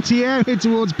own penalty area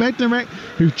towards Bednarek,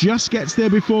 who just gets there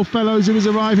before Fellows, who is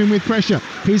arriving with pressure.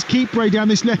 Here's Keeper down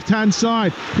this left-hand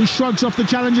side. He shrugs off the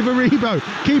challenge of Aribo.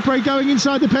 Keeper going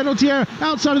inside the penalty area,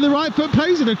 outside of the right foot,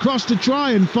 plays it across to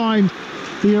try and find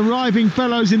the arriving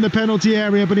Fellows in the penalty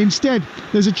area, but instead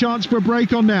there's a chance for a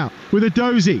break on now with a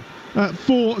Dozy.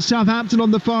 For Southampton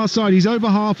on the far side. He's over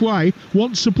halfway,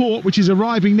 wants support, which is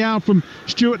arriving now from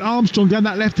Stuart Armstrong down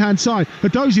that left-hand side.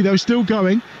 Adozi, though, still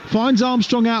going, finds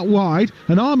Armstrong out wide,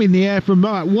 an arm in the air from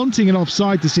Moat, wanting an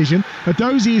offside decision.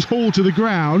 Adozi is hauled to the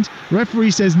ground,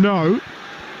 referee says no,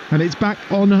 and it's back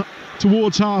on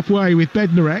towards halfway with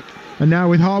Bednarek, and now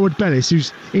with Harwood Bellis,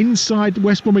 who's inside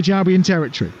West Bromwich Albion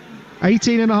territory.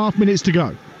 18.5 minutes to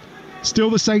go. Still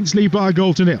the Saints lead by a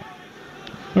goal to nil.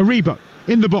 Aribo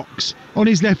in the box, on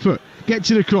his left foot, gets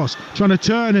it across, trying to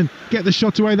turn and get the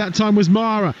shot away. That time was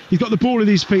Mara. He's got the ball at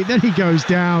his feet, then he goes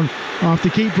down after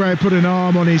Keeper had put an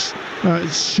arm on his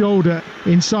shoulder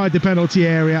inside the penalty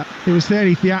area. It was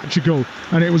fairly theatrical,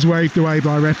 and it was waved away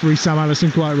by referee Sam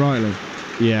Allison quite rightly.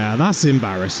 Yeah, that's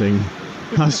embarrassing.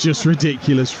 That's just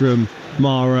ridiculous from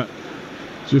Mara.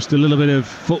 Just a little bit of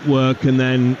footwork, and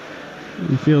then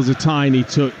he feels a tiny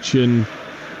touch and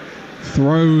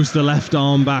throws the left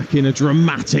arm back in a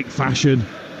dramatic fashion.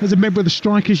 As a member of the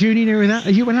Strikers Union hearing that,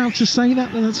 are you allowed to say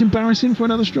that that's embarrassing for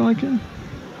another striker?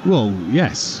 Well,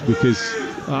 yes, because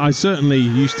I certainly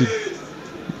used to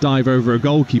dive over a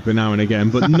goalkeeper now and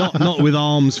again, but not with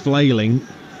arms flailing.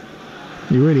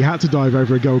 You really had to dive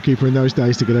over a goalkeeper in those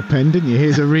days to get a pen, didn't you?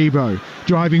 Here's Aribo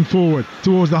driving forward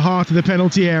towards the heart of the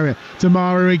penalty area.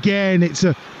 Tamara again. It's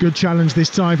a good challenge this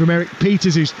time from Eric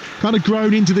Peters, who's kind of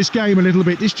grown into this game a little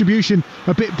bit. Distribution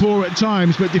a bit poor at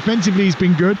times, but defensively he's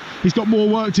been good. He's got more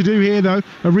work to do here, though.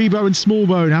 Aribo and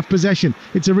Smallbone have possession.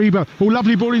 It's Aribo. Oh,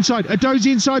 lovely ball inside.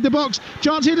 Adozi inside the box.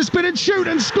 Chance here to spin and shoot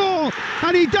and score.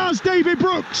 And he does, David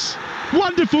Brooks.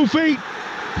 Wonderful feat.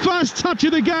 First touch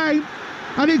of the game.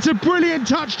 And it's a brilliant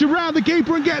touch to round the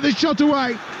keeper and get the shot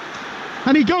away.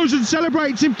 And he goes and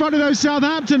celebrates in front of those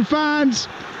Southampton fans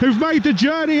who've made the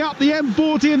journey up the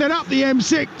M40 and then up the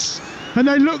M6. And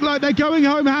they look like they're going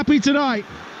home happy tonight.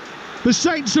 The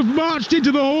Saints have marched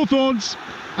into the Hawthorns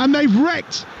and they've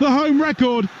wrecked the home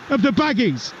record of the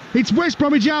Baggies. It's West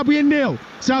Bromwich Albion 0,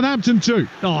 Southampton 2.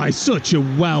 Oh, it's such a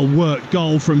well-worked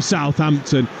goal from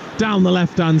Southampton. Down the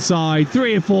left-hand side,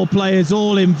 3 or 4 players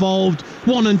all involved,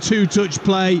 1 and 2 touch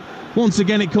play. Once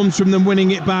again, it comes from them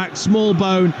winning it back.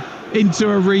 Smallbone into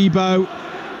Aribo,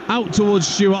 out towards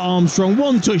Stuart Armstrong,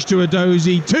 1 touch to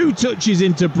Adozi, 2 touches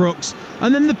into Brooks,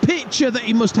 and then the picture that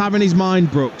he must have in his mind,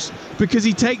 Brooks, because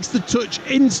he takes the touch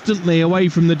instantly away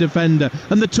from the defender,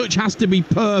 and the touch has to be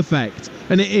perfect,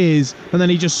 and it is, and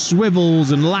then he just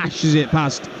swivels and lashes it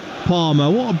past Palmer.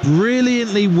 What a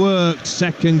brilliantly worked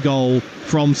second goal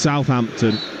from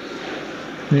Southampton.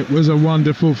 It was a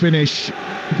wonderful finish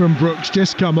from Brooks.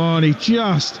 Just come on,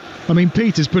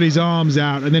 Peters put his arms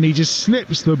out and then he just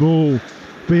slips the ball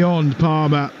beyond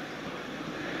Palmer.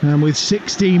 And with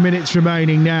 16 minutes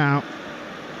remaining now,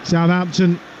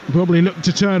 Southampton probably look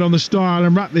to turn on the style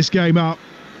and wrap this game up.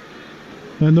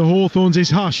 And the Hawthorns is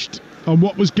hushed on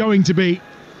what was going to be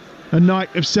a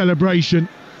night of celebration.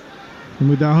 And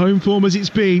with their home form as it's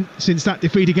been since that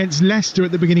defeat against Leicester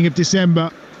at the beginning of December,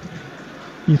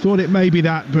 you thought it may be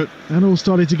that, but that all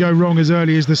started to go wrong as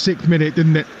early as the 6th minute,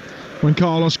 didn't it? When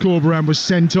Carlos Corberán was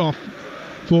sent off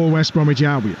for West Bromwich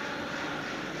Albion.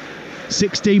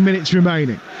 16 minutes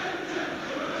remaining.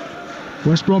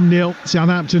 West Brom 0,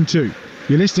 Southampton 2.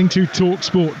 You're listening to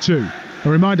Talksport 2. A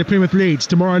reminder, Plymouth Leeds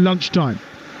tomorrow lunchtime.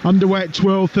 Underway at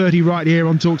 12:30 right here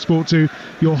on Talksport 2,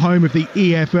 your home of the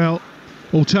EFL.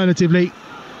 Alternatively,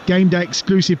 game day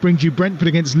exclusive brings you Brentford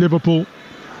against Liverpool.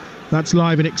 That's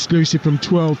live and exclusive from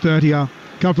 12:30. Our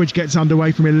coverage gets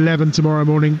underway from 11 tomorrow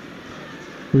morning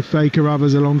with Faye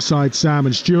Carruthers alongside Sam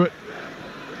and Stuart.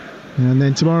 And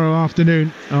then tomorrow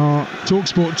afternoon, our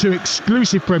Talksport 2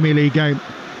 exclusive Premier League game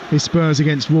is Spurs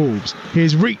against Wolves.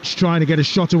 Here's Reach trying to get a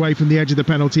shot away from the edge of the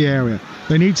penalty area.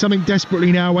 They need something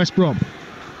desperately now, West Brom.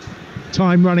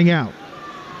 Time running out.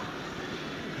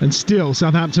 And still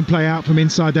Southampton play out from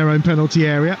inside their own penalty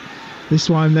area. This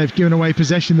one they've given away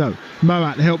possession though.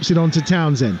 Moat helps it on to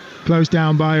Townsend. Closed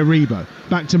down by Aribo.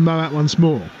 Back to Moat once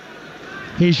more.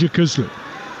 Here's Yakuzlu.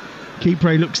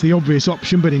 Kipre looks the obvious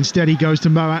option, but instead he goes to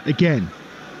Moat again.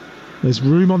 There's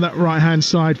room on that right hand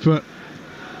side for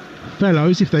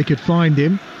Fellows if they could find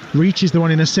him. Reach is the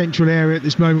one in a central area at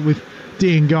this moment with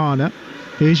Diangana.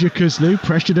 Here's Yakuzlu,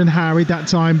 pressured and harried that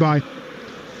time by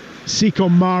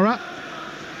Sikon Mara.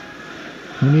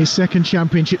 And his second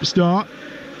championship start.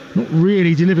 Not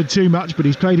really delivered too much, but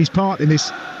he's played his part in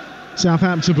this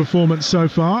Southampton performance so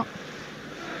far.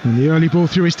 And the early ball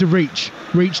through is to Reach.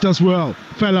 Reach does well.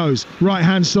 Fellows, right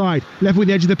hand side, level with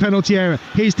the edge of the penalty area.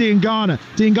 Here's Diangana.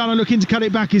 Diangana looking to cut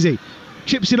it back, is he?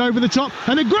 Chips it over the top,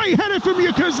 and a great header from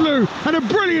Yakuzlu, and a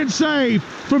brilliant save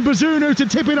from Bazunu to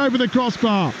tip it over the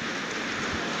crossbar.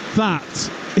 That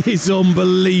is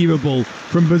unbelievable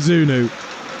from Bazunu.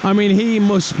 I mean, he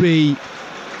must be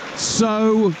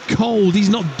so cold. He's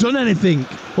not done anything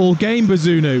all game,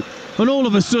 Bazunu, and all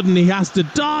of a sudden he has to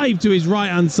dive to his right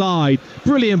hand side.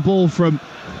 Brilliant ball from,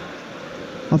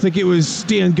 I think it was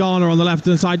Diangana on the left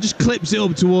hand side, just clips it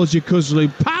up towards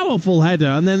Yakuzlu. Powerful header,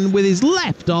 and then with his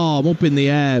left arm up in the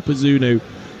air, Bazunu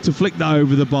to flick that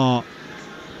over the bar.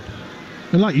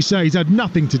 And like you say, he's had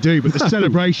nothing to do, but the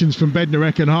celebrations from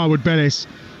Bednarek and Harwood Bellis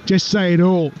just say it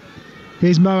all.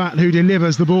 Here's Moat who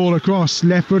delivers the ball across,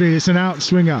 left-footed, it's an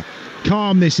outswinger.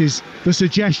 Calmness is the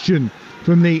suggestion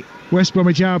from the West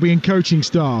Bromwich Albion coaching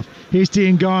staff. Here's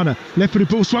Diangana, left-footed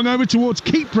ball swung over towards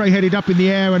Kipre, headed up in the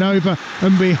air and over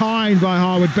and behind by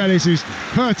Harwood Bellis, who's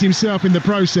hurt himself in the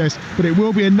process, but it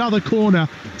will be another corner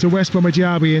to West Bromwich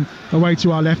Albion away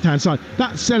to our left-hand side.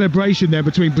 That celebration there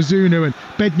between Bazunu and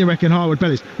Bednarek and Harwood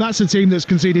Bellis, that's a team that's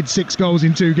conceded 6 goals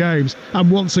in 2 games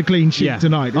and wants a clean sheet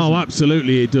tonight. Oh,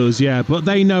 absolutely it does, yeah. But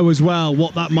they know as well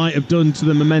what that might have done to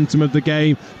the momentum of the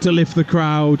game, to lift the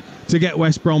crowd, to get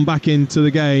West Brom back into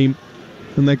the game.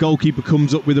 And their goalkeeper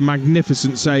comes up with a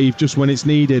magnificent save just when it's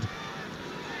needed.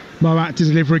 Moat to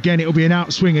deliver again. It'll be an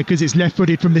outswinger because it's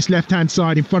left-footed from this left-hand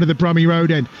side in front of the Brummie Road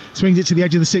end. Swings it to the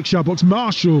edge of the 6-yard box.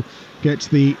 Marshall gets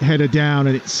the header down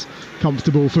and it's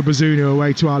comfortable for Bazunu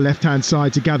away to our left-hand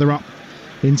side to gather up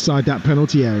inside that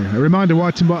penalty area. A reminder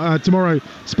why tomorrow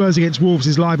Spurs against Wolves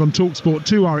is live on Talksport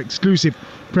 2, our exclusive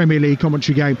Premier League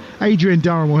commentary game. Adrian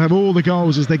Durham will have all the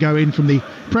goals as they go in from the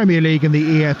Premier League and the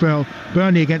EFL.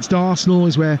 Burnley against Arsenal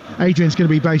is where Adrian's going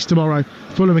to be based tomorrow.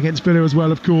 Fulham against Villa as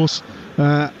well, of course.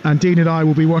 And Dean and I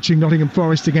will be watching Nottingham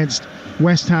Forest against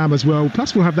West Ham as well.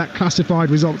 Plus we'll have that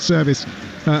classified results service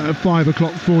at 5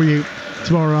 o'clock for you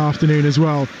tomorrow afternoon as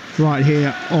well, right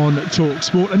here on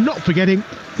Talksport. And not forgetting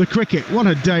the cricket. What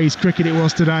a day's cricket it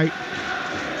was today.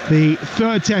 The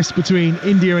 3rd test between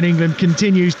India and England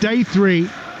continues, day 3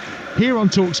 here on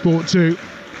Talksport 2.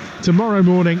 Tomorrow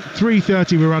morning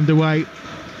 3:30 we're underway,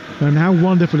 and how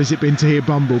wonderful has it been to hear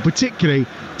Bumble, particularly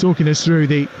talking us through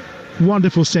the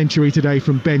wonderful century today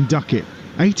from Ben Duckett.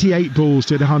 88 balls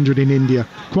to 100 in India,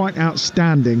 quite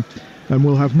outstanding, and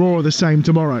we'll have more of the same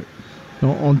tomorrow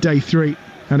on day 3,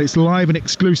 and it's live and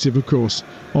exclusive of course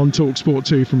on Talksport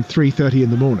 2 from 3:30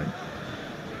 in the morning.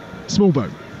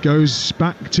 Smallbone goes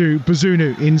back to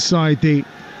Bazunu inside the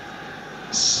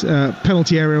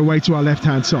penalty area away to our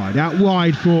left-hand side. Out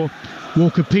wide for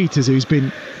Walker Peters, who's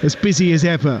been as busy as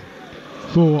ever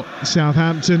for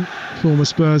Southampton, former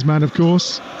Spurs man of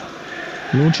course.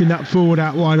 Launching that forward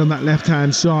out wide on that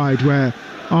left-hand side where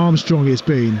Armstrong has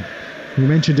been. We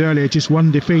mentioned earlier just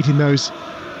 1 defeat in those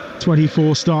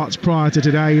 24 starts prior to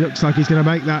today. Looks like he's going to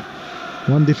make that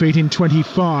 1 defeat in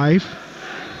 25.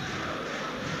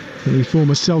 The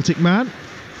former Celtic man,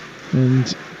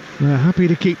 and they're happy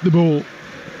to keep the ball,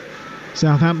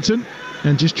 Southampton,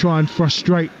 and just try and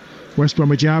frustrate West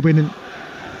Bromwich Albion. And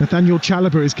Nathaniel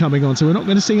Chalobah is coming on, so we're not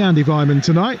going to see Andy Vyman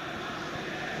tonight,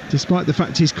 despite the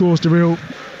fact he's caused a real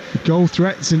goal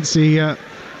threat since he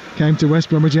came to West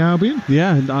Bromwich Albion.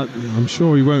 Yeah, and I'm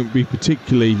sure he won't be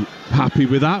particularly happy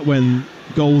with that when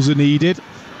goals are needed.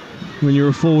 When you're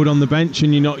a forward on the bench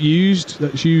and you're not used,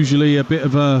 that's usually a bit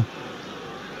of a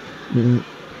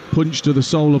punch to the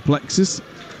solar plexus.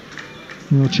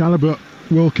 Well, Chalobah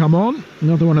will come on.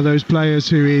 Another one of those players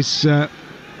who is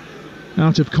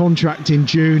out of contract in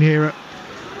June here at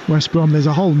West Brom. There's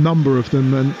a whole number of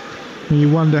them, and you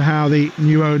wonder how the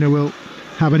new owner will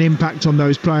have an impact on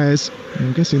those players.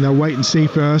 I'm guessing they'll wait and see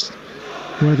first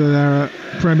whether they're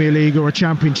a Premier League or a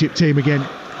Championship team again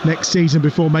next season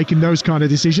before making those kind of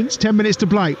decisions. 10 minutes to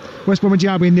play. West Bromwich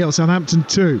Albion 0, Southampton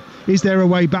 2. Is there a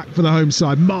way back for the home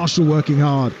side? Marshall working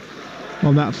hard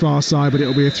on that far side, but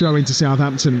it'll be a throw into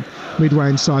Southampton midway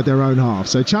inside their own half.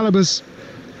 So Chalobah's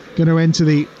going to enter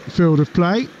the field of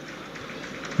play,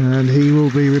 and he will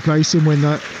be replacing when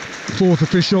the 4th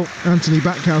official, Anthony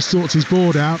Backhouse, sorts his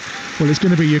board out. Well, it's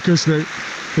going to be Yokuslu,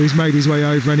 who's made his way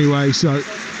over anyway, so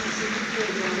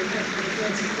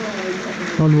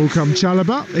on will come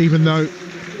Chalobah, even though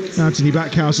Anthony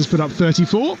Backhouse has put up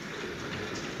 34,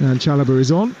 and Chalobah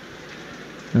is on,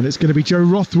 and it's going to be Joe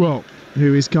Rothwell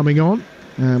who is coming on,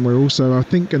 and we're also, I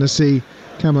think, going to see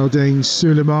Kamaldeen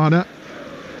Sulemana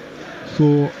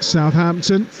for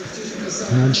Southampton,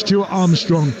 and Stuart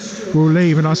Armstrong will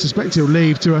leave, and I suspect he'll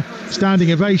leave to a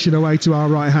standing ovation away to our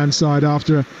right hand side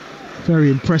after a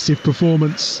very impressive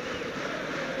performance.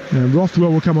 And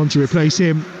Rothwell will come on to replace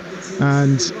him,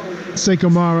 and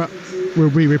Sekou Mara will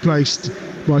be replaced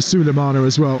by Sulemana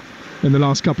as well in the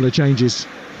last couple of changes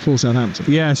for Southampton.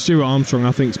 Yeah, Stuart Armstrong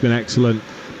I think has been excellent.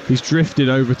 He's drifted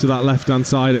over to that left hand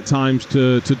side at times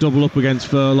to double up against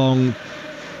Furlong.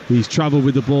 He's travelled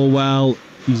with the ball well.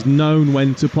 He's known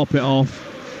when to pop it off.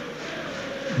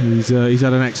 He's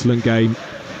had an excellent game.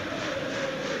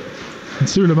 And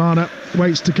Sulemana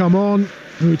waits to come on.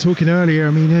 We were talking earlier,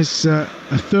 I mean, there's a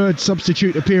 3rd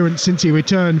substitute appearance since he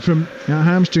returned from a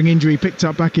hamstring injury picked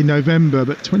up back in November,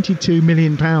 but £22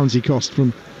 million he cost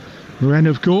from Rennes,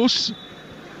 of course.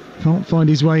 Can't find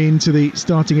his way into the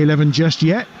starting 11 just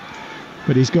yet,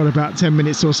 but he's got about 10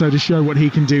 minutes or so to show what he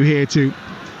can do here to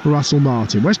Russell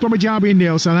Martin. West Bromwich Albion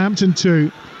 0, Southampton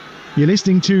 2. You're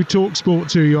listening to Talksport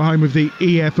 2, your home of the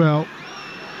EFL.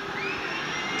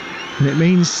 And it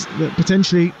means that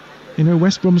potentially,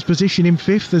 West Brom's position in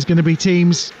 5th, there's going to be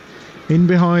teams in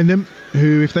behind them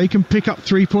who, if they can pick up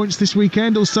 3 points this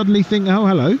weekend, will suddenly think, oh,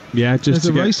 hello. Yeah, just there's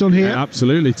a race on here. Yeah,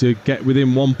 absolutely, to get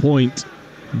within 1 point.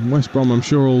 And West Brom, I'm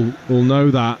sure, will know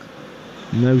that.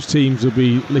 And those teams will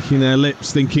be licking their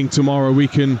lips, thinking tomorrow we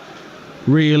can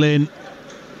reel in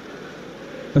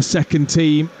a second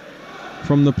team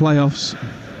from the playoffs.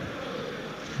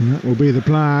 And that will be the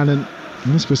plan. And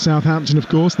as for Southampton, of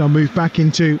course, they'll move back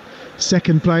into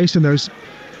second place and those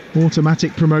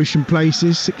automatic promotion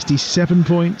places. 67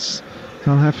 points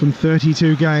they'll have from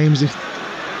 32 games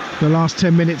if the last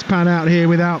 10 minutes pan out here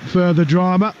without further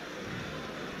drama.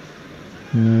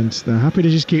 And they're happy to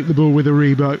just keep the ball with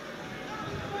Aribo.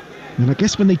 And I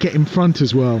guess when they get in front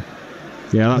as well,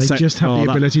 yeah, they just have the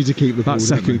ability to keep the ball. That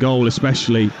second goal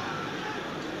especially.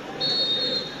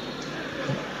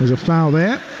 There's a foul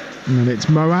there, and it's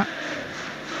Moat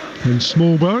and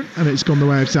Smallbone, and it's gone the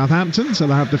way of Southampton, so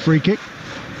they'll have the free kick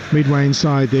midway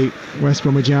inside the West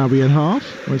Bromwich Albion half,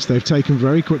 which they've taken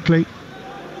very quickly.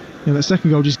 And that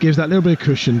second goal just gives that little bit of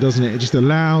cushion, doesn't it? It just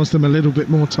allows them a little bit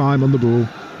more time on the ball.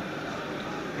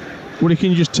 Well, you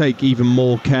can just take even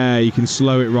more care, you can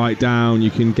slow it right down, you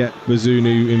can get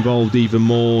Bazunu involved even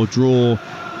more, draw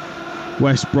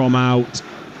West Brom out.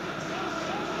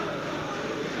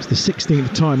 It's the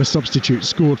 16th time a substitute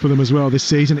scored for them as well this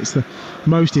season. It's the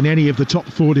most in any of the top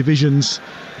 4 divisions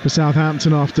for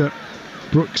Southampton after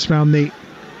Brooks found the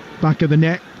back of the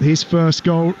net, his first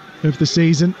goal of the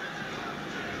season.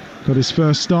 Got his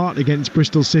first start against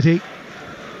Bristol City.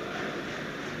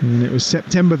 And it was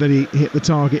September that he hit the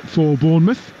target for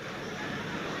Bournemouth.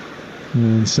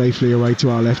 And safely away to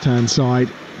our left-hand side.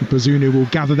 Bazunu will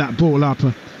gather that ball up.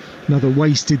 Another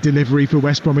wasted delivery for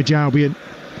West Bromwich Albion.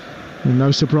 And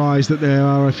no surprise that there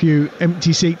are a few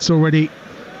empty seats already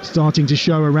starting to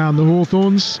show around the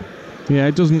Hawthorns. Yeah,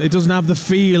 it doesn't have the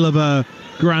feel of a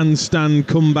grandstand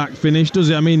comeback finish,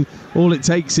 does it? I mean, all it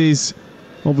takes is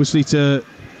obviously to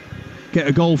get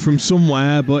a goal from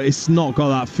somewhere, but it's not got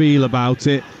that feel about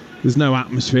it. There's no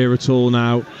atmosphere at all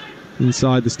now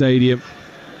inside the stadium.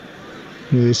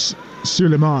 Here's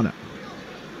Sulemana.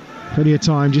 Plenty of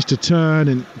time just to turn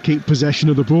and keep possession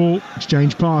of the ball.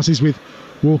 Exchange passes with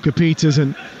Walker-Peters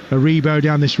and Aribo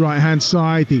down this right-hand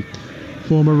side, the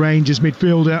former Rangers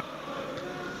midfielder.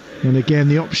 And again,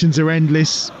 the options are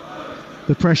endless.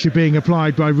 The pressure being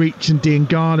applied by Reach and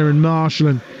Diangana and Marshall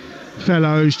and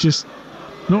Fellows, just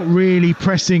not really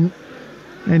pressing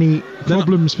any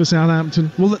problems for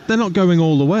Southampton. Well, they're not going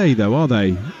all the way, though, are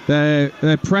they?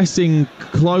 They're pressing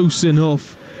close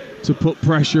enough to put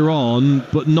pressure on,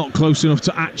 but not close enough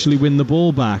to actually win the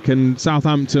ball back. And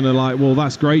Southampton are like, well,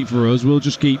 that's great for us. We'll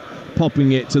just keep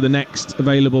popping it to the next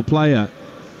available player.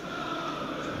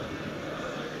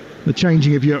 The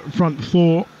changing of your front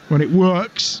 4, when it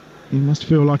works, you must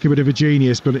feel like a bit of a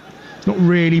genius, but it's not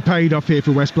really paid off here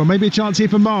for West Brom. Maybe a chance here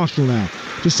for Marshall now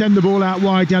to send the ball out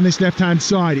wide down this left-hand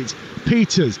side. It's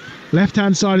Peters,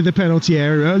 left-hand side of the penalty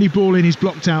area. Early ball in is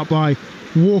blocked out by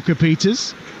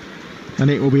Walker-Peters. And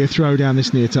it will be a throw down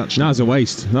this near touch. That was a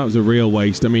waste. That was a real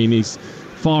waste. I mean, he's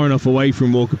far enough away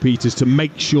from Walker-Peters to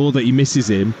make sure that he misses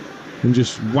him and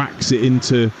just whacks it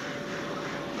into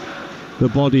the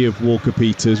body of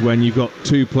Walker-Peters when you've got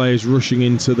 2 players rushing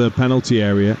into the penalty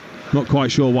area. Not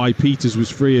quite sure why Peters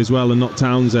was free as well and not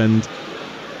Townsend.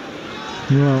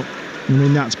 Well, I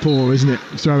mean, that's poor, isn't it?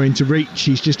 Throw into Reach.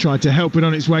 He's just tried to help it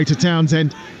on its way to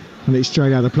Townsend. And it's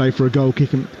straight out of play for a goal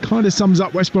kick. And kind of sums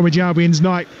up West Bromwich Albion's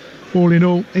night, all in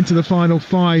all, into the final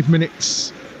 5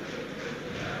 minutes.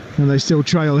 And they still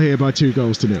trail here by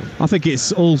 2-0. I think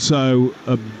it's also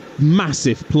a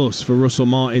massive plus for Russell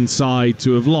Martin's side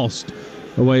to have lost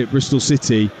away at Bristol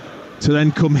City, to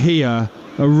then come here,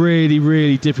 a really,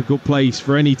 really difficult place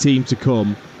for any team to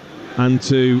come, and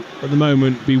to, at the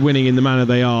moment, be winning in the manner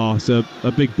they are. So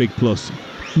a big, big plus.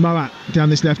 Moat down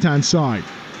this left-hand side.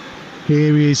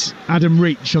 Here is Adam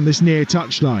Reach on this near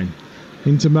touchline.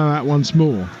 Into Moat once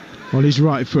more. On his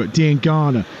right foot,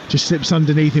 Diangana just slips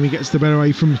underneath him. He gets the better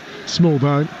away from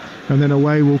Smallbone. And then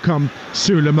away will come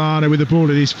Sulemana with the ball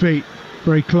at his feet.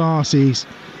 Very classy. He's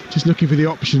just looking for the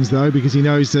options, though, because he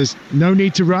knows there's no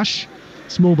need to rush.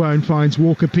 Smallbone finds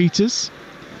Walker-Peters.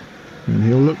 And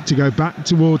he'll look to go back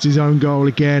towards his own goal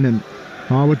again. And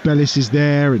Harwood Bellis is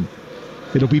there. And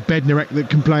it'll be Bednarek that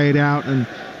can play it out. And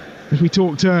as we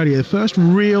talked earlier, the first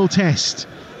real test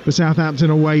for Southampton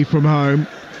away from home.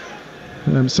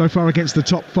 So far against the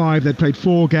top 5, they'd played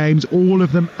 4 games, all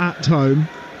of them at home.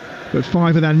 But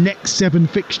 5 of their next 7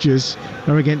 fixtures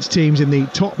are against teams in the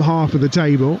top half of the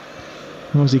table.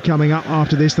 Obviously coming up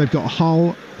after this, they've got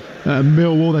Hull,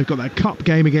 Millwall. They've got that cup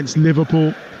game against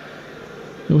Liverpool.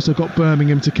 They've also got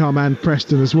Birmingham to come and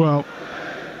Preston as well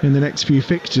in the next few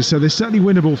fixtures. So there's certainly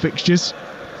winnable fixtures,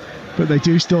 but they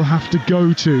do still have to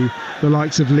go to the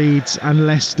likes of Leeds and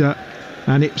Leicester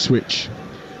and Ipswich,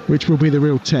 which will be the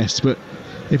real test. But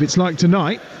if it's like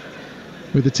tonight,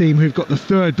 with the team who've got the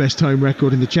third best home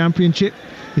record in the Championship,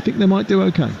 you think they might do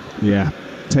okay? Yeah,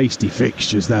 tasty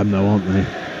fixtures them though, aren't they?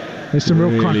 There's some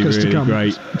real crackers to come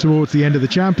towards the end of the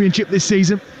Championship this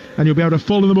season, and you'll be able to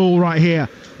follow them all right here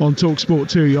on Talksport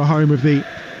 2, your home of the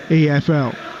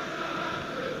EFL.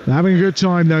 They're having a good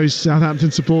time, those Southampton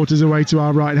supporters away to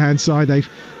our right-hand side. They've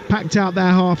packed out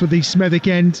their half of the Smethwick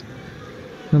end,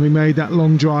 having made that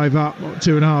long drive up,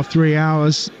 2.5, 3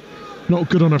 hours. Not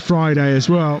good on a Friday as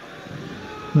well,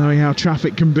 knowing how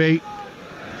traffic can be.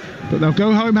 But they'll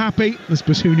go home happy as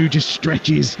Basunu just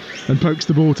stretches and pokes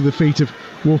the ball to the feet of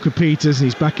Walker-Peters, and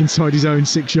he's back inside his own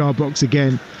 6-yard box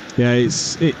again. Yeah,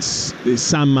 it's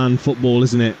Sandman football,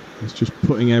 isn't it? It's just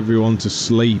putting everyone to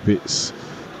sleep. It's,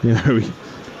 you know,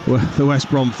 the West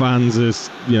Brom fans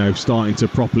are, you know, starting to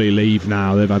properly leave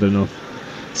now. They've had enough.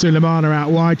 Sulemana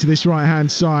out wide to this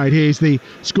right-hand side. Here's the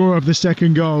scorer of the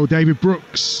second goal, David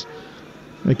Brooks.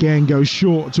 Again goes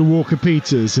short to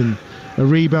Walker-Peters, and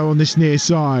Aribo on this near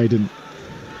side. And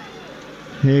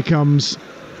here comes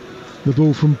the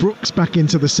ball from Brooks back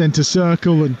into the centre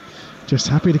circle, and just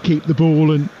happy to keep the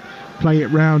ball and play it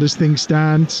round as things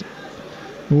stand.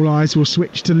 All eyes will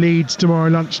switch to Leeds tomorrow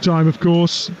lunchtime, of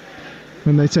course,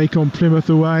 when they take on Plymouth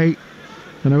away.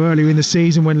 I know earlier in the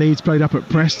season when Leeds played up at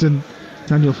Preston,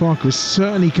 Daniel Farke was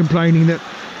certainly complaining that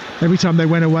every time they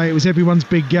went away it was everyone's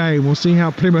big game. We'll see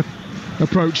how Plymouth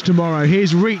approach tomorrow.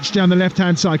 Here's Reach down the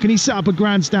left-hand side. Can he set up a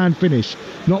grandstand finish?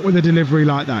 Not with a delivery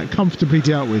like that. Comfortably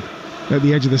dealt with at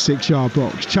the edge of the 6-yard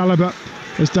box. Chalobah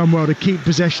has done well to keep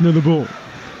possession of the ball.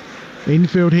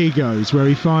 Infield he goes, where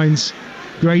he finds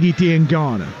Grady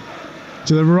Diangana.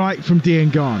 To the right from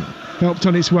Diangana. Helped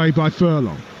on its way by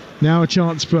Furlong. Now a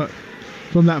chance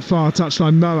from that far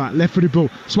touchline. Moat, left-footed ball,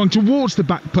 swung towards the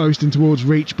back post and towards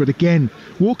Reach, but again,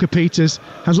 Walker-Peters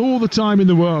has all the time in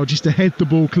the world just to head the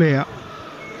ball clear.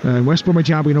 And West Bromwich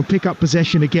Albion will pick up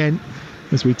possession again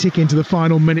as we tick into the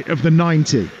final minute of the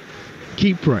 90.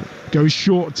 Kipre goes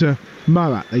short to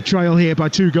Moat. They trail here by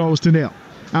 2-0.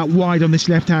 Out wide on this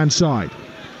left-hand side.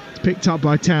 It's picked up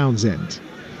by Townsend.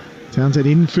 Townsend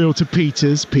infield to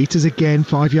Peters. Peters again,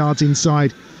 5 yards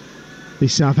inside the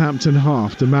Southampton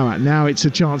half to Moat. Now it's a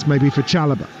chance maybe for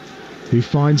Chalobah, who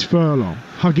finds Furlong.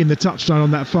 Hugging the touchline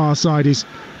on that far side is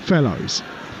Fellows.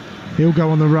 He'll go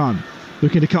on the run,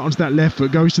 looking to cut onto that left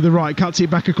foot, goes to the right, cuts it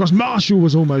back across. Marshall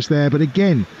was almost there, but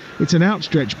again, it's an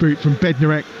outstretched boot from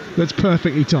Bednarek that's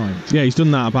perfectly timed. Yeah, he's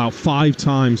done that about 5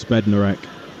 times, Bednarek.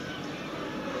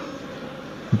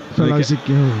 Fellows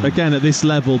again at this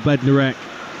level, Bednarek,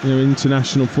 you know,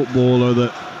 international footballer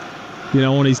that, you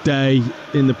know, on his day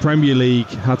in the Premier League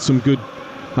had some good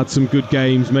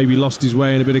games, maybe lost his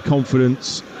way in a bit of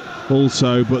confidence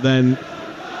also, but then,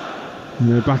 you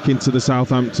know, back into the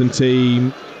Southampton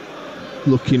team,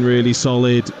 looking really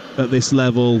solid at this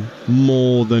level,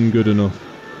 more than good enough.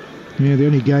 Yeah, the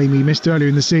only game he missed earlier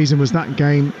in the season was that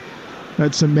game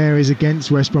at St Mary's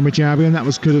against West Bromwich Albion. That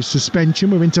was because of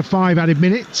suspension. We're into 5 added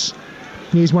minutes.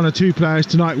 Here's one or two players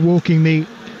tonight walking the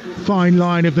fine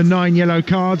line of the 9 yellow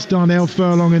cards, Darnell,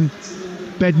 Furlong and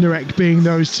Bednarek being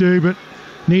those two, but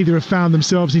neither have found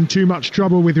themselves in too much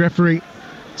trouble with referee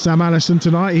Sam Allison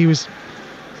tonight. He was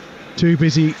too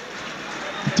busy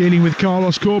dealing with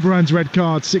Carlos Corberan's red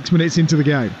card 6 minutes into the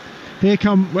game. Here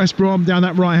come West Brom down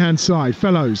that right-hand side.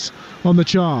 Fellows on the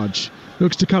charge.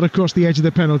 Looks to cut across the edge of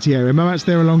the penalty area. Moat's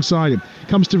there alongside him.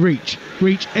 Comes to Reach.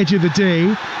 Reach, edge of the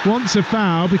D. Wants a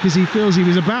foul because he feels he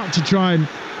was about to try and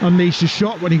unleash a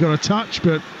shot when he got a touch,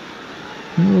 but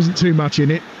there wasn't too much in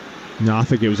it. No, I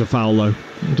think it was a foul though.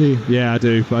 Do you? Yeah, I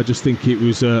do. But I just think it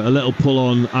was a little pull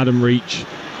on Adam Reach.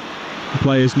 The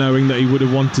players knowing that he would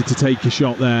have wanted to take a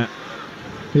shot there.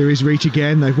 Here is Reach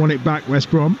again. They've won it back, West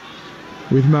Brom.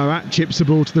 With Moat, chips the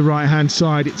ball to the right-hand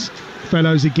side. It's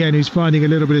Fellows again who's finding a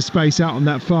little bit of space out on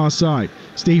that far side.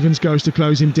 Stevens goes to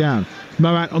close him down.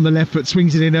 Moat on the left foot,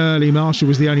 swings it in early. Marshall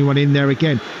was the only one in there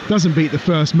again. Doesn't beat the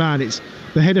first man. It's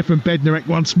the header from Bednarek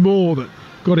once more that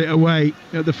got it away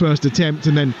at the first attempt,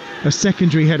 and then a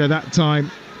secondary header that time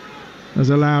has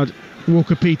allowed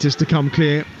Walker-Peters to come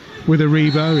clear with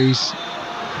Aribo. He's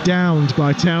downed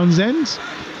by Townsend,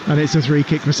 and it's a free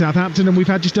kick for Southampton, and we've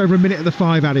had just over a minute of the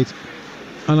 5 added.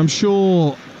 And I'm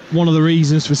sure one of the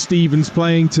reasons for Stevens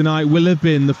playing tonight will have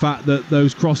been the fact that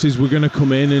those crosses were going to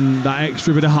come in, and that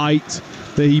extra bit of height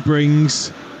that he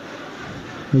brings.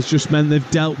 has just meant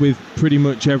they've dealt with pretty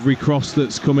much every cross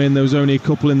that's come in. There was only a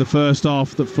couple in the first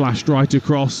half that flashed right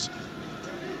across.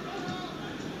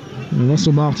 And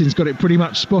Russell Martin's got it pretty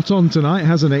much spot on tonight,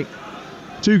 hasn't he?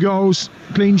 2 goals,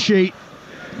 clean sheet.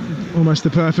 Almost the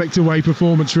perfect away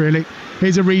performance, really.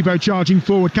 Here's Aribo charging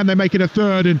forward. Can they make it a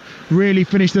third and really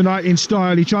finish the night in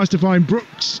style? He tries to find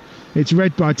Brooks. It's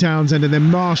read by Townsend, and then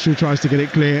Marshall tries to get it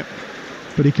clear.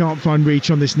 But he can't find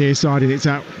reach on this near side, and it's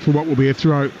out for what will be a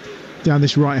throw down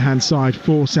this right-hand side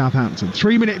for Southampton.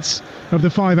 3 minutes of the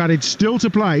 5 added still to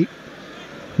play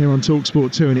here on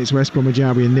Talksport 2, and it's West Bromwich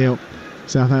Albion 0,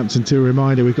 Southampton 2.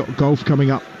 Reminder, we've got golf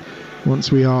coming up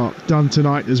once we are done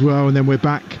tonight as well, and then we're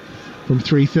back from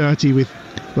 3:30 with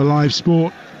the live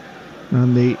sport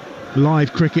and the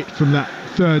live cricket from that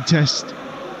 3rd test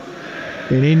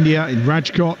in India, in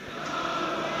Rajkot,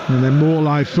 and then more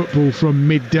live football from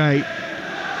midday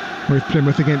with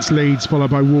Plymouth against Leeds,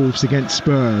 followed by Wolves against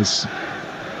Spurs.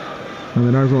 And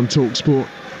then over on Talksport,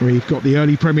 we've got the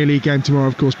early Premier League game tomorrow,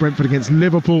 of course, Brentford against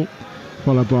Liverpool,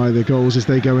 followed by the goals as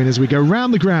they go in, as we go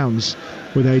round the grounds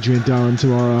with Adrian Durham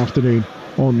tomorrow afternoon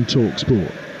on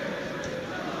Talksport.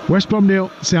 West Brom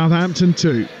 0, Southampton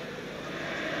 2.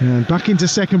 And back into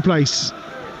second place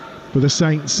for the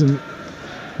Saints, and,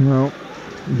 well,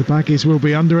 the Baggies will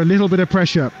be under a little bit of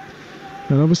pressure.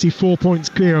 And obviously 4 points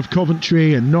clear of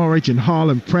Coventry and Norwich and Hull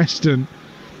and Preston,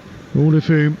 all of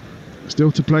whom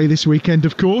still to play this weekend,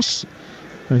 of course,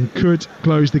 and could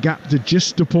close the gap to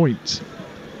just a point.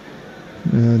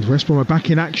 And West Brom are back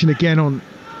in action again on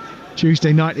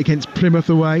Tuesday night against Plymouth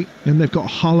away, and they've got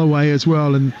Hull away as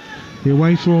well, and the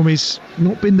away form has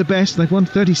not been the best. They've won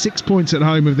 36 points at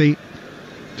home of the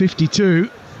 52,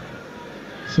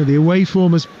 so the away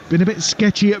form has been a bit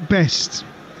sketchy at best.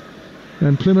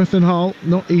 And Plymouth and Hull,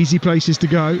 not easy places to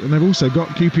go, and they've also got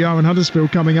QPR and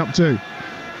Huddersfield coming up too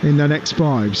in their next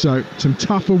 5, so some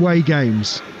tough away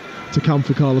games to come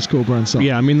for Carlos Corberan's side.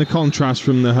 Yeah, I mean, the contrast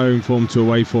from the home form to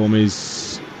away form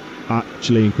is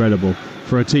actually incredible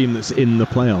for a team that's in the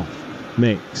playoff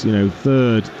mix. You know,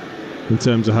 3rd in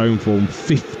terms of home form,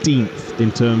 15th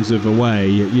in terms of away.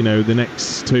 You know, the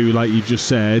next 2, like you just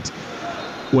said,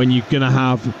 when you're going to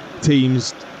have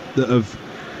teams that have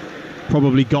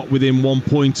probably got within 1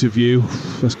 point of you,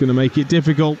 that's going to make it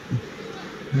difficult.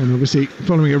 And obviously,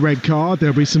 following a red card,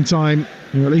 there'll be some time,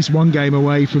 at least 1 game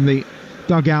away from the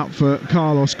dugout for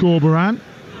Carlos Corberan.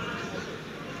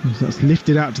 That's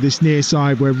lifted out to this near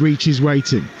side where Reach is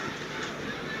waiting.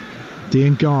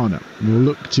 Dean Garner will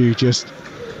look to just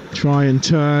try and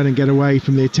turn and get away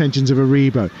from the attentions of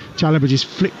Aribo. Chalobah just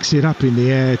flicks it up in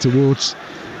the air towards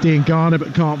Dean Garner,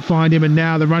 but can't find him, and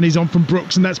now the run is on from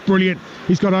Brooks, and that's brilliant.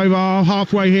 He's got over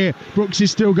halfway here. Brooks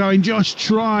is still going. Josh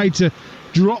tried to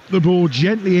drop the ball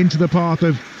gently into the path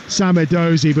of Sam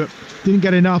Edozie, but didn't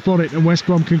get enough on it, and West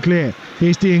Brom can clear.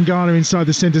 Here's Dean Garner inside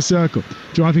the centre circle,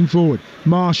 driving forward.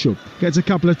 Marshall gets a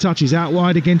couple of touches out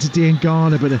wide again to Dean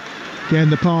Garner, but again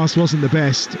the pass wasn't the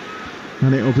best,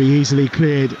 and it'll be easily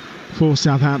cleared for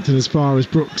Southampton as far as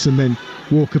Brooks and then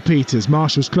Walker-Peters.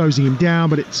 Marshall's closing him down,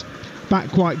 but it's back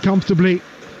quite comfortably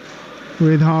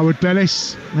with Harwood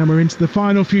Bellis, and we're into the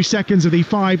final few seconds of the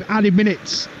 5 added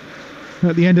minutes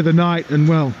at the end of the night. And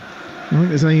well, I think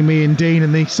there's only me and Dean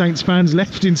and the Saints fans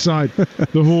left inside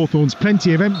the Hawthorns.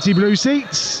 Plenty of empty blue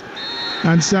seats,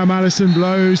 and Sam Allison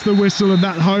blows the whistle, and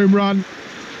that home run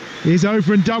is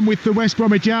over and done with for West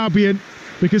Bromwich Albion,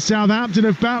 because Southampton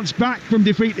have bounced back from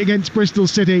defeat against Bristol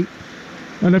City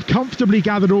and have comfortably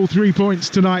gathered all 3 points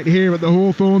tonight here at the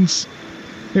Hawthorns.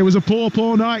 It was a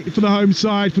poor night for the home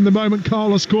side from the moment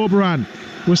Carlos Corberan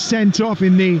was sent off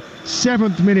in the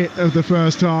 7th minute of the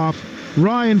first half.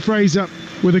 Ryan Fraser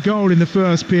with a goal in the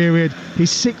first period,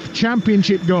 his 6th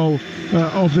championship goal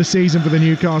of the season for the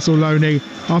Newcastle loanee,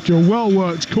 after a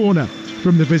well-worked corner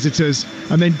from the visitors.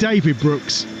 And then David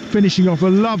Brooks finishing off a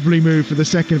lovely move for the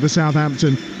second for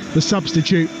Southampton, the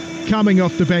substitute coming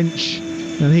off the bench,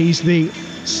 and he's the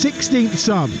 16th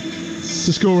sub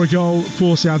to score a goal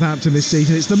for Southampton this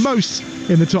season. It's the most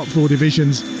in the top 4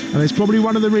 divisions, and it's probably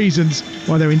one of the reasons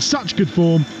why they're in such good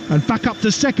form and back up to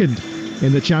 2nd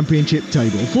in the championship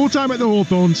table. Full time at the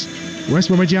Hawthorns, West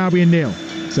Bromwich Albion 0,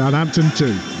 Southampton 2.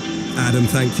 Adam,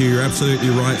 thank you. You're absolutely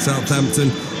right. Southampton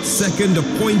 2nd,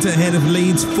 a point ahead of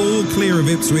Leeds, 4 clear of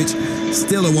Ipswich,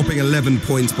 still a whopping 11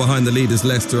 points behind the leaders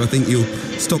Leicester. I think you'll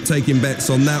stop taking bets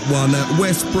on that one.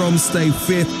 West Brom stay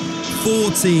 5th.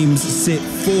 4 teams sit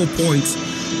 4 points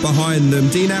behind them.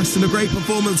 Dean Ashton, a great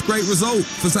performance, great result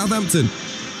for Southampton.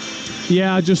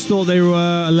 Yeah, I just thought they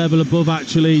were a level above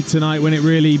actually tonight when it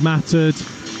really mattered.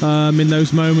 In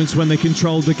those moments when they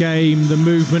controlled the game, the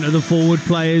movement of the forward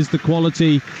players, the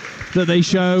quality that they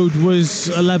showed was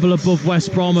a level above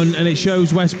West Brom, and it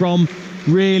shows West Brom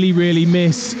really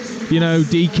miss,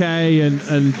 DK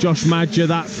and Josh Madger,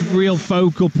 that real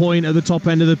focal point at the top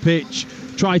end of the pitch.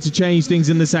 Tried to change things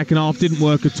in the second half, didn't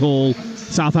work at all.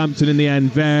 Southampton in the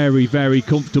end, very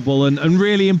comfortable, and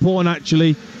really important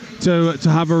actually to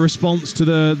have a response to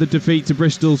the defeat to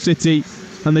Bristol City,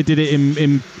 and they did it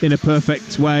in a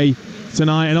perfect way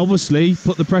tonight, and obviously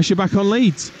put the pressure back on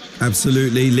Leeds.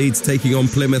 Absolutely. Leeds taking on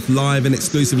Plymouth live and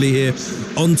exclusively here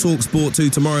on Talksport 2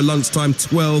 tomorrow lunchtime,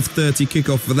 12:30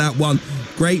 kickoff for that one.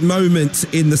 Great moment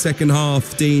in the second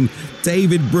half, Dean.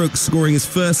 David Brooks scoring his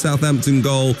first Southampton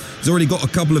goal. He's already got a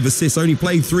couple of assists, only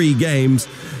played 3 games,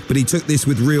 but he took this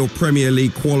with real Premier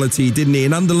League quality, didn't he?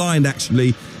 And underlined,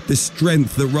 actually, the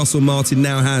strength that Russell Martin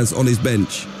now has on his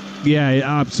bench. Yeah,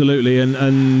 absolutely,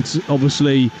 and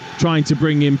obviously trying to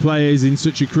bring in players in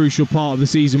such a crucial part of the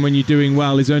season when you're doing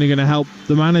well is only going to help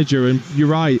the manager. And you're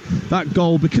right, that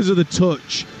goal, because of the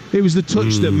touch, it was the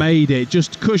touch that made it,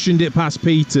 just cushioned it past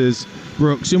Peters,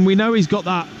 Brooks, and we know he's got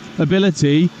that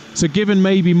ability, so given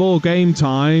maybe more game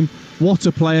time, what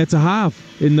a player to have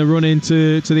in the run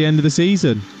into the end of the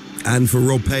season. And for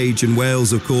Rob Page and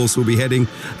Wales, of course, will be heading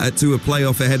to a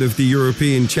playoff ahead of the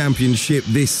European Championship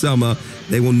this summer.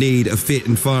 They will need a fit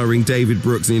and firing David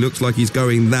Brooks, and he looks like he's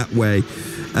going that way.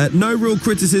 No real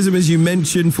criticism, as you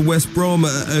mentioned, for West Brom,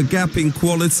 a gap in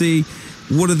quality.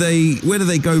 Where do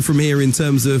they go from here in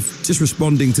terms of just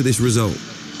responding to this result?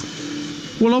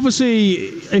 Well, obviously,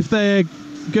 if they're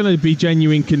going to be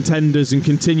genuine contenders and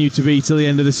continue to be till the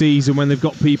end of the season when they've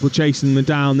got people chasing them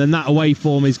down, then that away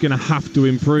form is going to have to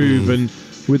improve. And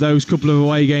with those couple of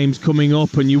away games coming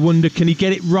up, and you wonder, can he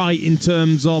get it right in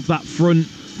terms of that front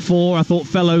four? I thought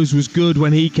Fellows was good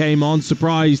when he came on.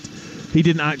 Surprised he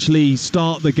didn't actually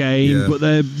start the game, but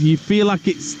you feel like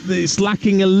it's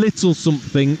lacking a little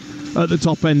something at the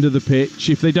top end of the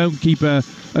pitch. If they don't keep a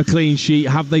clean sheet,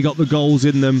 have they got the goals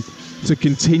in them to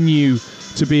continue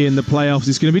to be in the playoffs?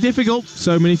 It's going to be difficult.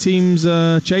 So many teams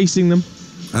chasing them.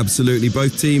 Absolutely.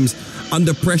 Both teams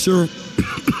under pressure.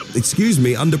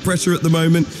 Under pressure at the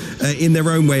moment, in their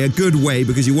own way, a good way,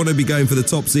 because you want to be going for the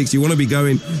top 6, you want to be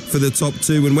going for the top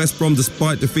 2, and West Brom,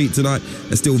 despite defeat tonight,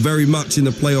 are still very much in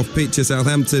the playoff picture.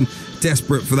 Southampton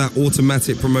desperate for that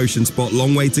automatic promotion spot.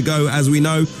 Long way to go, as we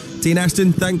know. Dean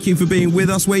Ashton, thank you for being with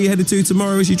us. Where are you headed to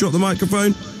tomorrow as you drop the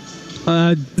microphone?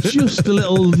 Just a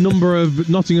little number of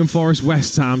Nottingham Forest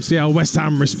West Ham. See how West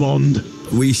Ham respond.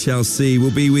 We shall see.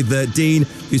 We'll be with Dean,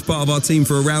 who's part of our team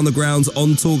for Around the Grounds on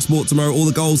Talksport tomorrow. All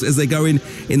the goals as they go in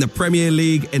the Premier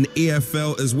League and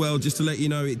EFL as well. Just to let you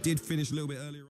know, it did finish a little bit earlier.